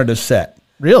dad wanted a set.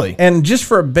 Really? And just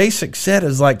for a basic set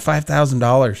is like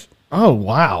 $5,000. Oh,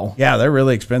 wow. Yeah, they're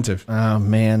really expensive. Oh,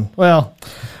 man. Well,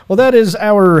 that is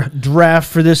our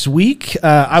draft for this week.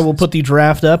 I will put the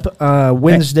draft up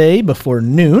Wednesday before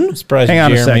noon. Surprised Hang on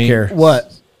Jeremy. a sec here.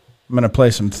 What? I'm going to play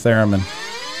some theremin.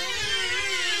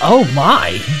 Oh,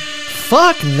 my.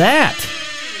 Fuck that.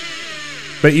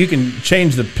 But you can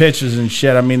change the pitches and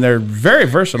shit. I mean, they're very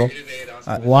versatile.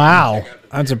 Wow.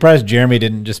 I'm surprised Jeremy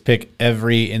didn't just pick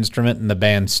every instrument in the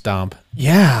band Stomp.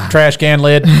 Yeah. Trash can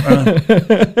lid.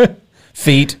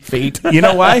 Feet. You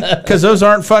know why? Because those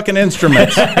aren't fucking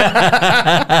instruments.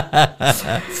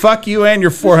 Fuck you and your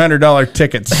 $400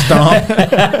 ticket, Stomp.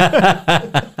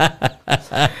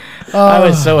 I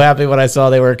was so happy when I saw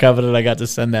they were coming and I got to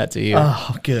send that to you.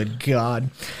 Oh, good God.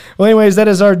 Well, anyways, that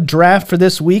is our draft for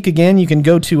this week. Again, you can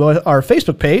go to our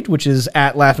Facebook page, which is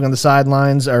at Laughing on the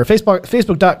Sidelines, or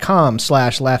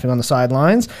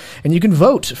Facebook.com/LaughingOnTheSidelines, and you can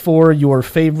vote for your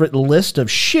favorite list of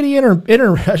shitty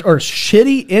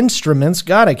shitty instruments.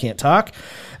 God, I can't talk.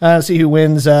 See who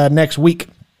wins next week.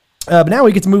 But now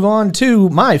we get to move on to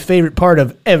my favorite part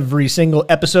of every single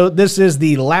episode. This is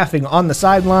the Laughing on the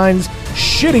Sidelines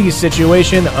shitty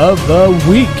situation of the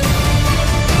week.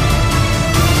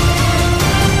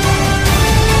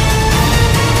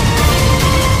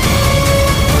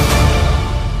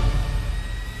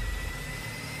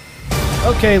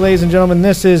 Okay, ladies and gentlemen,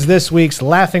 this is this week's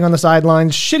Laughing on the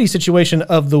Sidelines shitty situation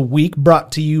of the week,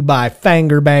 brought to you by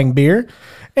Fanger Bang Beer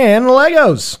and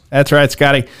Legos. That's right,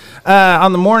 Scotty.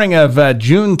 On the morning of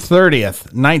June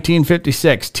 30th,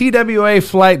 1956, TWA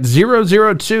Flight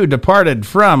 002 departed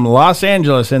from Los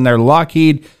Angeles in their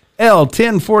Lockheed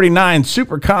L-1049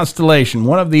 Super Constellation,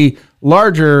 one of the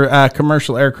larger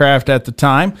commercial aircraft at the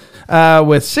time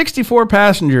with 64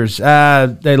 passengers.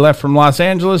 They left from Los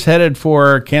Angeles, headed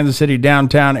for Kansas City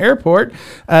downtown airport.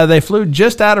 They flew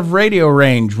just out of radio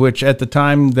range, which at the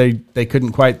time they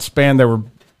couldn't quite span. There were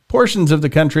portions of the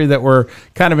country that were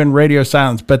kind of in radio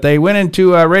silence, but they went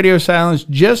into radio silence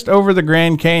just over the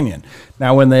Grand Canyon.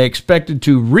 Now, when they expected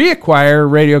to reacquire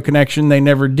radio connection, they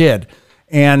never did.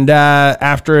 And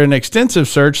after an extensive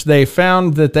search, they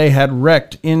found that they had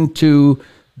wrecked into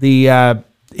the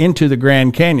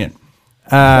Grand Canyon.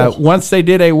 Once they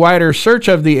did a wider search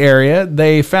of the area,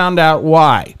 they found out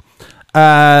why.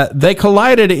 They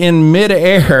collided in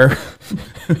midair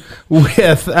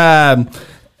with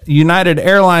United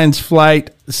Airlines Flight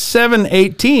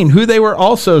 718, who they were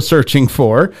also searching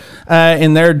for,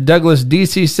 in their Douglas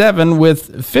DC-7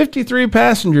 with 53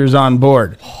 passengers on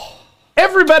board.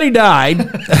 Everybody died,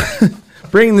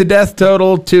 bringing the death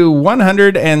total to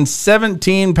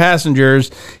 117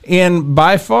 passengers in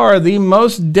by far the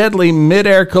most deadly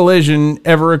mid-air collision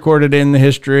ever recorded in the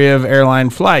history of airline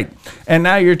flight. And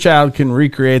now your child can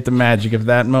recreate the magic of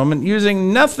that moment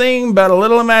using nothing but a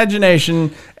little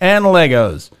imagination and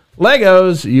Legos.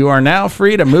 Legos, you are now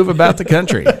free to move about the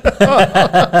country.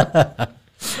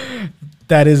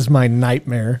 That is my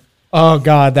nightmare. Oh,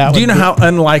 God. Do you know how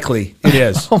unlikely it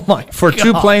is for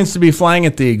two planes to be flying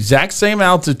at the exact same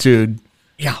altitude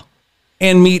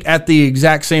and meet at the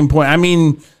exact same point? I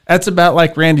mean, that's about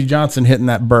like Randy Johnson hitting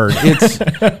that bird.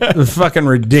 It's fucking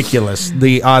ridiculous,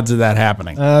 the odds of that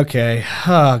happening. Okay.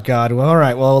 Oh, God. Well, all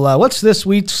right. Well, what's this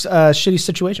week's shitty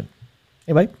situation?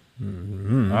 Anybody?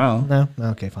 Wow. No?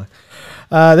 Okay, fine.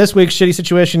 This week's shitty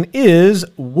situation is,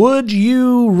 would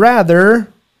you rather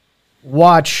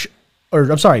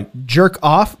jerk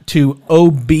off to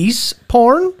obese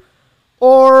porn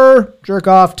or jerk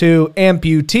off to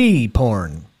amputee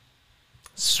porn?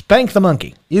 Spank the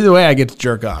monkey. Either way, I get to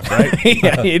jerk off, right?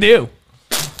 Yeah, you do.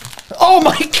 Oh,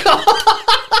 my God.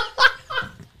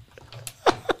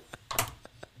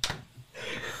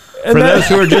 For those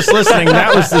who are just listening,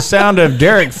 that was the sound of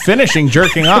Derek finishing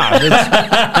jerking off.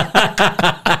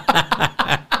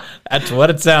 That's what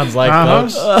it sounds like,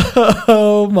 folks.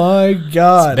 Oh, my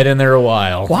God. It's been in there a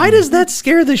while. Why does that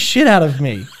scare the shit out of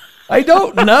me? I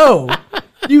don't know.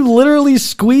 You literally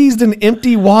squeezed an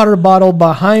empty water bottle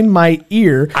behind my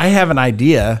ear. I have an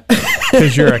idea,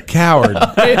 because you're a coward.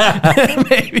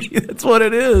 Maybe that's what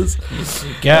it is.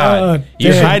 God.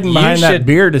 You're hiding behind that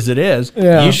beard as it is.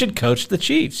 Yeah. You should coach the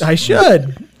Chiefs. I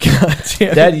should. God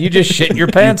damn. Dad, you just shit your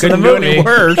pants in the Couldn't movie. do any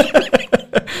worse.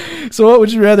 So what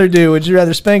would you rather do? Would you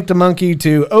rather spank the monkey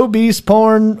to obese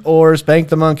porn or spank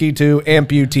the monkey to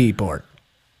amputee porn?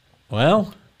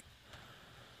 Well,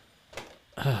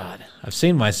 God, I've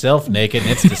seen myself naked,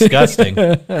 and it's disgusting.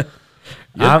 I'm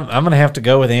going to have to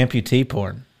go with amputee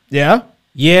porn. Yeah?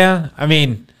 Yeah, I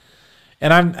mean,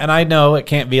 and I know it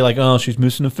can't be like, oh, she's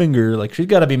missing a finger. Like, she's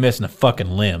got to be missing a fucking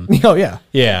limb. Oh, yeah.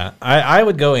 Yeah, I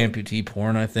would go amputee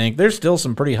porn, I think. There's still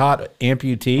some pretty hot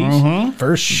amputees. Mm-hmm.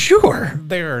 For sure.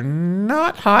 They're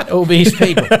not hot, obese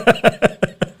people.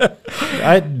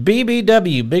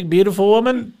 BBW, Big Beautiful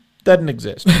Woman, doesn't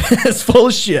exist. It's full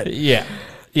of shit. Yeah.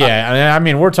 Yeah, I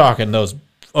mean, we're talking those...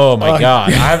 Oh my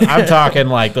God! I'm talking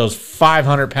like those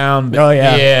 500-pound. Oh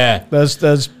yeah, yeah.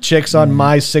 Those chicks on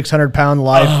My 600-Pound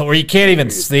Life, where you can't even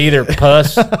see their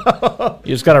puss. You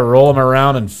just got to roll them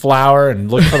around in flour and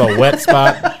look for the wet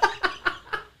spot.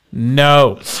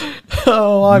 No.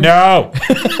 Oh no.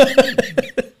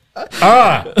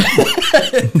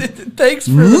 Thanks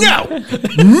for No.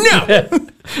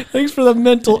 Thanks for the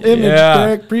mental image,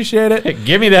 Derek. Appreciate it. Hey,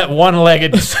 give me that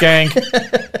one-legged skank.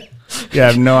 You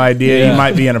have no idea. You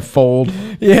might be in a fold.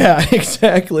 Yeah,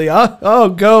 exactly. Oh,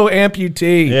 go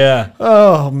amputee. Yeah.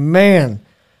 Oh, man.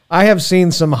 I have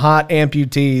seen some hot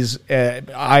amputees.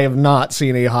 I have not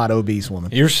seen a hot obese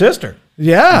woman. Your sister.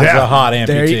 Yeah. Is a hot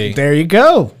amputee. There you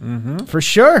go. Mm-hmm. For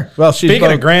sure. Well,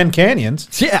 speaking of Grand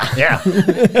Canyons. Yeah.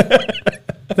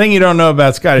 Thing you don't know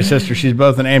about Scotty's sister, she's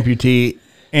both an amputee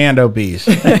and obese.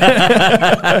 So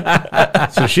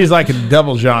she's like a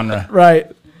double genre.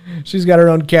 Right. She's got her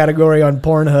own category on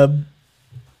Pornhub.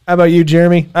 How about you,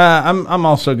 Jeremy? I'm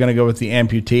also going to go with the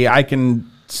amputee. I can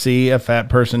see a fat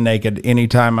person naked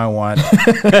anytime I want.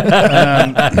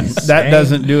 That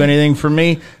doesn't do anything for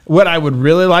me. What I would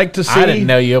really like to see... I didn't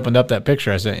know you opened up that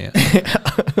picture I sent you.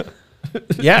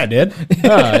 Yeah, I did.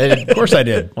 Of course I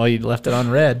did. Well, you left it on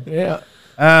red. Yeah.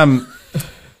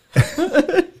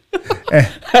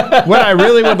 What I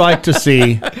really would like to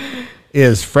see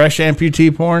is fresh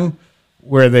amputee porn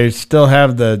where they still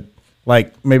have the,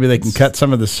 like, maybe they can cut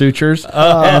some of the sutures.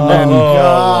 And then,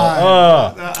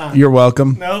 you're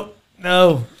welcome. No.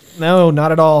 No,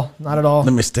 not at all. Not at all.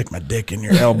 Let me stick my dick in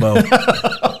your elbow.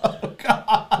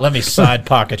 Let me side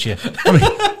pocket you.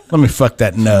 Let me fuck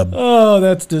that nub. Oh,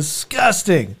 that's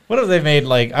disgusting. What if they made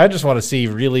like? I just want to see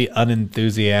really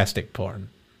unenthusiastic porn.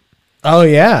 Oh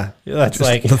yeah, That's Just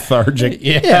like lethargic.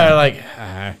 yeah. Like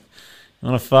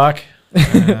want to fuck?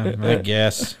 I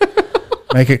guess.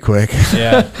 Make it quick.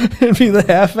 Yeah. it'd be the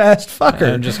half-assed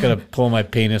fucker. I'm just gonna pull my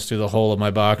penis through the hole of my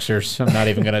boxers. I'm not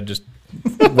even gonna just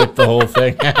whip the whole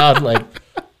thing out. Like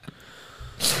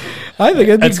I think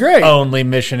it'd be that's great. only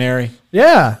missionary.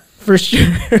 Yeah, for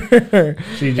sure.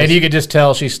 And you could just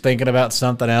tell she's thinking about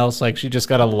something else. Like she just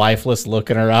got a lifeless look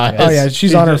in her eyes. Oh yeah,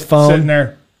 she's on her just sitting phone.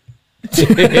 there.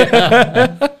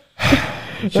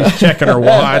 She's checking her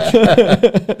watch.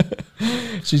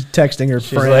 She's texting her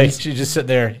She's friends. like, she's just sitting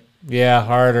there. Yeah,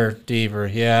 harder, deeper.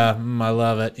 Yeah, I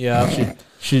love it. Yeah.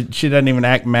 She doesn't even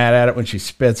act mad at it when she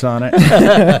spits on it.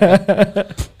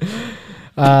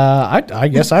 I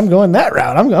guess I'm going that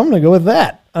route. I'm going to go with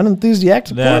that.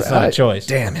 Unenthusiastic. That's porn. not a choice.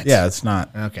 Damn it. Yeah, it's not.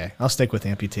 Okay, I'll stick with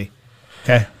amputee.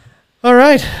 Okay. All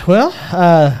right. Well,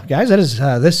 guys, that is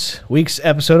this week's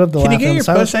episode of the Can you Laugh get in your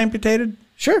Silence. puss amputated?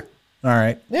 Sure. All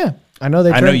right. Yeah, I know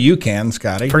they. I know you can,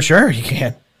 Scotty. for sure. You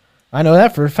can. I know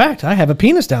that for a fact. I have a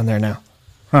penis down there now.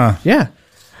 Huh. Yeah.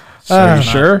 Are you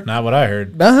sure? Not what I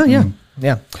heard. Yeah.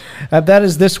 Yeah. That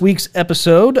is this week's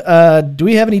episode. Do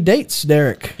we have any dates,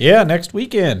 Derek? Yeah, next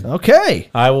weekend. Okay.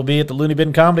 I will be at the Looney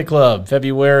Bin Comedy Club,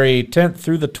 February 10th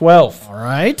through the 12th. All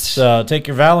right. So take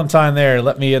your Valentine there.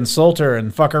 Let me insult her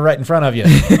and fuck her right in front of you.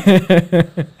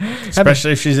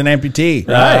 Especially if she's an amputee.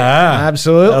 Right. That'll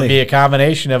Absolutely. be a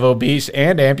combination of obese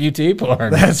and amputee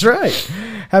porn. That's right.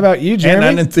 How about you, And Jeremy?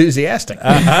 unenthusiastic.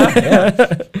 How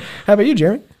about you,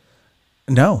 Jeremy?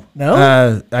 No.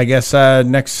 No? I guess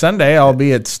next Sunday I'll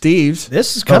be at Steve's.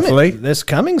 This is coming. Hopefully. This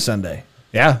coming Sunday.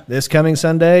 Yeah. This coming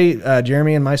Sunday,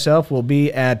 Jeremy and myself will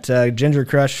be at Ginger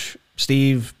Crush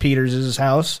Steve Peters'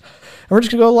 house. And we're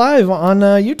just going to go live on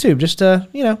YouTube just to,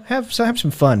 have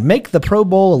some fun. Make the Pro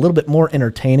Bowl a little bit more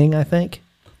entertaining, I think.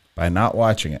 By not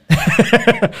watching it.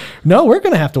 No, we're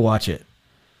going to have to watch it.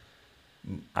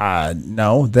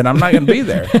 No, then I'm not going to be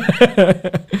there.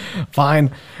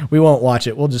 Fine. We won't watch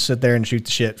it. We'll just sit there and shoot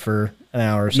the shit for an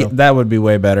hour or so. Yeah, that would be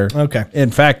way better. Okay.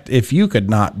 In fact, if you could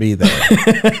not be there,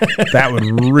 that would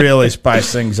really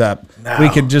spice things up. No. We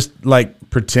could just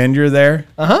pretend you're there.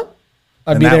 Uh-huh.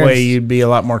 And that way you'd be a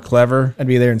lot more clever. I'd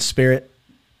be there in spirit.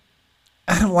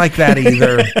 I don't like that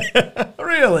either.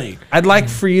 Really? I'd like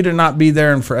for you to not be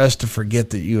there and for us to forget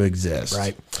that you exist.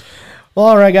 Right. Well,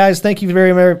 all right, guys. Thank you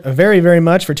very, very, very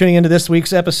much for tuning into this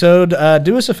week's episode.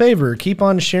 Do us a favor. Keep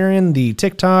on sharing the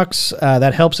TikToks.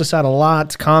 That helps us out a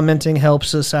lot. Commenting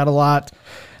helps us out a lot.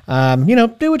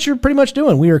 Do what you're pretty much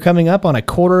doing. We are coming up on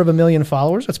 250,000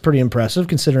 followers. That's pretty impressive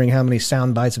considering how many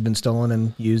sound bites have been stolen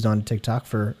and used on TikTok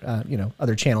for,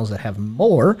 other channels that have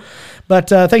more. But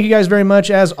thank you guys very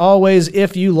much. As always,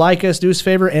 if you like us, do us a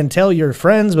favor and tell your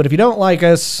friends. But if you don't like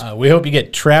us... We hope you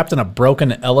get trapped in a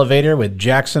broken elevator with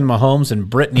Jackson Mahomes and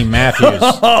Brittany Matthews.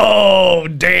 Oh,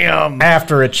 damn.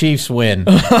 After a Chiefs win.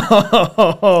 And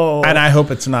I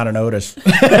hope it's not an Otis.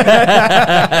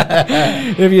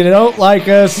 If you don't like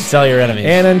us... Tell your enemies.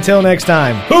 And until next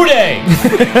time. Hooday!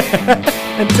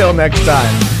 Until next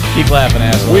time. Keep laughing,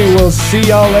 assholes. We will see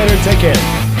y'all later. Take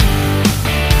care.